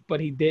stuff,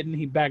 but he didn't.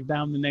 He backed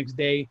down the next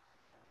day.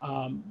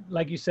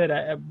 Like you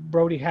said,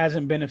 Brody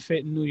hasn't been a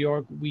fit in New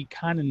York. We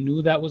kind of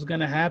knew that was going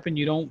to happen.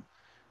 You don't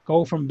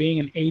go from being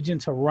an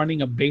agent to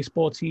running a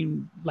baseball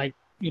team like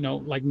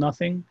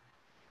nothing.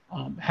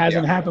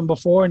 Hasn't happened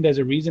before, and there's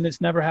a reason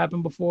it's never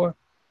happened before.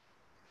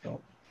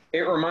 So.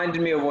 It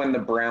reminded me of when the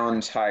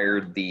Browns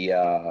hired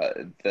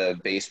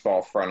the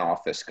baseball front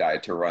office guy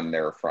to run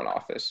their front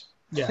office.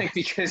 Yeah,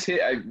 because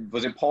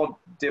was it Paul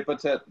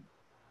DePodesta?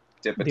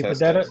 Yeah, I think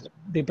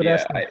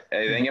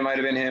it might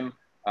have been him.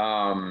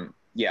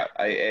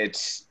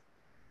 It's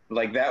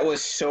like that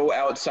was so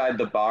outside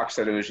the box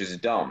that it was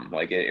just dumb.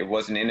 Like it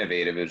wasn't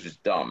innovative; it was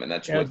just dumb, and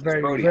that's what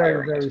Brody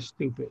hiring is. Very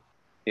stupid.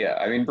 Yeah,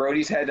 I mean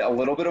Brody's had a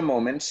little bit of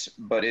moments,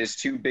 but his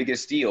two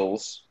biggest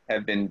deals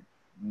have been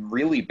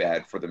really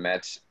bad for the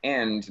Mets,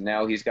 and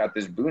now he's got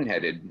this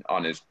boonheaded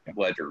on his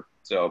ledger.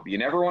 So you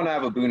never want to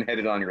have a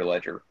boonheaded on your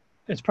ledger.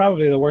 It's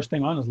probably the worst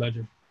thing on his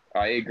ledger.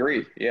 I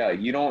agree. Yeah,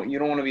 you don't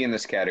want to be in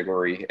this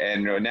category.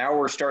 And now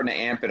we're starting to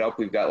amp it up.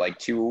 We've got like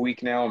 2 a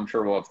week now. I'm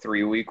sure we'll have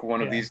 3 a week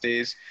one of these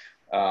days.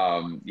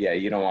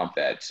 You don't want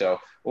that. So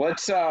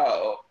let's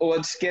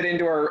get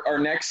into our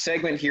next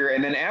segment here.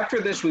 And then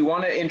after this, we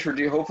want to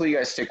introduce, hopefully you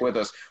guys stick with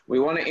us. We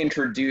want to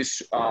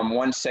introduce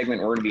one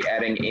segment we're going to be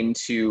adding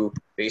into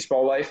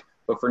Baseball Life.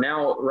 But for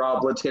now,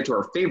 Rob, let's get to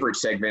our favorite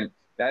segment.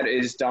 That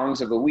is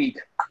Dongs of the Week.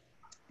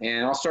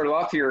 And I'll start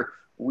off here.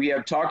 We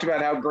have talked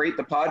about how great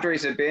the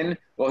Padres have been.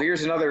 Well,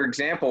 here's another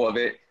example of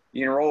it.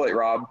 You can roll it,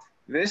 Rob.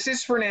 This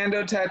is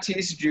Fernando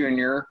Tatis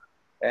Jr.,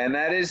 and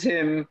that is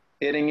him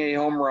hitting a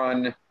home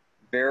run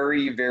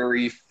very,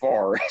 very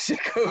far as it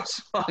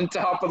goes on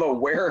top of the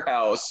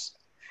warehouse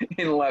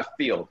in left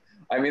field.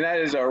 I mean, that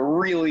is a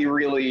really,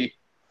 really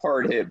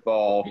hard hit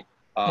ball. It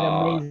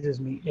amazes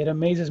me. It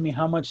amazes me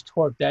how much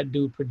torque that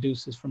dude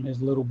produces from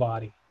his little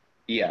body.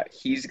 Yeah,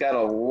 he's got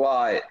a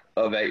lot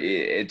of it.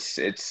 It's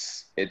a.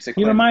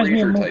 He reminds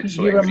me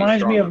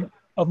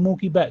of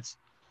Mookie Betts.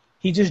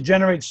 He just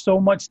generates so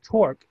much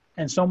torque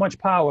and so much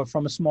power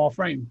from a small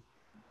frame.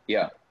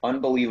 Yeah,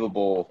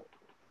 unbelievable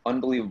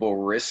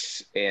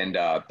wrists and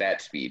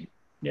bat speed.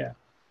 Yeah.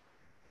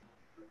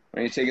 Why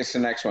don't you take us to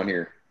the next one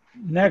here?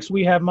 Next,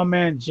 we have my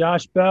man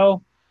Josh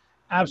Bell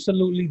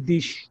absolutely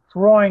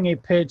destroying a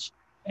pitch,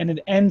 and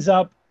it ends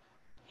up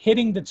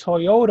hitting the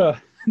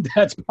Toyota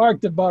that's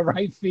parked above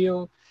right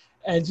field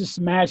and just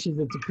smashes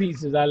it to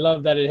pieces. I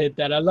love that it hit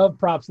that. I love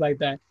props like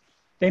that.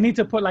 They need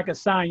to put like a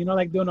sign,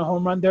 like doing a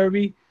home run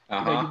derby.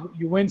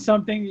 You win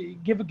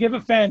something, give a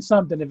fan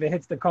something if it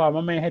hits the car.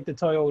 My man hit the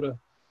Toyota.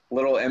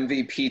 Little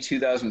MVP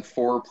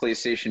 2004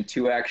 PlayStation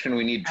 2 action.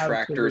 We need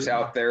tractors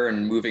out there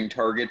and moving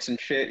targets and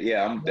shit.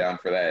 Yeah, I'm down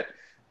for that.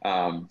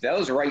 That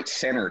was right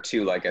center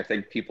too. Like I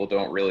think people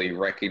don't really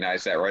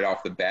recognize that right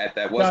off the bat.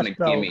 That wasn't a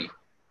gimme.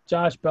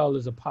 Josh Bell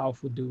is a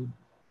powerful dude.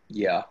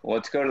 Yeah, well,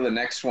 let's go to the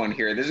next one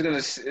here.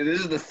 This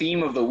is the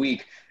theme of the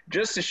week,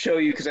 just to show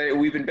you, because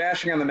we've been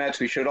bashing on the Mets.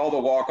 We showed all the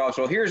walk-offs.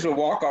 Well, here's a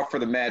walk-off for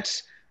the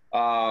Mets.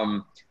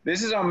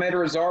 This is Ahmed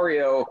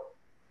Rosario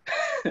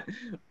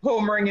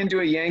homering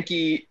into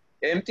a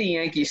empty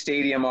Yankee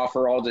Stadium off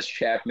Aroldis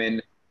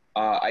Chapman.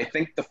 I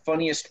think the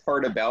funniest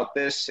part about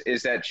this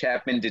is that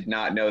Chapman did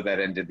not know that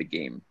ended the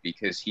game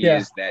because he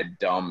is that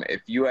dumb.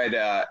 If you had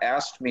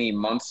asked me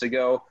months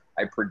ago,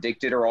 I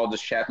predicted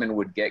Aroldis Chapman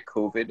would get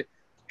COVID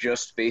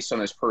just based on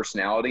his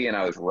personality, and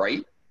I was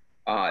right.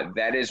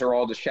 That is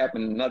Aroldis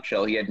Chapman in a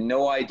nutshell. He had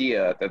no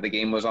idea that the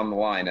game was on the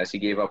line as he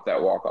gave up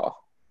that walk-off.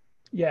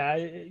 Yeah,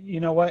 you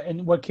know what?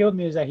 And what killed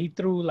me is that he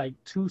threw like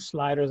 2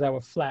 sliders that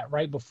were flat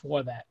right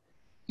before that.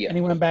 Yeah. And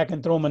he went back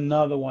and threw him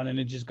another one, and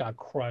it just got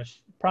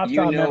crushed. Props to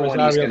You Amer know when he's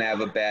Rosario. going to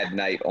have a bad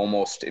night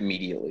almost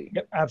immediately.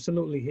 Yep,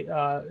 absolutely.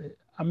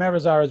 Amer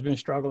Rosario has been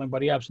struggling,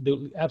 but he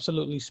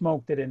absolutely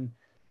smoked it. And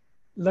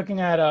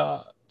looking at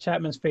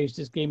Chapman's face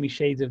just gave me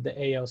shades of the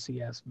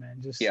ALCS, man.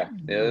 Just a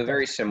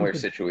very similar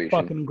situation.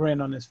 Fucking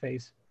grin on his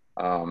face.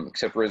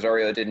 Except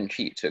Rosario didn't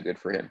cheat, so good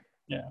for him.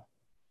 Yeah.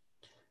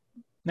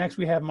 Next,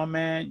 we have my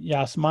man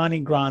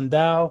Yasmani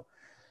Grandal.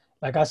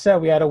 Like I said,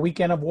 we had a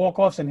weekend of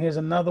walk-offs, and here's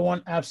another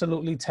one.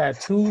 Absolutely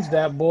tattoos.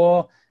 That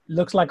ball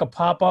looks like a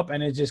pop-up,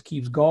 and it just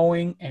keeps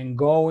going and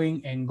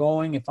going and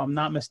going. If I'm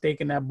not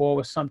mistaken, that ball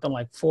was something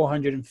like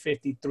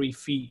 453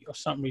 feet or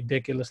something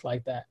ridiculous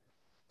like that.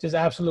 Just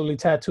absolutely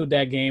tattooed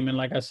that game. And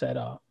like I said,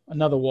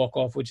 another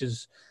walk-off, which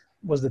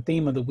was the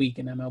theme of the week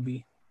in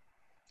MLB.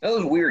 That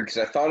was weird because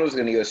I thought it was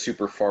going to go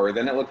super far.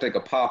 Then it looked like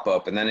a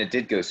pop-up, and then it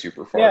did go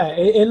super far. Yeah,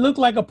 it looked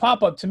like a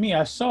pop-up to me.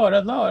 I saw it.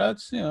 I thought,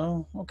 that's,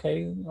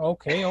 okay.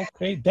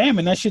 Damn,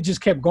 and that shit just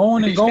kept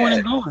going and going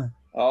and going.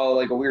 Oh,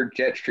 like a weird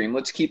jet stream.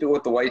 Let's keep it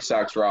with the White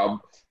Sox,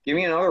 Rob. Give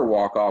me another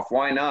walk-off.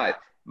 Why not?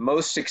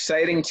 Most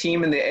exciting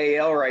team in the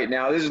AL right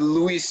now. This is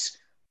Luis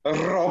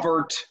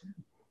Robert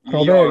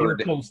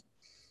Yard.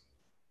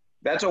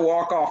 That's a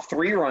walk-off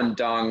 3-run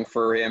dong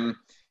for him.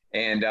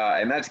 And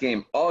that's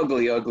game.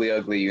 Ugly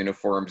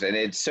uniforms. And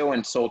it's so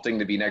insulting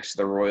to be next to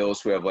the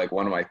Royals, who have like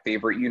one of my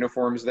favorite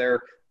uniforms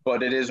there.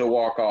 But it is a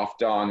walk-off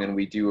dong, and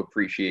we do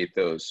appreciate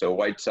those. So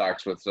White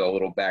Sox with a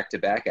little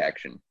back-to-back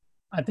action.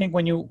 I think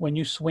when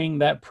you swing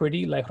that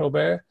pretty like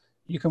Robert,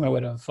 you can wear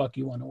whatever the fuck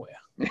you want to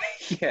wear.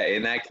 Yeah,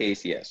 in that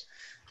case, yes.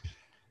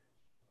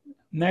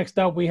 Next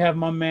up, we have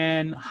my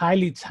man,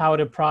 highly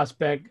touted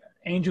prospect.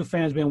 Angel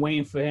fans been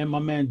waiting for him. My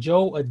man,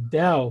 Jo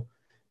Adell.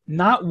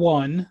 Not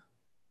 1,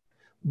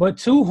 but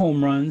 2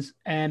 home runs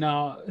and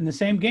in the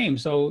same game.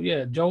 So,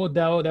 yeah, Jo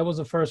Adell, that was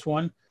the first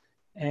one.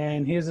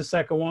 And here's the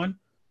second one.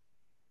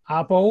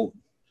 Oppo,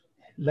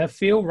 left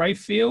field, right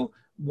field,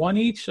 1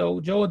 each.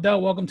 So, Jo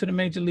Adell, welcome to the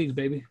major leagues,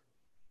 baby.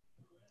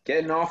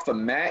 Getting off the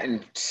mat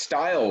in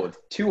style with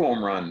 2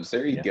 home runs.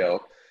 There you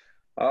go.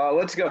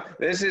 Let's go.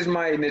 This is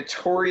my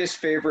notorious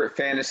favorite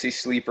fantasy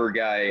sleeper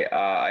guy.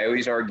 I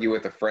always argue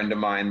with a friend of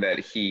mine that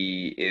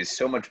he is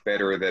so much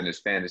better than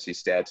his fantasy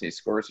stats. He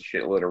scores a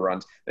shitload of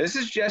runs. This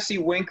is Jesse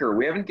Winker.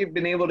 We haven't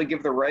been able to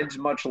give the Reds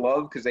much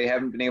love because they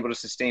haven't been able to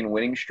sustain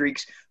winning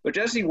streaks. But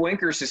Jesse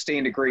Winker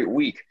sustained a great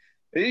week.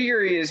 This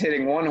year he is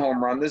hitting 1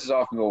 home run. This is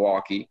off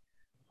Milwaukee.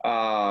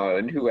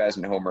 And who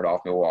hasn't homered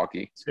off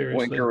Milwaukee? Seriously.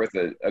 Winker with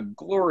a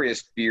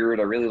glorious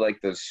beard. I really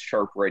like those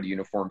sharp red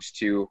uniforms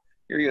too.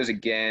 Here he goes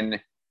again.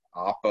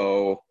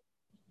 Oppo.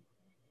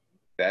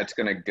 That's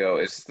going to go.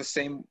 It's the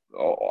same.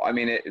 I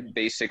mean, it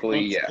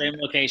basically, yeah. Same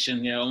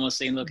location. Yeah, almost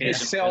same location.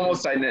 It's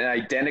almost an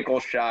identical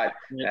shot.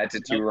 Yeah. That's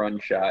a 2-run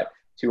shot.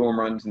 2 home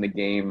runs in the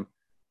game.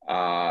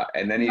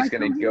 And then he's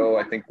going to go.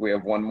 I think we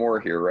have 1 more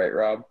here, right,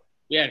 Rob?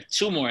 Yeah,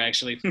 2 more,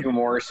 actually. 2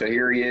 more. So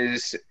here he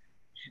is.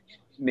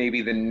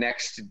 Maybe the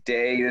next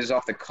day. This is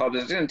off the Cubs.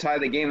 It's going to tie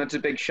the game. That's a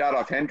big shot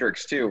off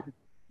Hendricks, too.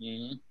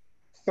 Mm-hmm.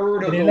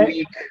 3rd of the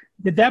week.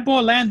 Did that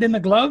ball land in the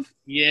glove?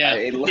 Yeah,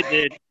 it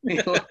did.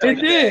 It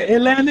did.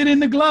 It landed in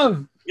the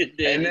glove. It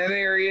did. And then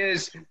there he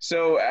is.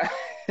 So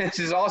this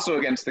is also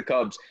against the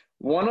Cubs.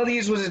 One of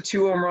these was a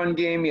 2-home run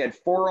game. He had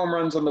 4 home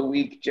runs on the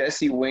week.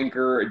 Jesse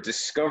Winker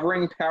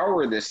discovering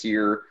power this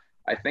year.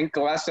 I think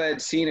the last I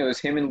had seen it was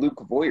him and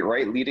Luke Voit,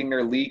 right, leading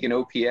their league in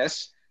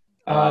OPS.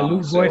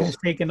 Luke Voit has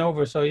taken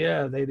over. So,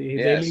 yeah, they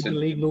lead the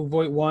league. Luke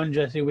Voit 1,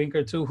 Jesse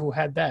Winker 2. Who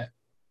had that?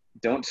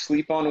 Don't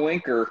sleep on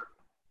Winker.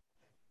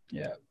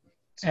 Yeah.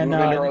 Let's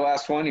move into our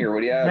last one here. What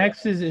do you have?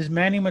 Next is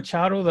Manny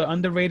Machado, the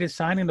underrated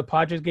signing. The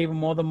Padres gave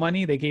him all the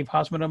money. They gave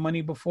Hosmer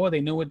money before.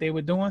 They knew what they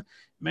were doing.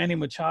 Manny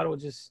Machado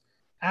just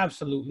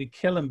absolutely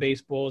killing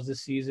baseballs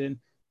this season.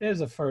 There's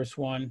the first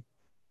one.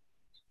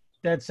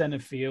 Dead center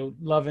field.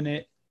 Loving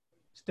it.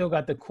 Still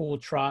got the cool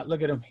trot.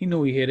 Look at him. He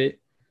knew he hit it.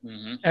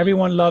 Mm-hmm.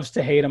 Everyone loves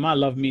to hate him. I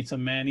love me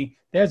some Manny.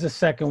 There's the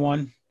second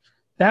one.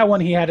 That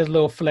one he had his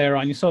little flare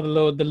on. You saw the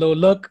little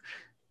look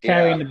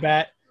carrying the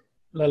bat.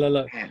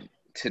 Look. Man,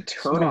 to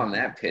turn on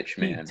that pitch,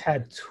 man. He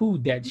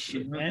tattooed that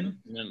shit, man.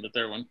 And then the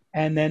third one.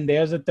 And then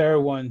there's the third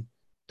one.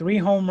 3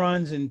 home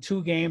runs in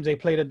 2 games. They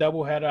played a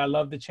doubleheader. I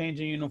love the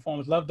changing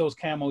uniforms. Love those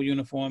camo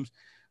uniforms.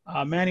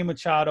 Manny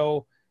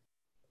Machado,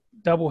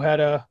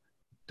 doubleheader,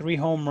 3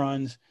 home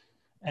runs.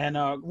 And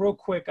real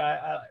quick,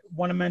 I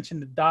want to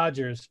mention the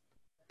Dodgers.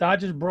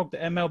 Dodgers broke the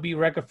MLB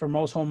record for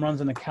most home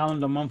runs in a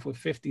calendar month with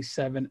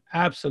 57.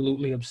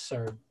 Absolutely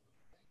absurd.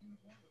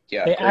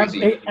 Yeah,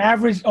 they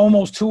averaged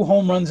almost 2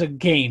 home runs a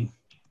game.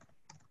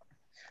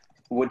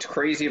 What's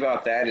crazy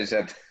about that is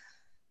that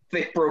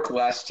they broke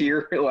last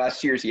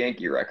year's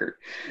Yankee record.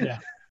 Yeah.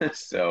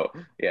 So,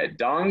 yeah,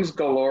 dongs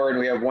galore, and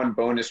we have one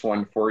bonus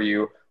one for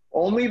you.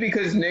 Only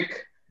because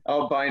Nick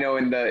albino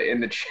in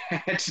the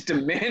chat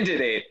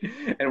demanded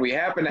it, and we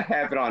happen to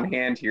have it on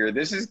hand here.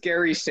 This is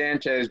Gary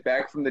Sanchez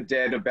back from the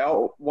dead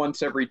about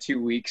once every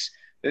 2 weeks.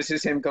 This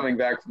is him coming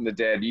back from the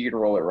dead. You can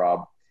roll it,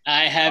 Rob.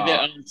 I have it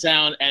on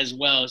sound as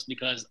well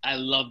because I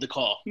love the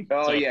call.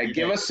 Oh, so, yeah.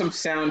 Give us some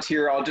sound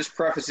here. I'll just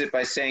preface it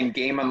by saying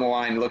game on the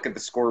line. Look at the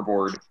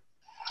scoreboard.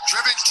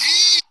 Driven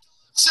deep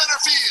center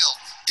field.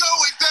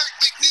 Going back,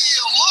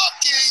 McNeil.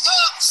 Looking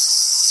up.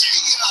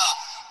 See ya.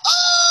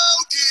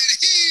 Oh, did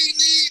he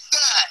need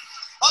that?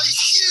 A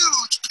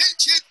huge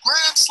pinch hit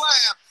grand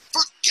slam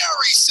for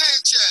Gary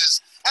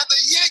Sanchez. And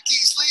the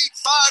Yankees lead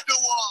 5-1.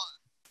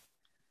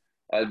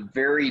 A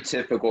very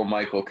typical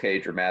Michael Kay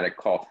dramatic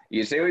call.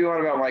 You say what you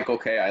want about Michael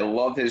Kay. I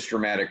love his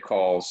dramatic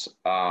calls.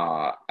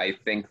 I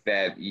think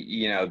that,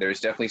 there's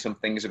definitely some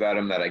things about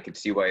him that I could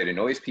see why it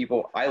annoys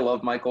people. I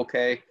love Michael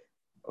Kay.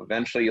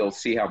 Eventually you'll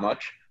see how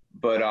much.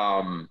 But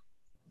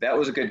that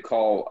was a good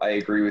call. I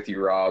agree with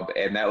you, Rob.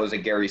 And that was a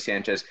Gary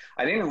Sanchez.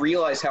 I didn't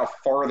realize how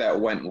far that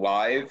went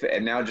live.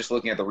 And now just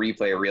looking at the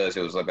replay, I realized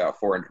it was about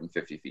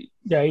 450 feet.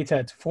 Yeah, he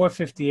had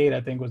 458,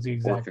 I think was the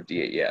exact.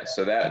 458, yeah.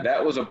 So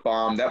that was a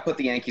bomb. That put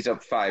the Yankees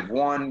up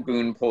 5-1.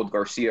 Boone pulled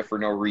Garcia for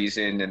no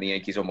reason, and the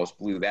Yankees almost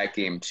blew that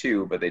game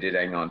too, but they did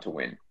hang on to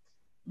win.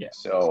 Yeah.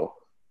 So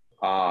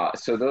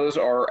those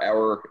are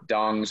our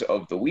dongs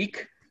of the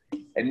week.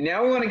 And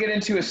now we want to get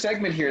into a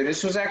segment here.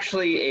 This was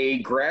actually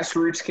a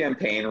grassroots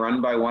campaign run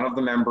by one of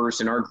the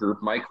members in our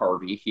group, Mike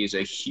Harvey. He's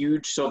a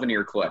huge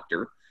souvenir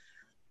collector.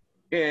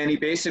 And he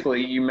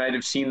basically, you might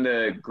have seen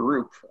the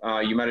group,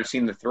 you might have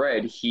seen the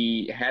thread.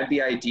 He had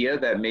the idea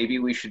that maybe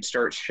we should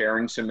start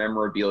sharing some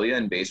memorabilia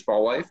in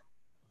baseball life.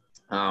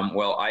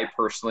 Well, I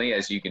personally,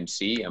 as you can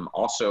see, am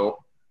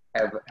also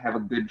have a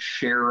good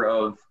share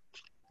of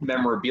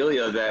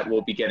memorabilia that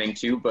we'll be getting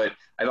to, but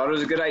I thought it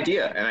was a good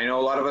idea. And I know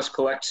a lot of us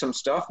collect some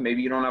stuff.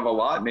 Maybe you don't have a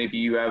lot. Maybe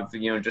you have,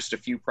 just a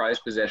few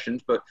prized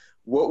possessions. But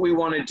what we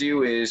want to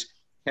do is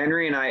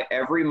Henry and I,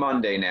 every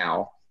Monday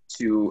now,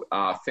 to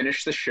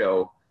finish the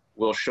show,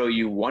 we'll show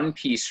you one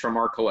piece from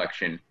our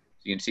collection.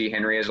 You can see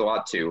Henry has a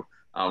lot too.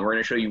 We're going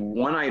to show you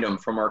one item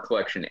from our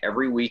collection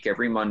every week,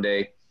 every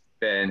Monday,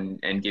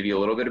 and give you a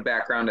little bit of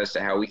background as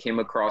to how we came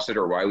across it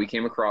or why we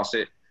came across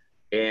it.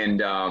 And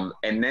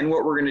then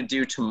what we're going to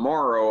do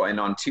tomorrow and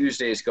on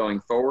Tuesdays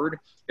going forward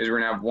is we're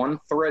going to have one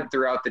thread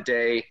throughout the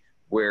day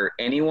where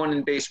anyone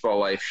in baseball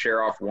life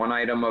share off one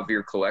item of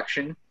your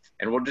collection.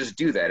 And we'll just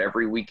do that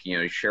every week.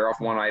 Share off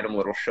one item,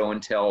 little show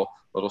and tell,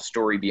 little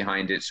story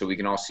behind it so we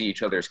can all see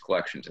each other's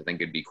collections. I think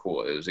it'd be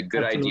cool. It was a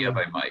good idea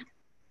by Mike.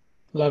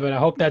 Love it. I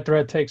hope that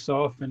thread takes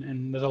off.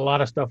 And there's a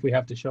lot of stuff we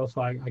have to show,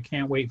 so I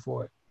can't wait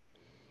for it.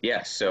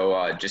 Yeah,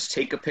 so just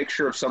take a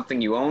picture of something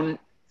you own,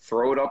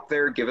 throw it up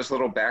there, give us a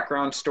little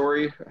background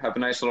story, have a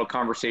nice little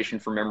conversation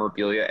for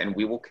memorabilia, and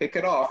we will kick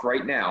it off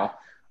right now.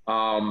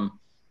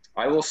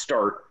 I will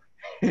start,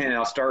 and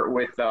I'll start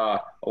with a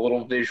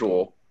little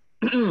visual.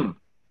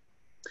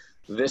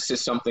 This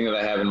is something that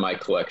I have in my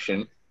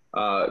collection.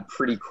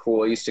 Pretty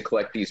cool. I used to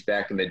collect these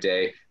back in the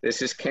day.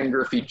 This is Ken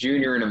Griffey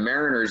Jr. in a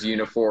Mariners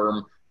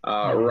uniform,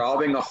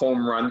 robbing a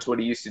home run. What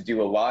he used to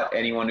do a lot.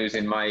 Anyone who's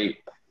in my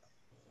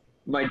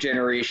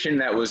generation,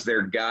 that was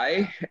their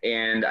guy,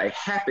 and I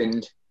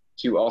happened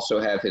to also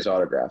have his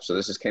autograph. So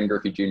this is Ken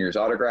Griffey Jr.'s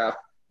autograph.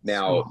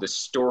 Now, the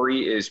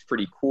story is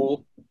pretty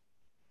cool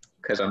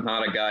because I'm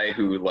not a guy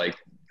who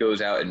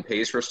goes out and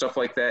pays for stuff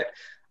like that.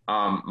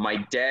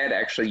 My dad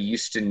actually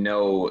used to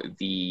know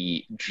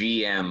the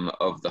GM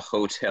of the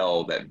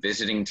hotel that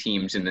visiting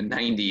teams in the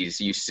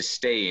 90s used to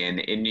stay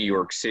in New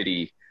York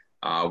City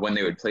when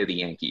they would play the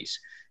Yankees.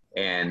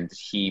 And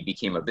he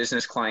became a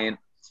business client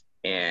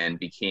and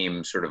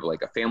became sort of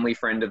like a family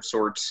friend of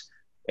sorts.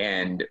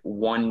 And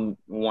one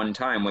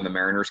time when the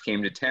Mariners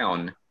came to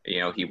town,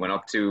 he went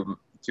up to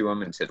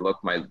him and said, "Look,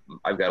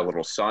 I've got a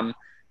little son.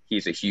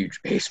 He's a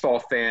huge baseball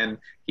fan.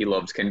 He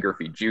loves Ken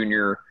Griffey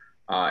Jr."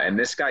 And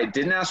this guy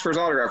didn't ask for his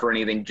autograph or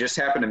anything, just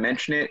happened to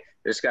mention it.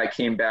 This guy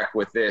came back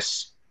with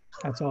this.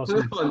 That's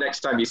awesome. The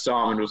next time he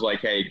saw him and was like,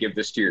 "Hey, give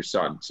this to your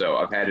son." So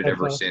I've had it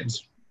ever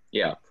since.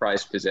 Yeah,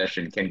 prized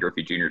possession, Ken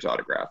Griffey Jr.'s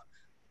autograph.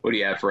 What do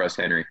you have for us,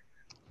 Henry?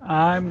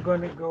 I'm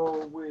going to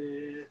go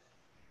with,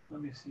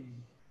 let me see.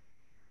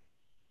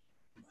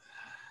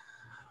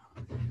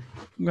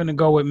 I'm going to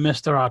go with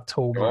Mr.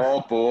 October.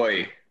 Oh,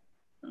 boy.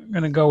 I'm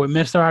going to go with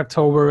Mr.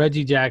 October,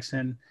 Reggie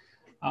Jackson.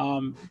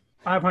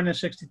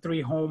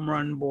 563 home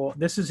run ball.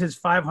 This is his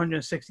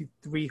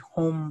 563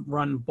 home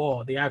run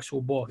ball, the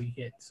actual ball he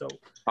hit. So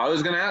I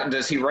was going to ask,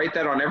 does he write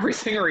that on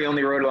everything or he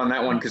only wrote it on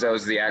that one because that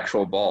was the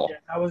actual ball? Yeah,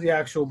 that was the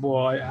actual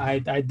ball. I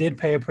did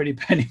pay a pretty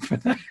penny for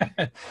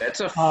that.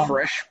 That's a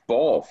fresh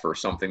ball for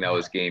something that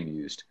was game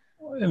used.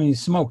 I mean, he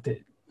smoked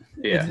it.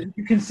 Yeah.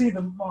 You can see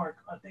the mark.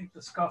 I think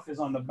the scuff is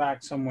on the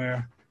back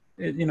somewhere.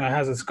 It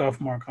has a scuff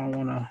mark. I don't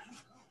want to.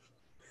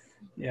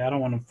 Yeah, I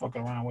don't want to fuck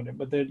around with it.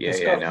 But the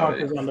scuff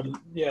mark is on the.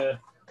 Yeah.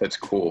 That's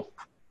cool.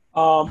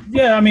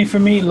 Yeah, I mean, for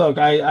me, look,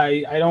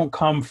 I don't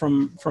come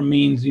from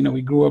means.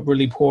 We grew up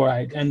really poor.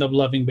 I end up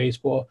loving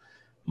baseball.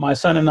 My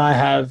son and I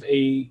have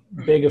a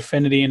big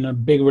affinity and a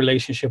big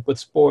relationship with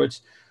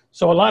sports.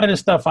 So a lot of this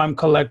stuff I'm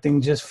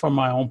collecting just for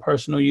my own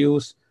personal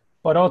use,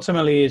 but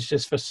ultimately it's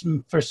just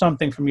for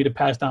something for me to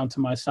pass down to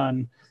my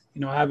son.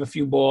 You know, I have a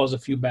few balls, a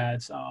few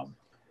bats.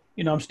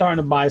 You know, I'm starting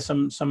to buy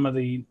some of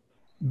the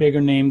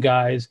bigger name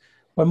guys,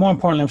 but more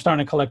importantly, I'm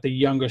starting to collect the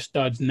younger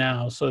studs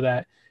now, so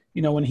that,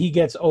 you know, when he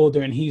gets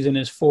older and he's in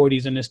his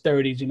 40s and his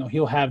 30s, you know,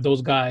 he'll have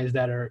those guys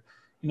that are,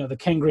 you know, the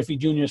Ken Griffey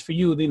Juniors for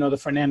you, you know, the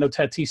Fernando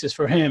Tatises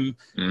for him,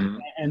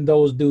 and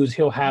those dudes,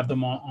 he'll have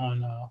them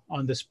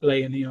on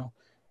display. And, you know,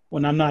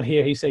 when I'm not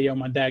here, he say, yo,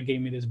 my dad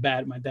gave me this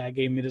bat, my dad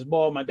gave me this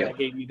ball, my dad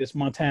gave me this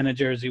Montana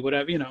jersey,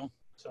 whatever, you know.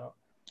 So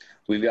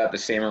we've got the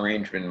same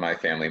arrangement in my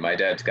family. My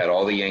dad's got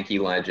all the Yankee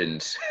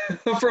legends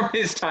from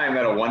his time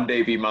at a One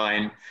Day Be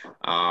Mine.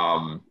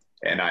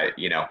 And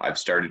I've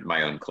started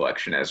my own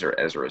collection as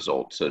a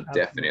result. So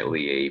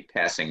definitely a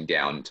passing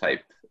down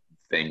type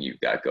thing you've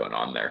got going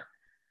on there.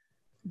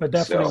 But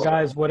definitely,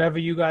 guys, whatever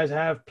you guys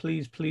have,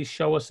 please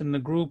show us in the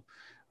group.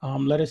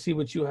 Let us see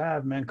what you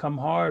have, man. Come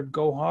hard,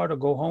 or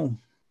go home.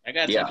 I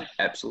got something.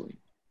 Absolutely.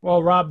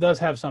 Well, Rob does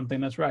have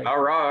something. That's right.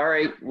 All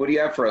right. What do you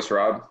have for us,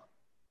 Rob?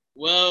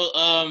 Well,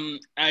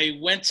 I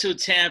went to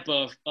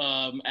Tampa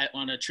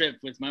on a trip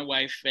with my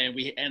wife, and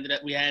we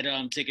had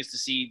tickets to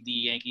see the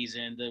Yankees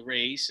and the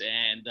Rays.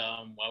 And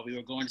while we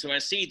were going to our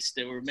seats,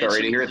 they were mentioning.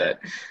 Sorry to hear that.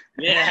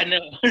 Yeah, I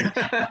know.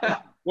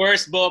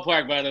 Worst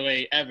ballpark, by the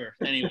way, ever.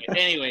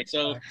 Anyway,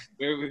 so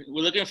we're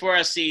looking for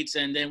our seats,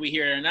 and then we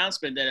hear an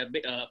announcement that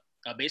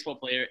a baseball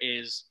player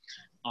is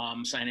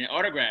signing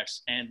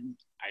autographs, and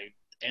I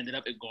ended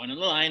up going on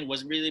the line.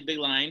 Wasn't really a big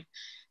line.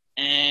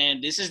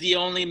 And this is the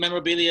only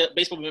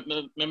baseball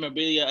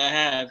memorabilia I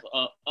have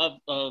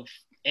of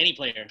any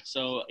player.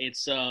 So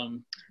it's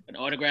an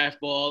autograph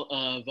ball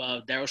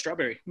of Darryl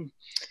Strawberry.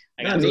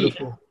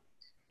 Beautiful.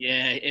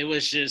 Yeah, it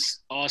was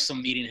just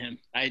awesome meeting him.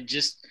 I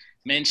just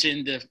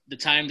mentioned the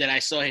time that I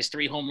saw his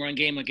 3 home run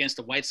game against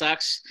the White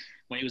Sox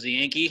when he was a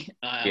Yankee.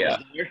 I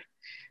was there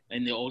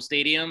in the old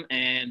stadium,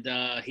 and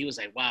he was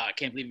like, "Wow, I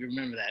can't believe you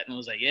remember that." And I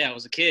was like, "Yeah, I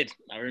was a kid.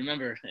 I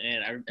remember."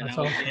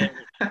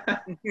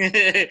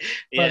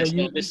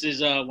 This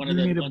is one of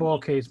the. You need a ball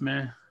case,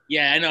 man.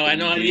 Yeah, I know. I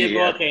need a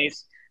ball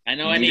case. I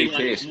know I need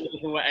one.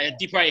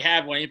 You probably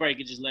have one. You probably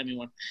could just lend me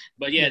one.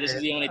 But yeah, this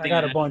is the only thing.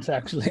 I got a bunch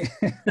actually.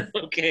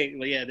 Okay,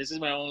 well, yeah, this is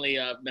my only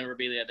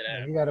memorabilia that I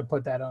have. You got to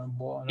put that on the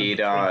ball.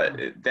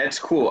 That's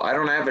cool. I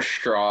don't have a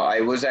straw.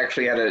 I was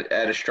actually at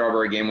a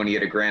Strawberry game when he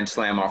had a grand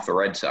slam off the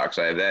Red Sox.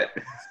 I have that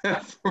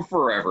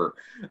forever.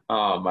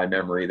 My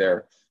memory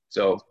there.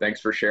 So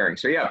thanks for sharing.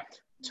 So yeah,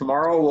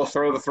 tomorrow we'll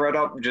throw the thread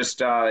up. Just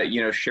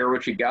share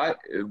what you got.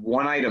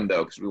 One item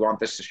though, because we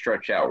want this to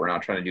stretch out. We're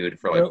not trying to do it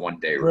for one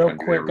day.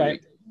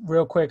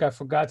 Real quick, I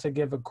forgot to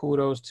give a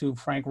kudos to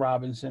Frank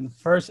Robinson,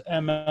 first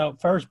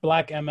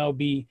Black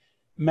MLB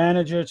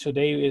manager.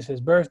 Today is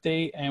his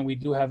birthday, and we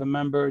do have a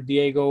member,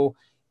 Diego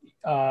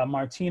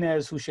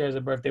Martinez, who shares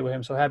a birthday with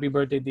him. So happy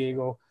birthday,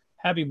 Diego.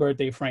 Happy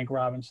birthday, Frank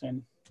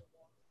Robinson.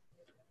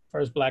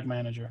 First Black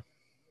manager.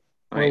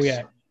 Nice. Where we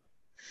at?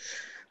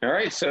 All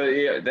right, so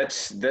yeah,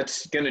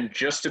 that's gonna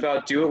just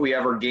about do it. We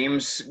have our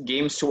games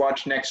to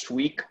watch next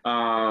week.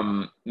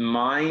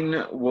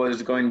 Mine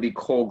was going to be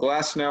Cole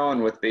Glasnow,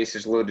 and with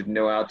bases loaded,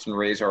 no outs, and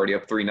Rays already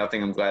up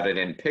 3-0. I'm glad I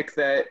didn't pick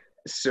that.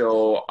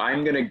 So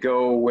I'm gonna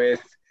go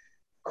with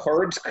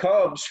Cards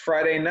Cubs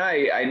Friday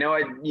night. I know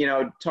I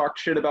talked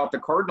shit about the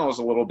Cardinals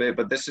a little bit,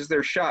 but this is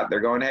their shot. They're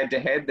going head to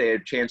head. They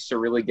had a chance to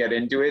really get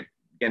into it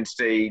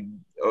against a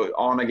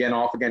on again,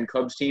 off again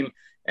Cubs team.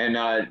 And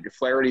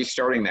Flaherty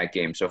starting that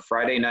game. So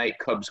Friday night,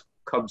 Cubs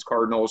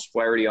Cardinals,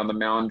 Flaherty on the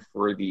mound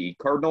for the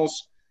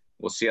Cardinals.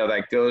 We'll see how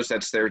that goes.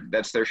 That's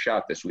their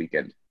shot this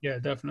weekend. Yeah,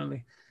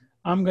 definitely.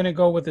 I'm gonna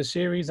go with the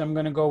series. I'm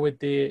gonna go with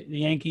the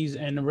Yankees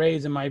and the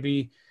Rays. It might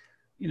be,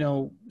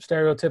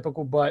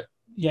 stereotypical, but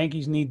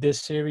Yankees need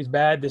this series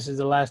bad. This is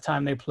the last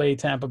time they play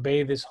Tampa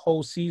Bay this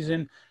whole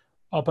season,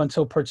 up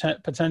until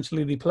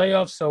potentially the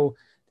playoffs. So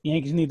the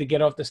Yankees need to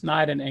get off the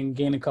snide and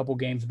gain a couple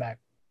games back.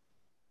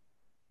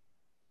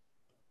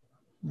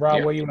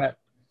 Rob, where you at?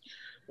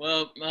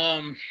 Well,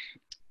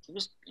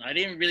 I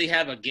didn't really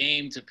have a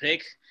game to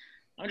pick.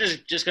 I'm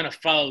just gonna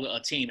follow a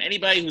team.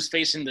 Anybody who's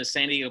facing the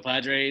San Diego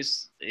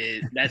Padres,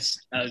 that's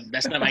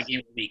not my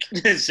game of the week.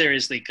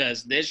 Seriously,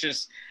 because they're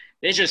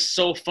just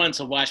so fun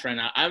to watch right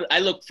now. I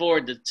look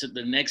forward to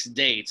the next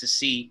day to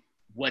see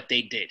what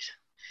they did,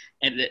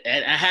 and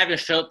I haven't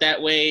felt that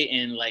way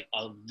in like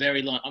a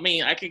very long. I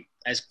mean, I could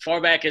as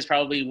far back as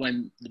probably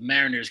when the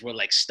Mariners were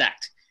like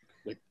stacked.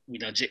 With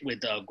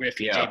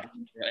Griffey,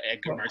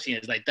 Edgar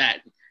Martinez, like that.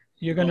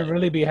 You're going to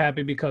really be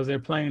happy because they're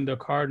playing the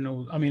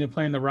Cardinals. I mean, they're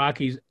playing the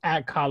Rockies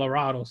at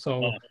Colorado.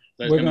 So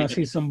we're going to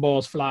see some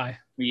balls fly.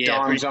 Yeah,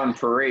 Dawn's on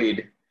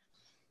parade.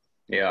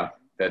 Yeah,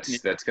 that's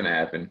going to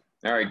happen.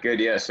 All right, good.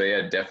 Yeah, so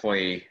yeah,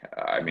 definitely.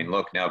 I mean,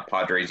 look, now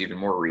Padres even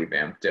more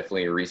revamped.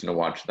 Definitely a reason to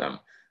watch them.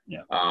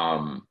 Yeah.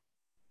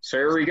 So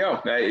here we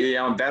go.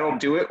 That'll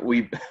do it.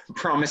 We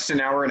promised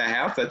an hour and a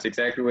half. That's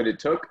exactly what it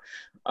took.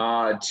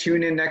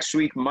 Tune in next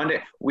week,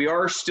 Monday. We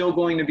are still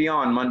going to be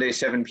on Monday,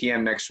 7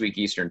 p.m. next week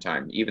Eastern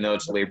time. Even though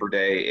it's Labor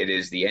Day, it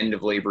is the end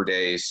of Labor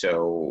Day,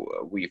 so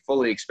we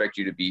fully expect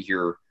you to be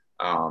here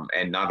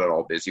and not at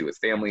all busy with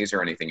families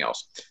or anything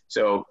else.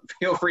 So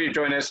feel free to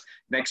join us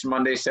next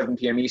Monday, 7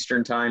 p.m.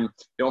 Eastern time.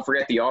 Don't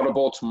forget the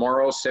Audible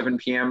tomorrow, 7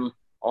 p.m.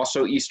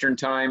 also Eastern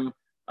time.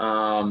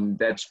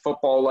 That's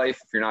Football Life.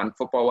 If you're not in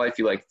Football Life,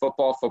 you like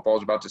football. Football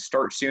is about to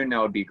start soon.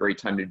 Now would be a great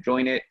time to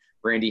join it.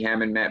 Randy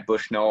Hammond, Matt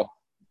Bushnell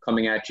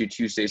coming at you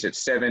Tuesdays at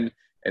 7.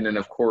 And then,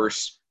 of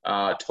course,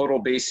 Total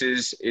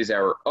Bases is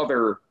our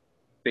other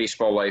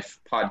Baseball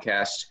Life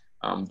podcast.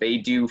 They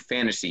do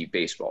fantasy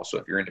baseball. So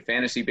if you're into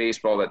fantasy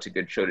baseball, that's a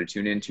good show to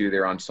tune into.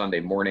 They're on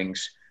Sunday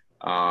mornings.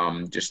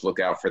 Just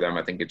look out for them.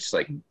 I think it's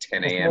like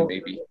 10 a.m.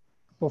 maybe.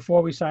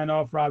 Before we sign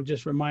off, Rob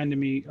just reminded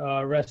me,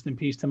 rest in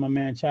peace to my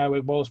man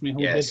Chadwick Boseman, who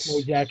did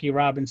play Jackie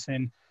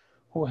Robinson,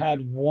 who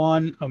had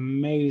one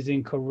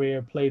amazing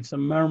career, played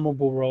some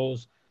memorable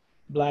roles.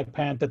 Black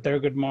Panther,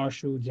 Thurgood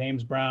Marshall,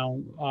 James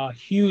Brown,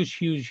 huge,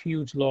 huge,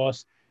 huge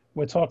loss.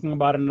 We're talking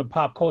about it in the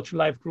Pop Culture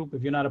Life group.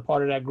 If you're not a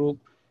part of that group,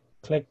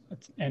 click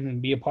and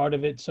be a part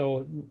of it.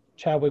 So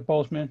Chadwick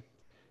Boseman,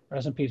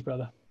 rest in peace,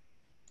 brother.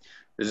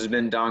 This has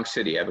been Dong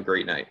City. Have a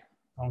great night.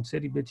 Dong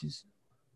City, bitches.